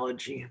an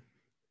analogy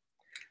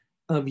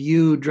of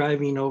you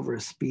driving over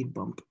a speed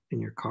bump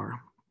in your car.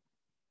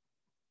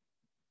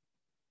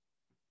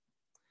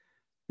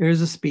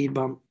 There's a speed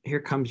bump. Here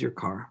comes your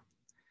car.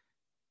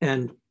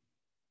 And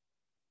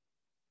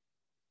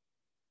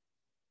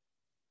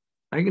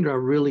I can draw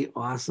really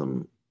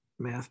awesome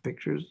math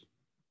pictures,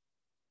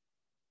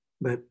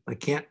 but I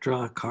can't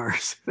draw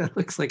cars. That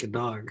looks like a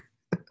dog.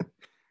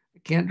 I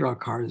can't draw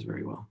cars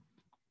very well.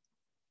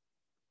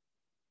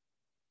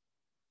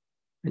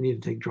 I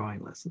need to take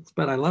drawing lessons,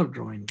 but I love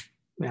drawing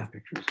math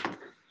pictures.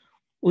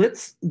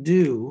 Let's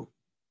do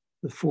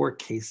the 4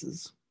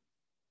 cases.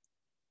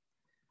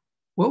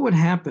 What would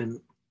happen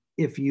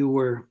if you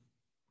were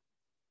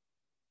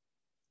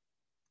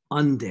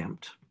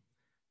undamped?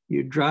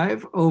 You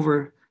drive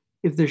over,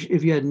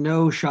 if you had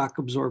no shock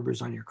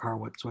absorbers on your car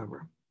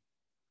whatsoever.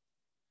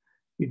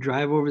 You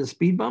drive over the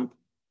speed bump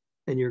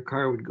and your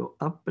car would go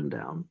up and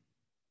down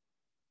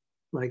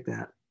like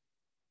that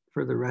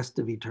for the rest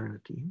of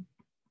eternity.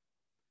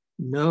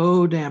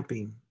 No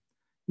damping.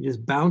 You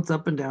just bounce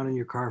up and down in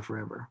your car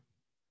forever.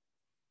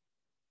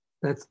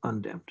 That's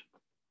undamped.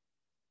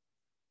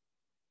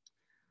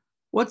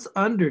 What's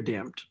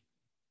underdamped?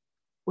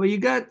 Well, you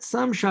got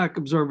some shock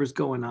absorbers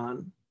going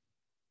on,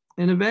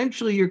 and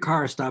eventually your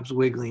car stops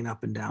wiggling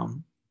up and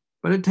down,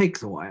 but it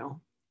takes a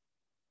while.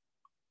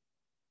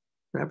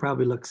 That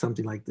probably looks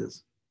something like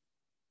this.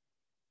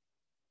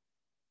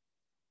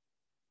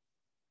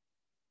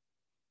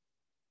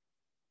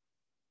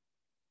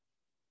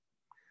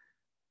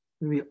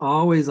 It'll be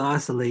always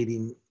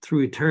oscillating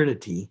through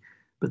eternity,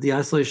 but the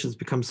oscillations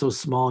become so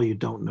small you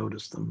don't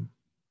notice them.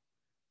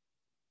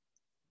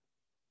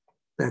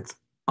 That's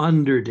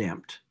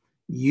underdamped.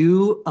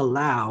 You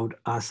allowed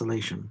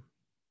oscillation.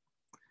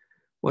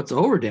 What's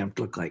overdamped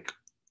look like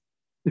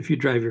if you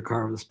drive your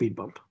car over the speed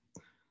bump?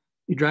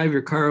 You drive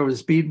your car over the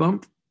speed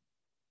bump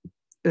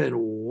and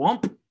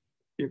whomp,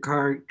 your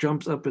car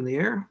jumps up in the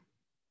air.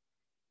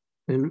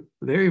 And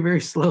very, very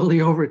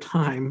slowly over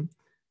time,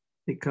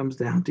 it comes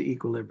down to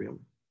equilibrium.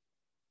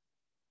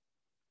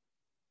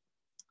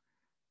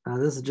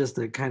 This is just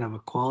a kind of a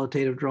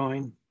qualitative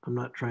drawing. I'm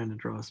not trying to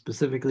draw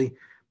specifically,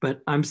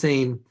 but I'm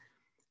saying,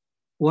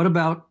 what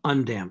about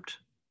undamped?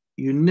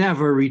 You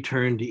never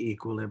return to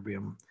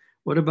equilibrium.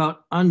 What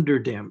about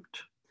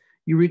underdamped?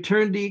 You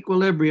return to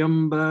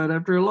equilibrium, but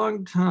after a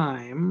long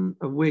time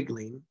of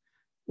wiggling.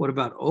 What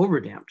about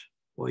overdamped?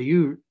 Well,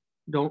 you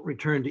don't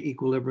return to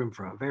equilibrium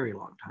for a very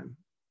long time.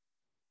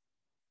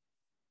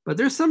 But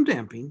there's some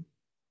damping.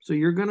 So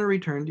you're going to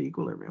return to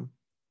equilibrium.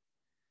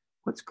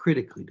 What's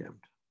critically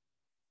damped?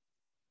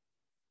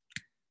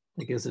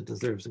 I guess it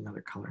deserves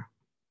another color.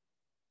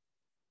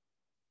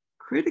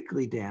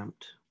 Critically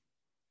damped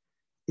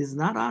is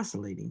not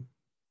oscillating,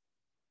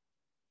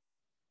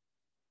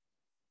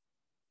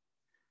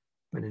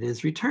 but it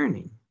is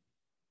returning.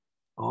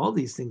 All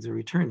these things are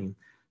returning.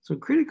 So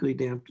critically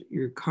damped,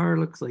 your car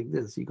looks like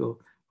this. You go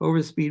over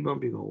the speed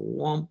bump, you go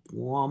womp,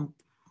 womp,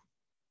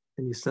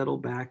 and you settle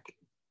back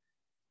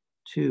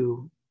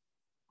to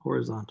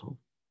horizontal.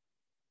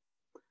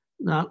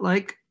 Not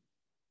like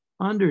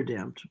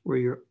underdamped, where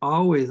you're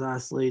always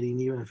oscillating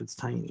even if it's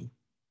tiny.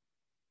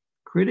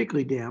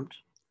 Critically damped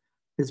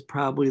is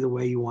probably the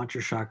way you want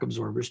your shock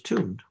absorbers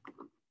tuned.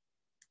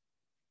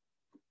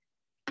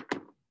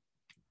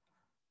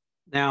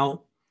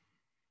 Now,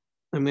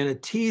 I'm going to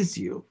tease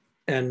you,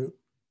 and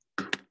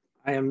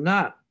I am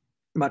not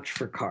much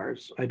for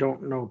cars. I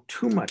don't know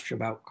too much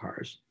about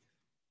cars,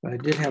 but I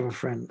did have a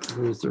friend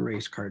who was a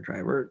race car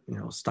driver, you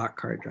know, stock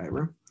car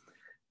driver.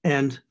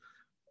 And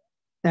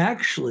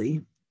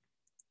actually,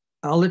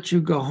 I'll let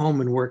you go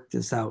home and work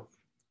this out.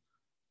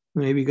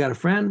 Maybe you got a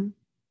friend,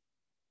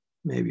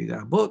 maybe you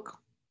got a book.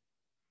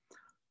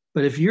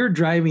 But if you're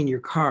driving your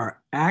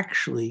car,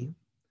 actually,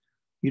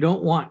 you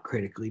don't want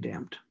critically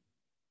damped.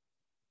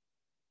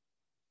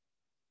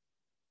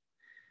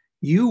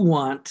 You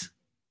want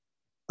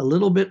a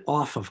little bit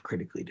off of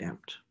critically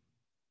damped.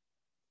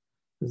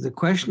 The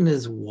question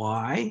is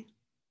why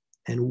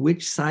and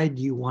which side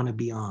do you want to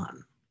be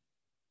on?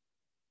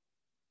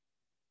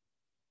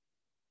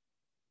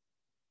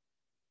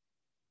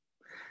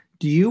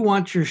 Do you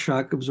want your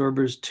shock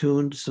absorbers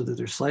tuned so that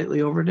they're slightly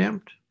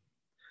overdamped?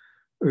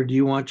 Or do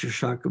you want your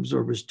shock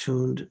absorbers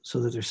tuned so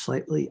that they're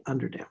slightly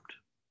underdamped?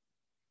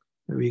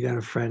 Maybe you got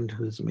a friend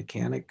who's a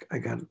mechanic. I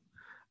got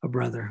a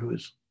brother who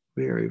is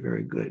very,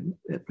 very good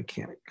at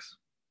mechanics.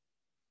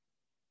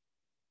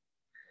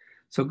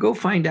 So go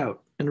find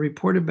out and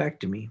report it back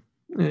to me.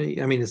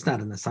 I mean, it's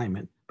not an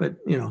assignment, but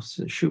you know,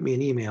 so shoot me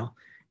an email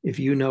if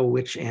you know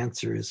which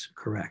answer is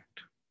correct.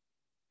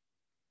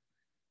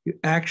 You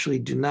actually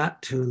do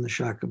not tune the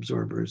shock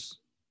absorbers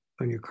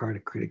on your car to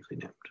critically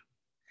damped.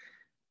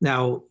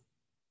 Now,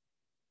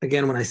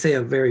 again, when I say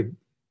a very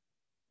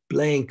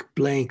blank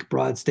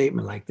broad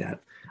statement like that,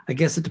 I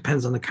guess it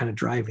depends on the kind of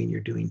driving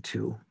you're doing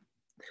too.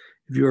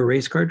 If you're a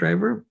race car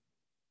driver,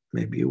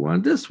 maybe you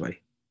want it this way.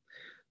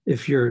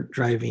 If you're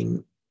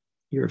driving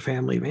your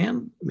family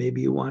van, maybe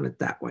you want it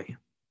that way.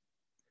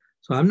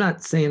 So I'm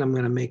not saying I'm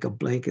going to make a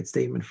blanket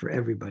statement for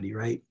everybody,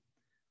 right?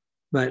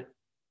 But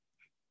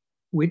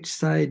which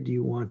side do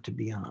you want to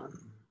be on?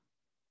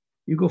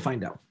 You go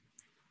find out.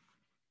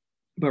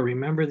 But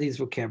remember these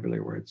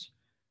vocabulary words.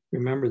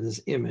 Remember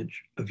this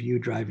image of you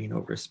driving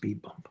over a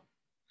speed bump.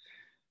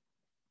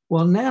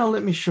 Well, now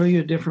let me show you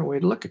a different way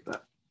to look at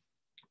that.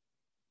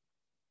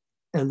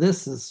 And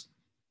this is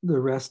the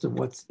rest of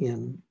what's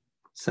in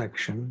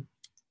section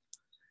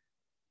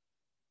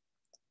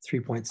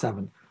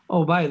 3.7.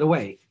 Oh, by the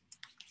way,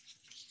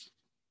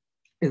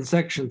 in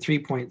section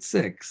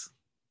 3.6,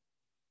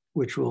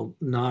 which we'll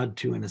nod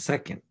to in a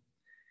second,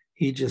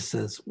 he just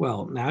says,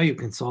 well, now you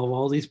can solve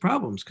all these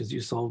problems because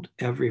you solved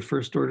every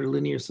first order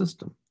linear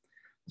system.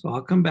 So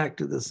I'll come back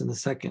to this in a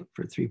second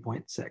for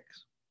 3.6.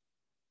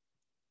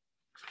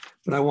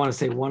 But I want to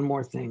say one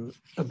more thing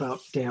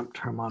about damped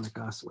harmonic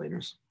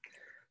oscillators.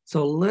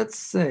 So let's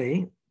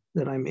say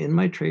that I'm in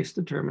my trace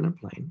determinant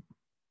plane.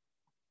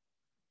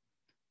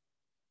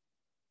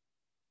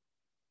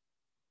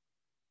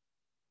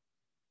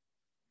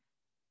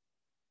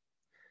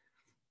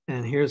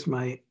 And here's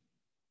my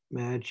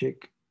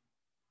magic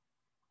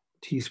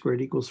t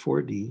squared equals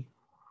 4d.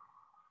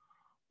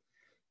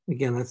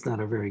 Again, that's not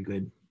a very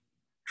good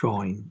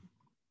drawing.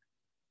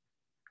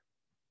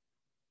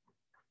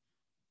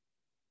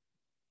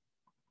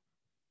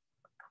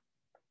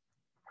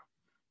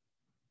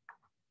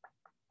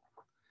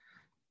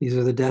 These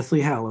are the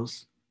Deathly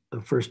Hallows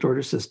of first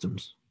order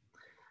systems.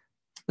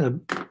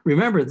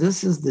 Remember,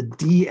 this is the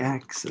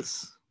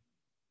d-axis.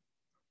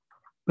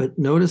 But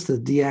notice the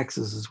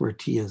d-axis is where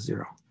t is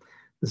 0.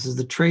 This is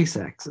the trace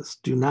axis.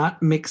 Do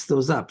not mix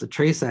those up. The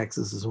trace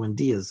axis is when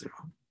d is 0.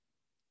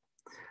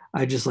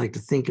 I just like to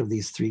think of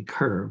these three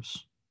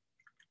curves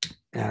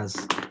as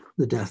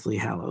the Deathly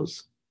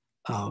Hallows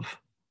of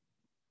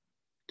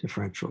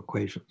differential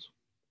equations.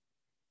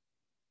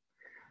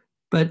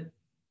 But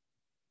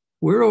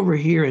we're over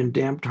here in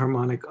damped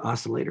harmonic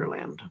oscillator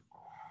land.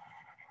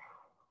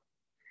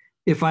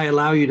 If I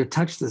allow you to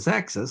touch this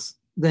axis,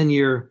 then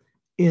you're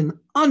in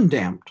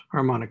undamped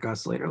harmonic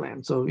oscillator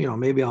land. So, you know,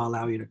 maybe I'll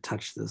allow you to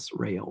touch this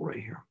rail right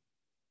here.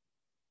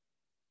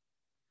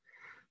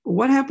 But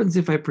what happens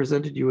if I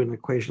presented you an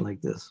equation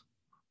like this?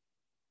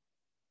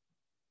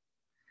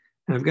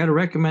 And I've got a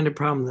recommended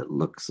problem that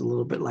looks a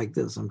little bit like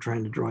this. I'm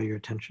trying to draw your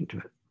attention to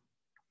it.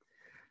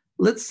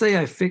 Let's say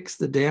I fix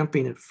the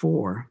damping at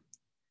 4,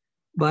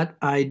 but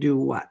I do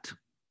what?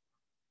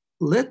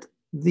 Let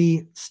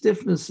the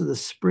stiffness of the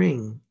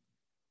spring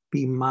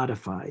be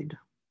modified.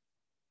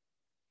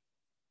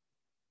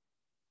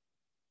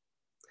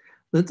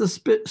 Let the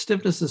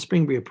stiffness of the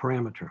spring be a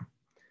parameter.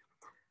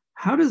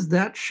 How does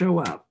that show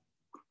up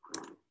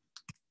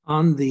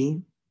on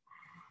the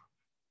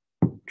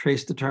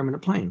trace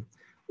determinant plane?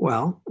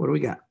 Well, what do we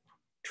got?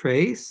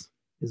 Trace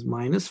is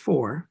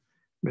 -4.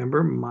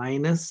 Remember,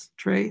 minus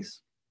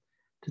trace.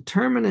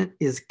 Determinant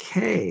is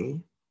K.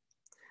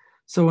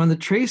 So on the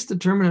trace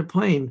determinant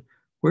plane,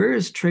 where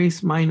is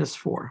trace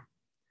 -4?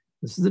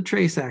 This is the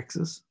trace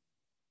axis.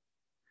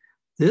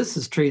 This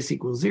is trace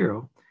equals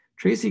 0.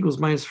 Trace equals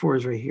 -4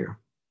 is right here.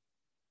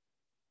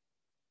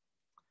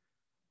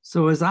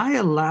 So as I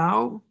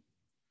allow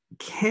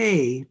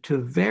K to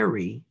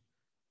vary,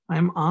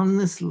 I'm on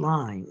this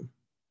line.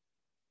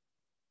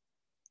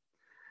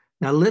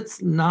 Now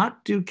let's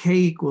not do K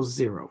equals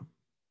 0.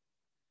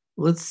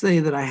 Let's say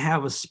that I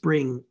have a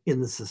spring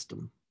in the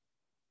system.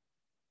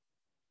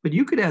 But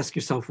you could ask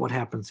yourself what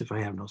happens if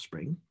I have no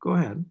spring. Go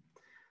ahead.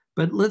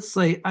 But let's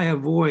say I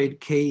avoid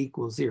K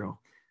equals 0.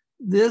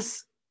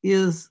 This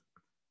is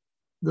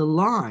the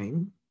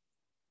line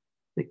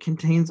that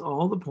contains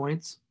all the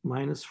points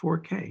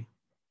 -4K.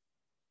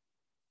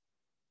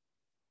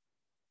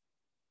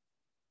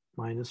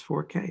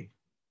 -4K.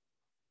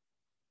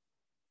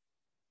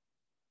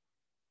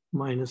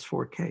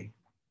 -4K.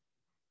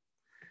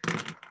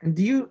 And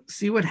do you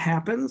see what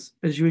happens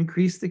as you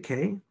increase the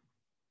K?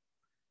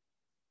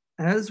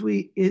 As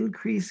we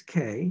increase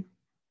K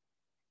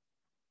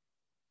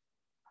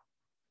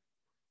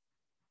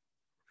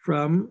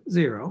from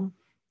 0,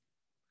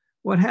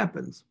 what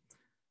happens?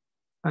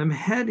 I'm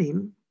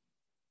heading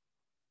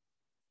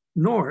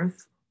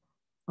north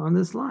on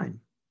this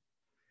line.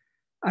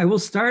 I will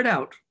start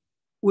out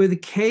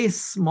with K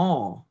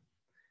small.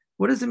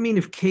 What does it mean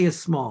if K is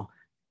small?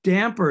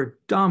 Damper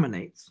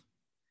dominates.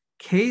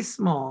 K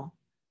small,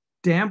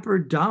 damper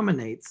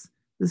dominates.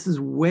 This is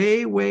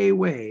way, way,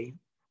 way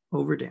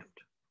overdamped.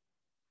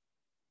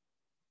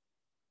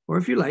 Or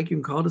if you like, you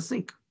can call it a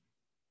sink.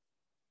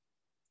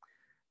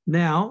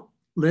 Now,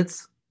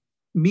 let's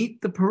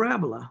meet the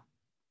parabola.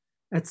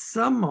 At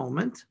some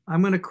moment,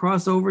 I'm going to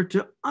cross over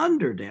to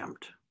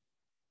underdamped.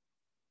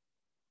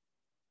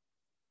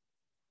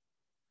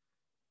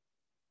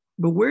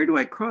 But where do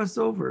I cross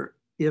over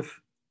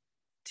if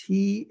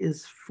T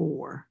is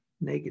 4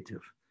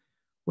 negative?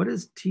 What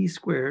is T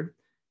squared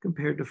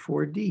compared to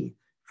 4D?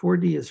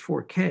 4D is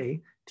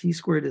 4K. T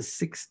squared is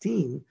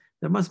 16.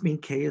 That must mean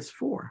K is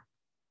 4.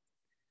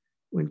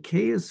 When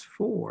K is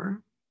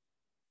 4,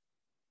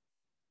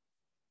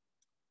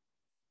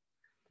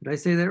 did I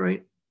say that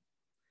right?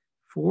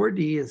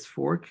 4D is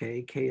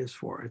 4K, K is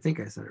 4. I think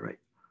I said it right.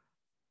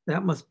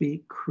 That must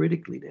be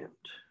critically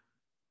damped.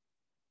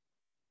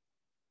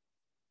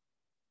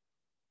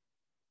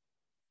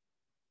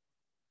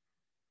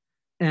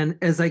 And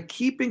as I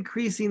keep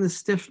increasing the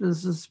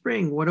stiffness of the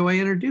spring, what do I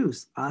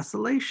introduce?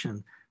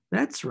 Oscillation.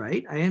 That's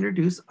right, I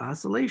introduce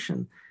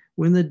oscillation.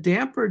 When the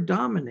damper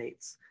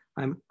dominates,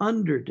 I'm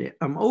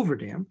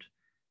overdamped.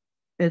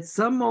 At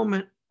some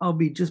moment, I'll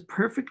be just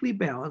perfectly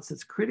balanced.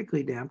 It's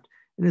critically damped.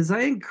 And as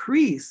I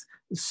increase,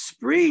 the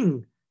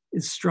spring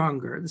is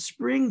stronger. The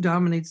spring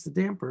dominates the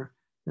damper,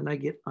 then I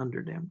get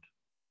underdamped.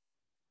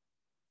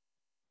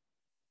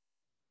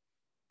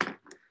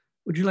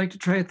 Would you like to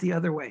try it the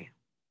other way?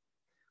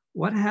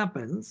 What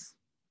happens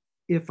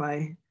if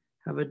I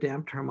have a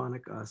damped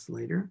harmonic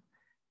oscillator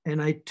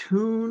and I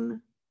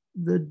tune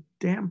the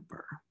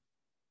damper?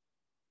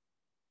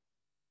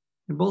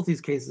 In both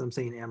these cases, I'm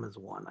saying M is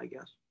 1, I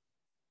guess.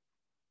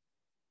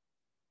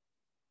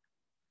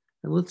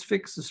 And let's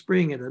fix the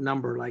spring at a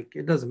number like,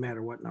 it doesn't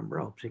matter what number,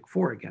 I'll take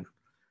 4 again.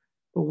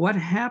 But what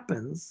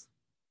happens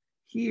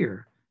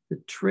here? The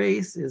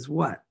trace is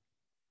what?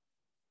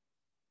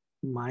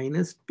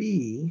 Minus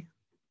B.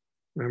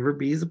 Remember,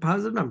 B is a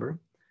positive number.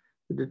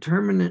 The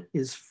determinant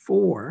is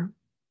 4.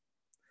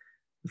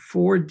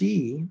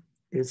 4D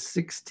is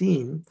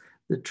 16.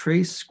 The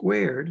trace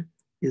squared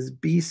is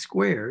B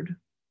squared.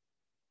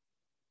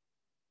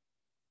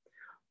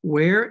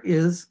 Where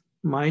is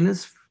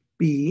minus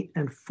B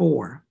and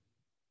 4?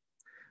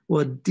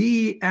 Well,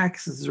 D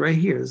axis is right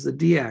here. This is the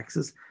D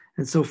axis.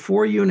 And so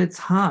 4 units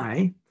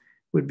high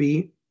would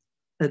be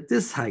at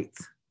this height.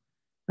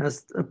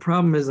 That's the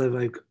problem is I've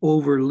like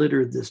over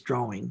littered this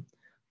drawing.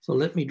 So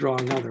let me draw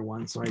another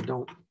one so I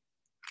don't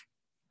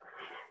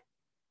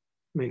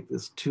make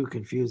this too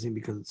confusing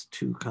because it's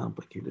too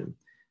complicated.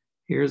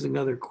 Here's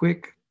another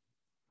quick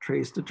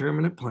trace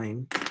determinant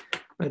plane.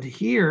 But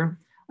here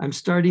I'm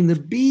starting the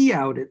B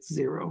out at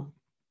 0.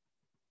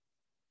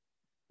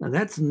 Now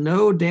that's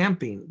no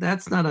damping.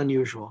 That's not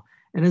unusual.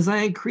 And as I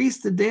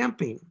increase the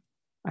damping,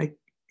 I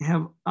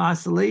have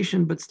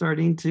oscillation, but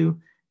starting to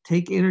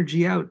take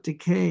energy out,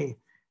 decay.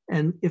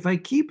 And if I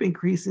keep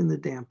increasing the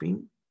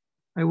damping,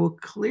 I will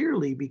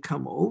clearly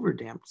become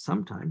overdamped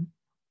sometime.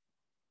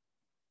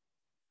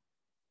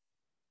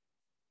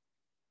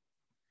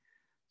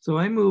 So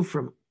I move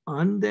from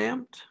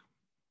undamped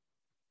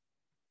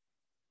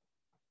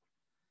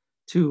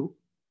to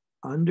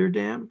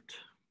underdamped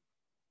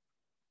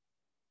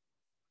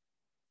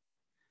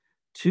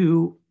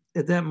to,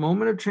 at that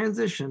moment of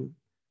transition,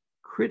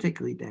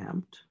 critically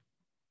damped.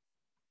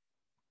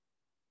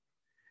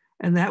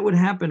 And that would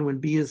happen when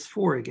B is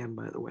 4 again,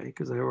 by the way,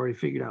 because I already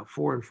figured out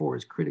 4 and 4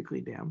 is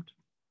critically damped.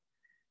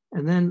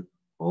 And then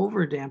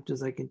overdamped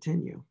as I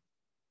continue.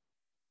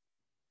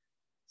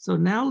 So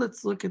now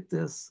let's look at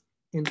this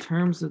in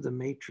terms of the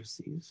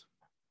matrices.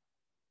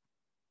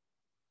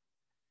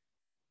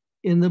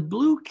 In the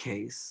blue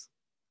case,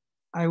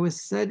 I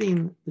was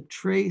setting the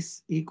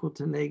trace equal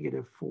to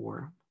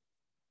 -4,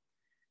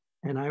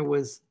 and I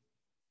was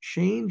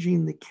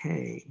changing the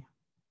K.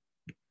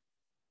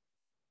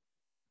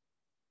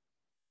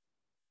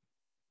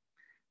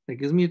 That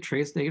gives me a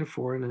trace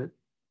 -4 and a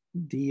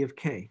D of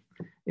K.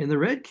 In the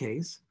red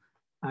case,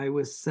 I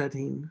was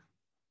setting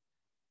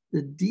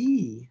the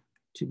D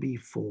to be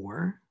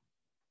 4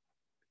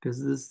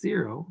 because of this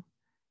 0,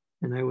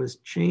 and I was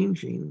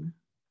changing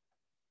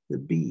the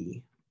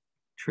B.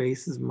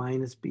 Trace is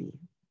 -B.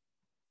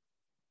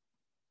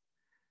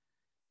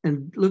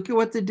 And look at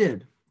what they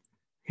did.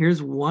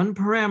 Here's one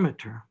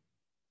parameter.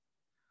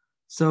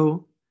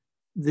 So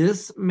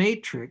this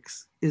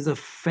matrix is a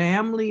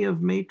family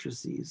of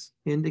matrices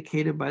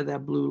indicated by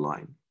that blue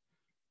line.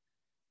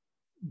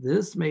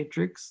 This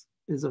matrix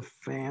is a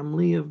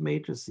family of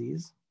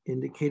matrices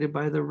indicated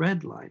by the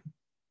red line.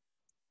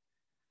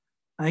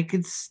 I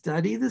could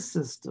study the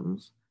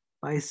systems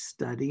by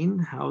studying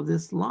how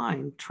this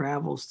line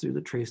travels through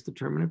the trace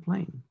determinant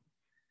plane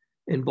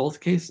in both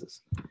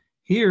cases.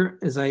 Here,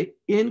 as I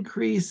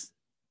increase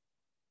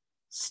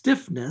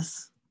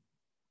stiffness,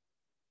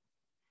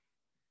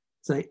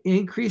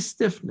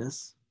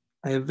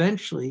 I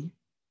eventually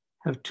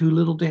have too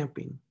little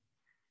damping.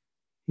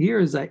 Here,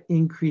 as I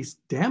increase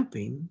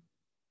damping,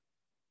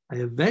 I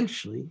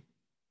eventually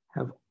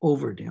have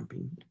over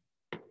damping.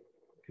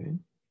 Okay.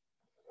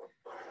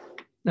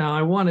 Now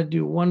I want to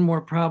do one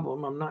more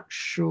problem. I'm not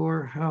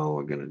sure how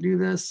we're going to do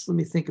this. Let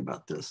me think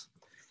about this.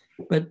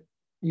 But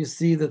you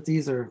see that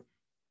these are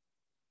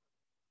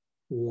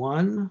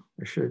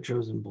I should have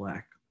chosen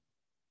black,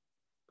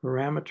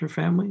 parameter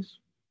families.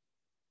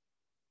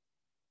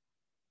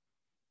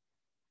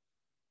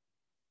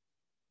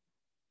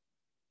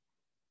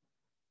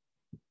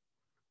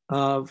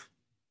 Of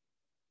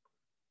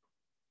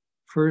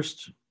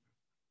first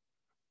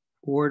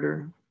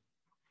order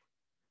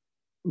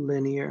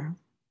linear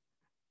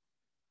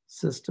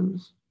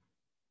systems.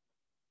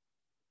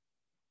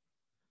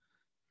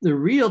 The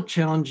real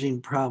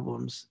challenging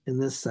problems in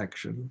this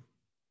section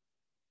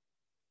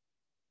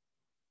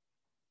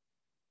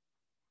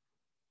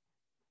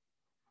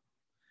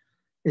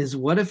is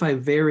what if I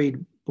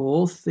varied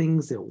both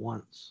things at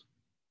once?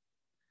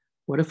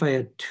 What if I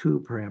had 2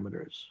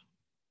 parameters?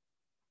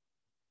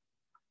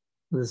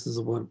 This is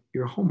what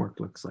your homework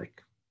looks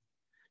like.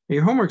 Now,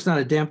 your homework's not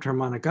a damped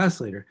harmonic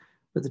oscillator,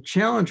 but the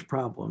challenge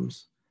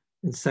problems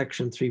in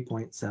section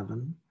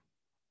 3.7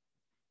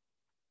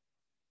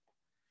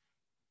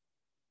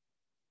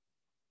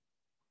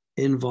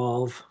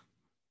 involve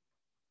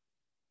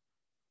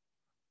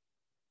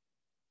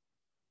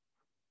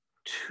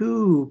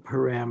 2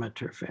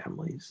 parameter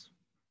families.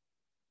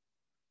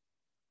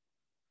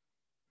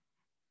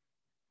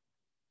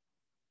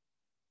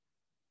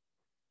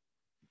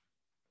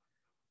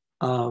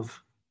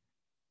 Of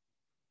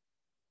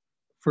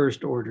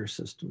first order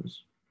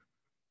systems.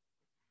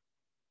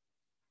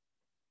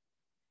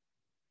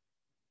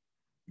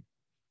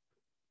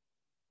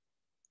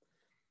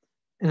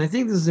 And I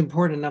think this is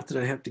important enough that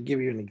I have to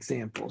give you an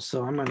example.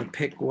 So I'm going to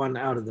pick one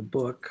out of the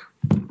book.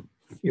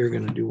 You're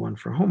going to do one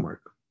for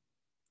homework.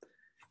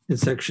 In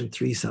section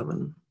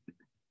 3.7.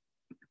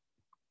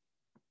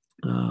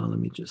 Let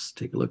me just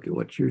take a look at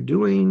what you're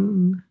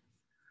doing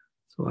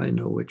so I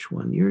know which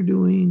one you're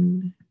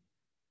doing.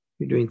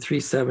 You're doing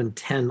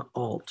 3.7.10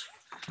 alt.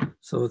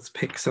 So let's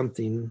pick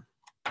something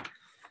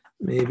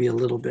maybe a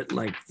little bit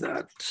like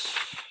that.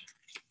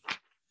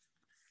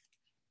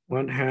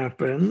 What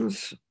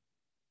happens?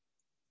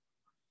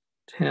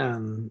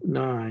 10,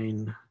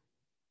 9,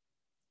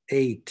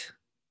 8.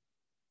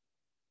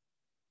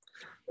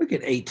 Look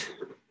at 8.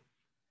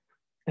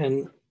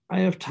 And I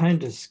have time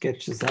to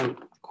sketch this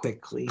out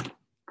quickly.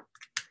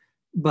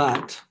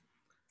 But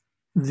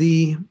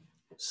the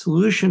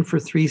solution for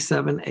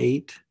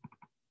 3.7.8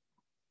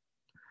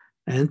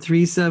 and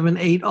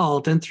 3.7.8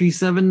 alt and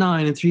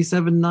 3.7.9 and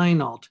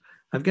 3.7.9 alt.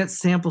 I've got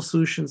sample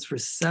solutions for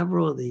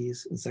several of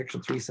these in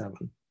section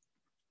 3.7,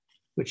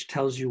 which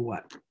tells you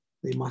what?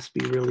 They must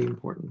be really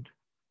important.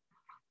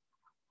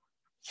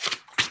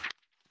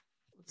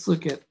 Let's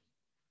look at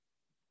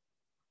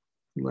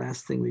the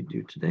last thing we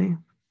do today.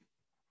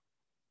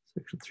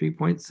 Section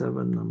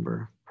 3.7,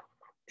 number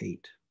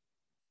 8.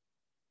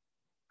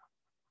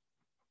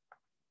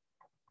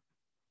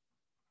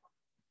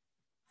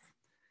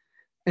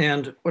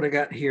 And what I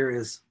got here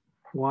is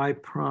y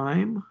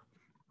prime.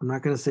 I'm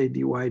not going to say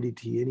dy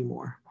dt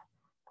anymore.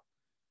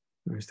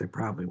 At least I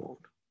probably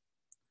won't.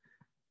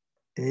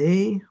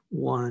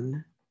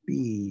 A1,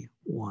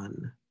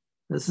 B1.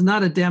 This is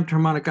not a damped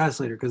harmonic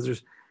oscillator because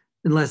there's,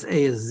 unless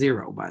A is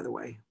 0, by the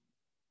way.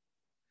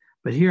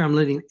 But here I'm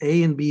letting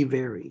A and B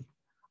vary.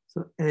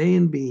 So A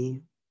and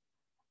B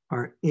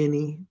are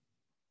any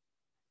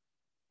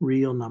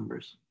real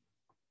numbers?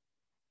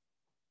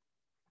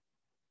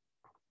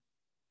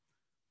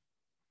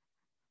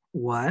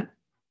 What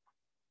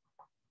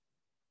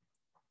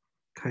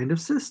kind of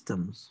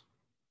systems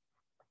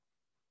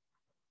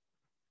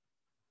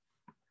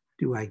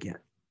do I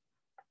get?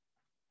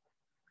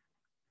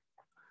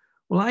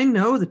 Well, I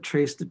know the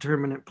trace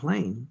determinant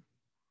plane,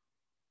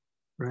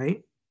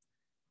 right?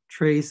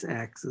 Trace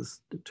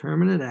axis,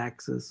 determinant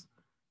axis,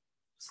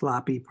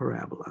 sloppy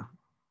parabola.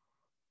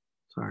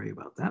 Sorry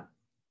about that.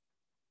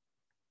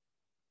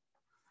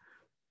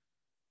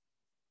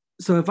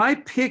 So if I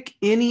pick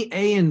any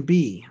A and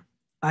B,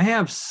 I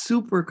have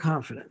super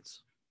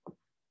confidence.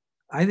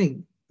 I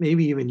think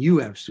maybe even you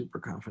have super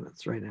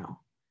confidence right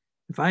now.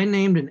 If I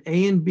named an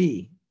A and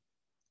B,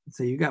 and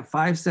say you got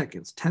 5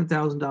 seconds,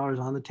 $10,000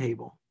 on the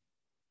table,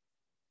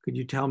 could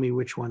you tell me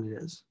which one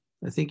it is?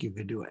 I think you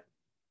could do it.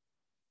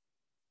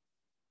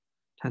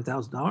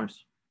 $10,000?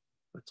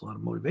 That's a lot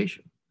of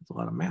motivation. That's a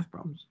lot of math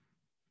problems.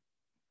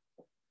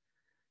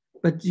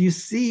 But you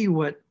see,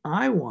 what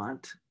I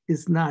want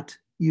is not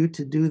you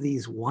to do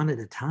these one at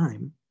a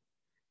time.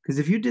 Because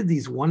if you did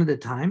these one at a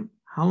time,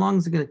 how long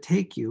is it going to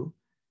take you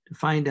to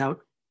find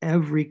out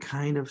every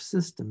kind of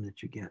system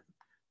that you get?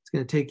 It's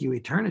going to take you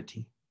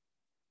eternity.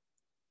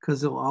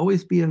 Because there'll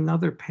always be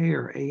another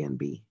pair, A and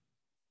B.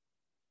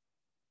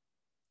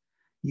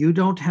 You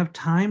don't have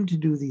time to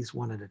do these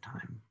one at a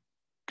time.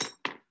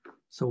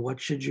 So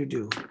what should you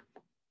do?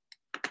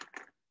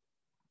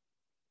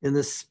 In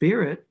the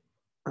spirit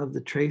of the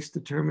trace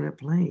determinant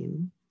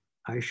plane,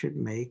 I should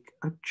make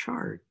a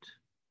chart.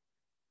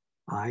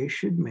 I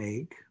should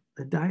make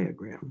a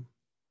diagram.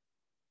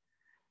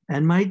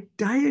 And my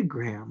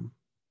diagram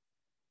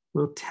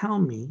will tell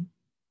me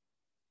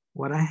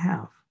what I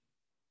have.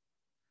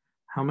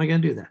 How am I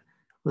going to do that?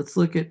 Let's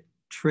look at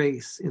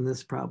trace in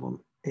this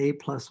problem, A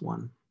plus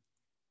 1.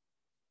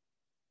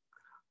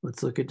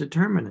 Let's look at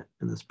determinant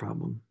in this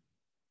problem.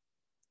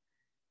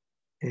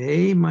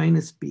 A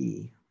minus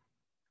B.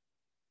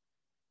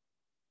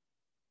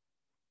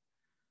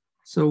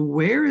 So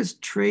where is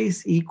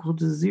trace equal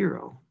to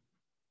 0?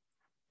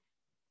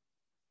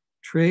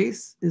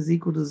 Trace is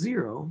equal to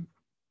 0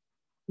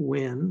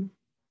 when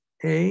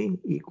A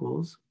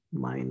equals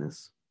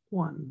minus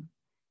 1.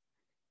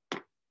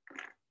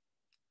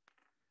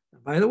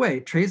 By the way,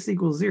 trace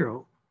equals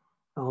 0.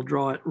 I'll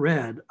draw it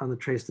red on the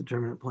trace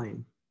determinant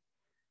plane.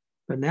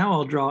 But now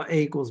I'll draw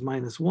A equals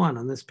minus 1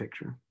 on this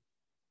picture.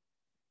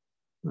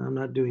 I'm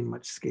not doing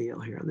much scale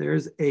here.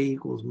 There's A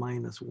equals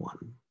minus 1.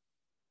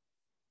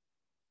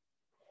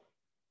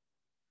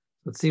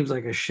 So it seems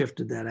like I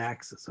shifted that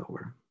axis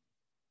over.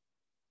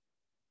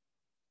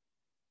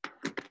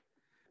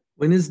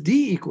 When is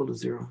D equal to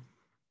 0?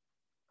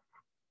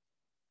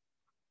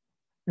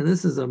 And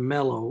this is a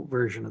mellow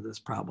version of this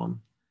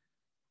problem.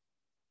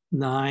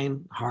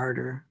 9,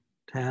 harder.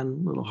 10,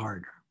 a little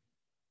harder.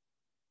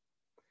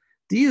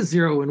 D is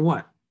 0 in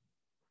what?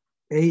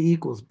 A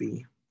equals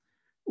B.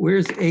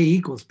 Where's A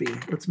equals B?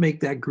 Let's make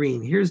that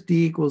green. Here's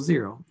D equals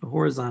 0, the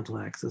horizontal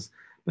axis.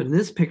 But in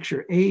this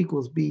picture, A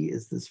equals B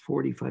is this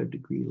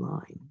 45-degree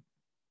line.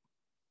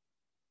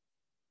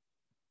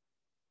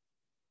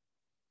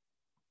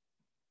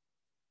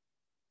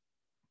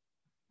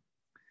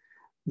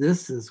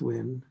 This is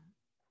when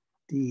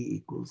D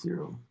equals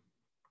 0.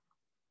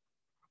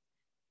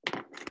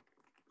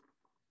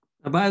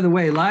 Now, by the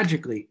way,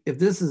 logically, if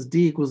this is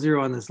D equals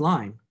 0 on this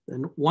line,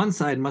 then one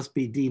side must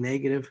be D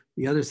negative,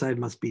 the other side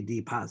must be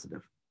D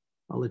positive.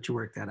 I'll let you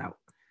work that out.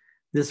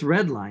 This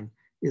red line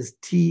is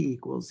T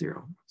equals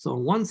 0. So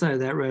on one side of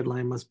that red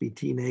line must be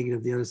T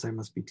negative, the other side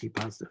must be T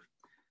positive.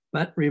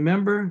 But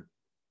remember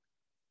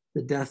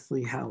the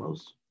Deathly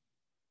Hallows.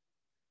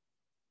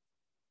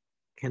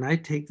 Can I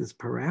take this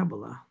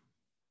parabola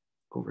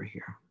over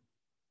here?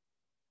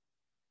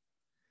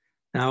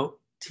 Now,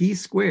 T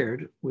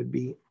squared would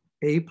be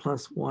A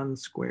plus 1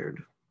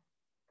 squared.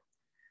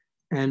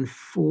 And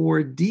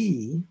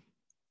 4D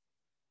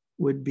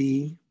would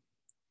be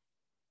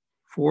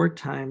 4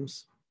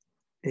 times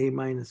A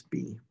minus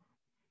B.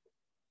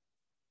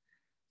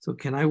 So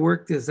can I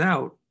work this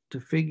out to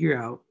figure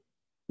out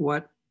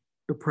what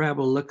the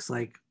parabola looks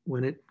like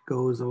when it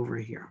goes over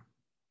here?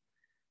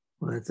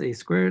 Well, that's A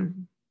squared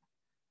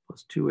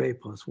plus 2A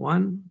plus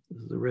 1.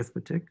 This is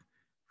arithmetic.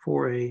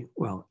 4A,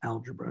 well,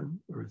 algebra,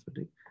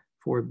 arithmetic.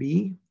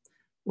 4B,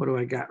 what do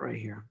I got right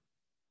here?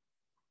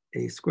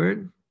 A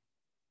squared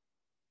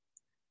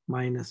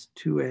minus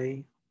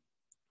 2A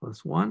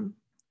plus 1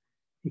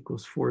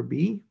 equals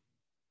 4B.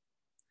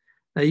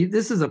 Now,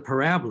 this is a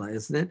parabola,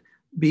 isn't it?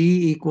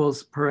 B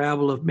equals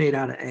parabola made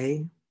out of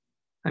A.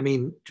 I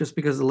mean, just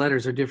because the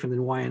letters are different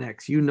than Y and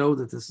X, you know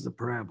that this is a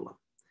parabola.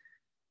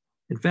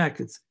 In fact,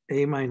 it's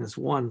A minus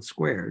 1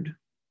 squared.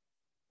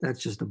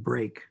 That's just a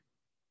break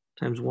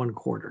times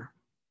 1/4.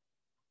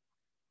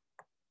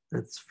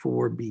 That's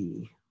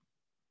 4B.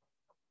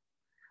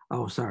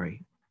 Oh,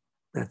 sorry.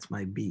 That's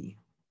my B.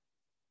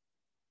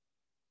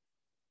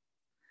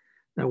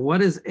 Now,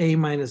 what is A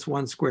minus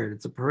 1 squared?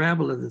 It's a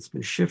parabola that's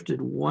been shifted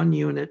 1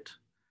 unit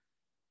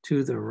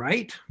to the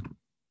right.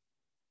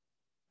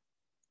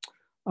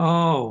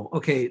 Oh,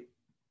 okay.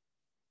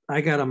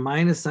 I got a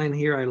minus sign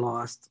here, I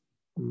lost.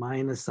 A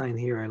minus sign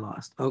here, I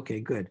lost. Okay,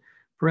 good.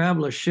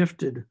 Parabola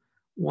shifted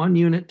 1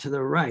 unit to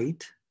the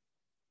right.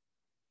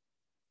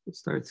 It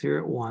starts here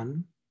at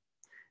 1,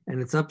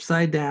 and it's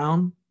upside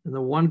down, and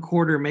the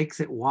 1/4 makes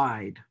it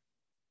wide.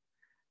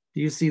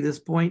 Do you see this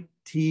point?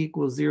 T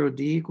equals 0,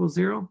 D equals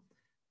 0?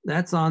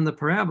 That's on the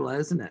parabola,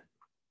 isn't it?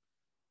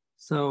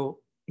 So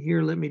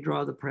here, let me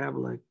draw the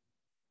parabola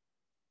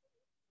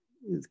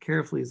as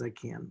carefully as I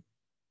can.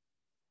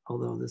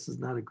 Although this is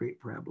not a great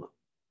parabola,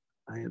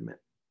 I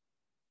admit.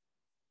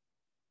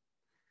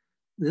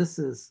 This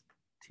is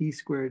T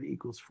squared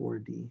equals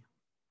 4D.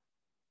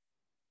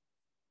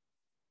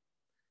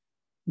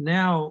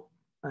 Now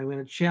I'm going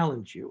to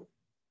challenge you,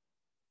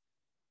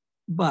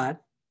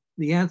 but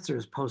the answer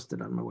is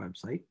posted on my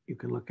website. You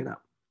can look it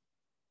up.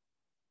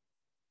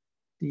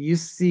 Do you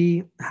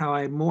see how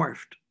I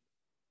morphed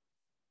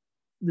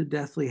the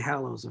Deathly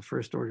Hallows of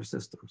first order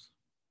systems?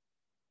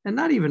 And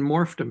not even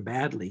morphed them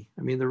badly.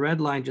 I mean, the red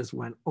line just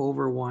went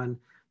over 1,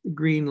 the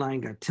green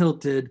line got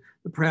tilted,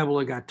 the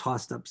parabola got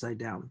tossed upside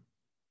down.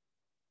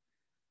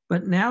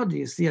 But now do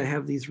you see I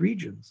have these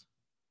regions?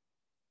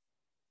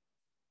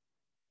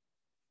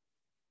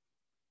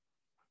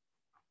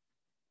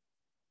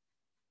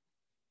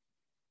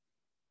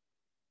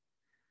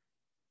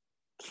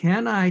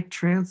 Can I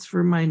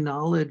transfer my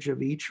knowledge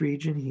of each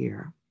region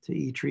here to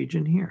each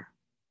region here?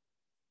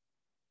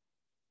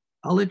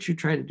 I'll let you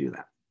try to do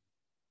that.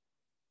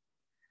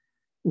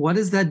 What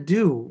does that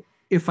do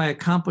if I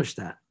accomplish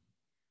that?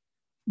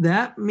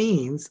 That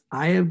means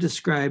I have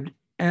described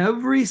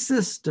every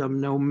system,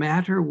 no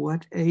matter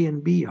what A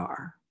and B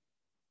are.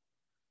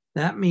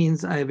 That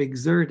means I have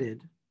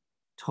exerted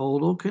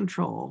total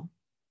control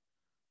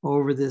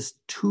over this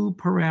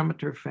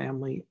 2-parameter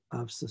family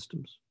of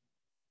systems.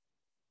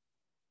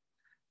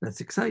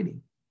 That's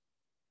exciting.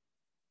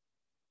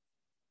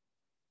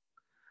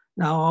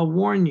 Now, I'll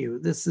warn you,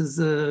 this is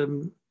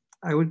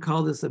I would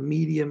call this a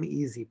medium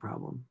easy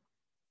problem.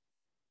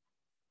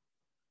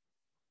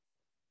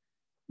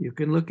 You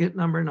can look at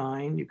number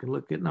 9, you can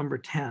look at number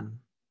 10,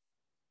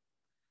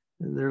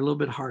 and they're a little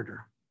bit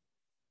harder.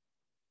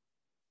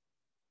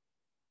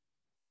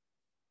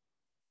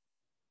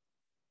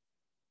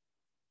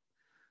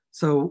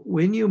 So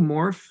when you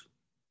morph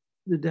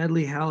the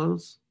Deathly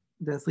Hallows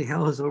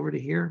over to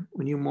here,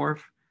 when you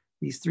morph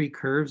these 3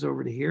 curves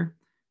over to here,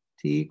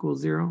 T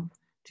equals 0,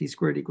 T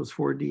squared equals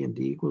 4D, and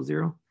D equals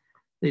 0,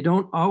 they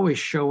don't always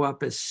show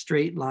up as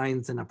straight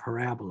lines in a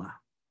parabola,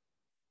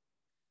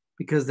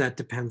 because that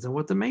depends on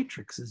what the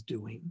matrix is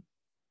doing.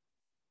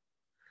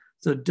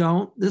 So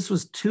this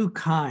was too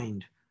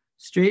kind.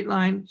 Straight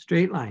line,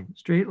 straight line,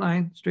 straight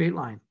line, straight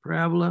line,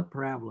 parabola,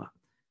 parabola.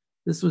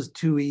 This was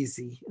too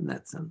easy in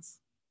that sense.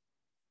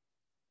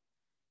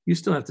 You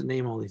still have to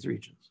name all these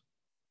regions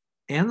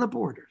and the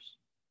borders.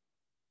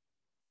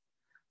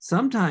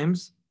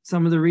 Sometimes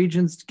some of the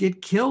regions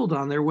get killed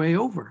on their way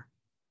over.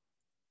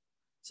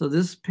 So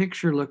this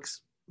picture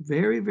looks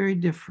very, very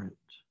different.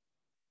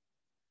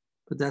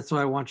 But that's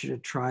why I want you to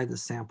try the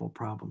sample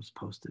problems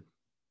posted.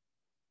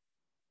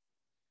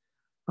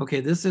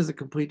 Okay, this is a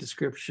complete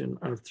description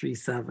of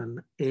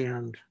 3.7,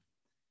 and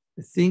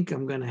I think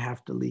I'm going to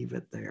have to leave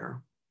it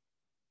there.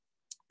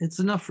 It's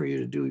enough for you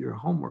to do your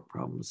homework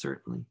problems,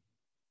 certainly.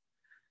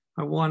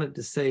 I wanted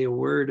to say a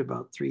word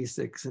about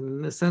 3.6, and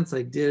in a sense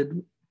I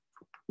did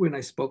when I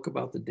spoke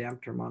about the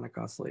damped harmonic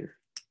oscillator.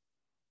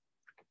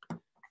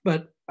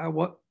 But I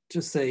want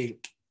to say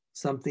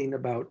something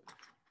about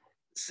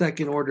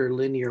second order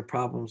linear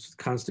problems with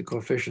constant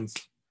coefficients,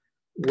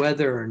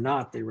 whether or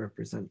not they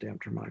represent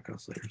damped harmonic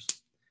oscillators.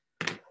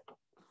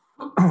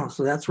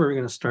 So that's where we're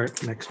going to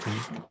start next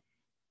time.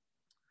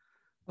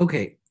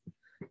 Okay.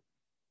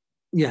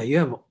 Yeah, you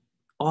have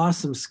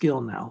awesome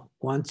skill now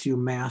once you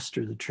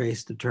master the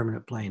trace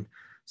determinate plane.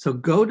 So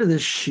go to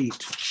this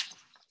sheet.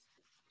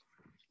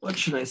 What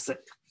should I say?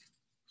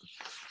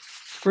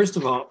 First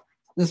of all,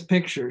 this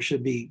picture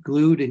should be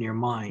glued in your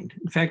mind.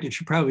 In fact, it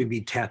should probably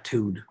be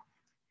tattooed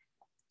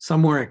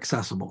somewhere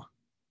accessible,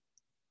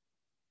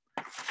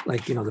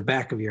 like, you know, the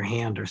back of your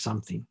hand or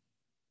something.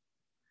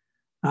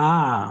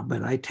 Ah,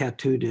 but I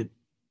tattooed it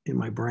in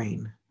my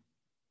brain.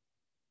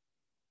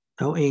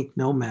 No ink,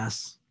 no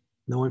mess,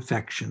 no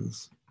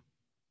infections.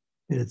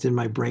 And it's in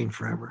my brain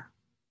forever.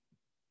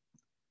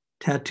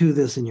 Tattoo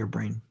this in your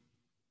brain.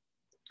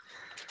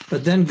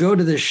 But then go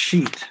to this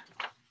sheet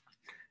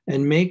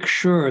and make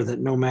sure that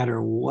no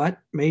matter what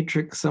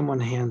matrix someone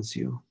hands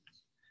you,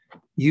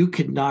 you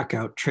could knock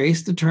out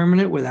trace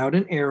determinant without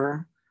an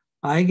error,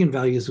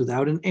 eigenvalues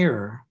without an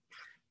error,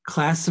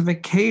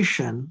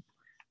 classification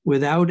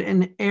without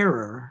an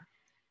error,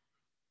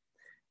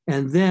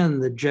 and then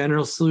the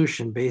general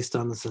solution based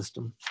on the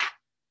system.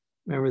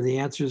 Remember, the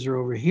answers are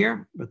over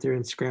here, but they're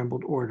in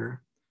scrambled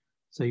order,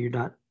 so you're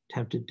not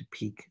tempted to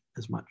peek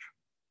as much.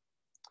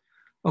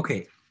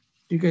 Okay,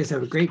 you guys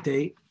have a great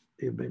day.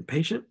 You've been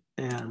patient,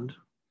 and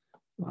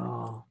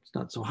it's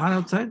not so hot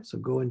outside, so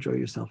go enjoy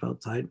yourself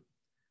outside.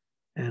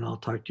 and I'll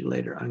talk to you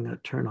later. I'm going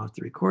to turn off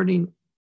the recording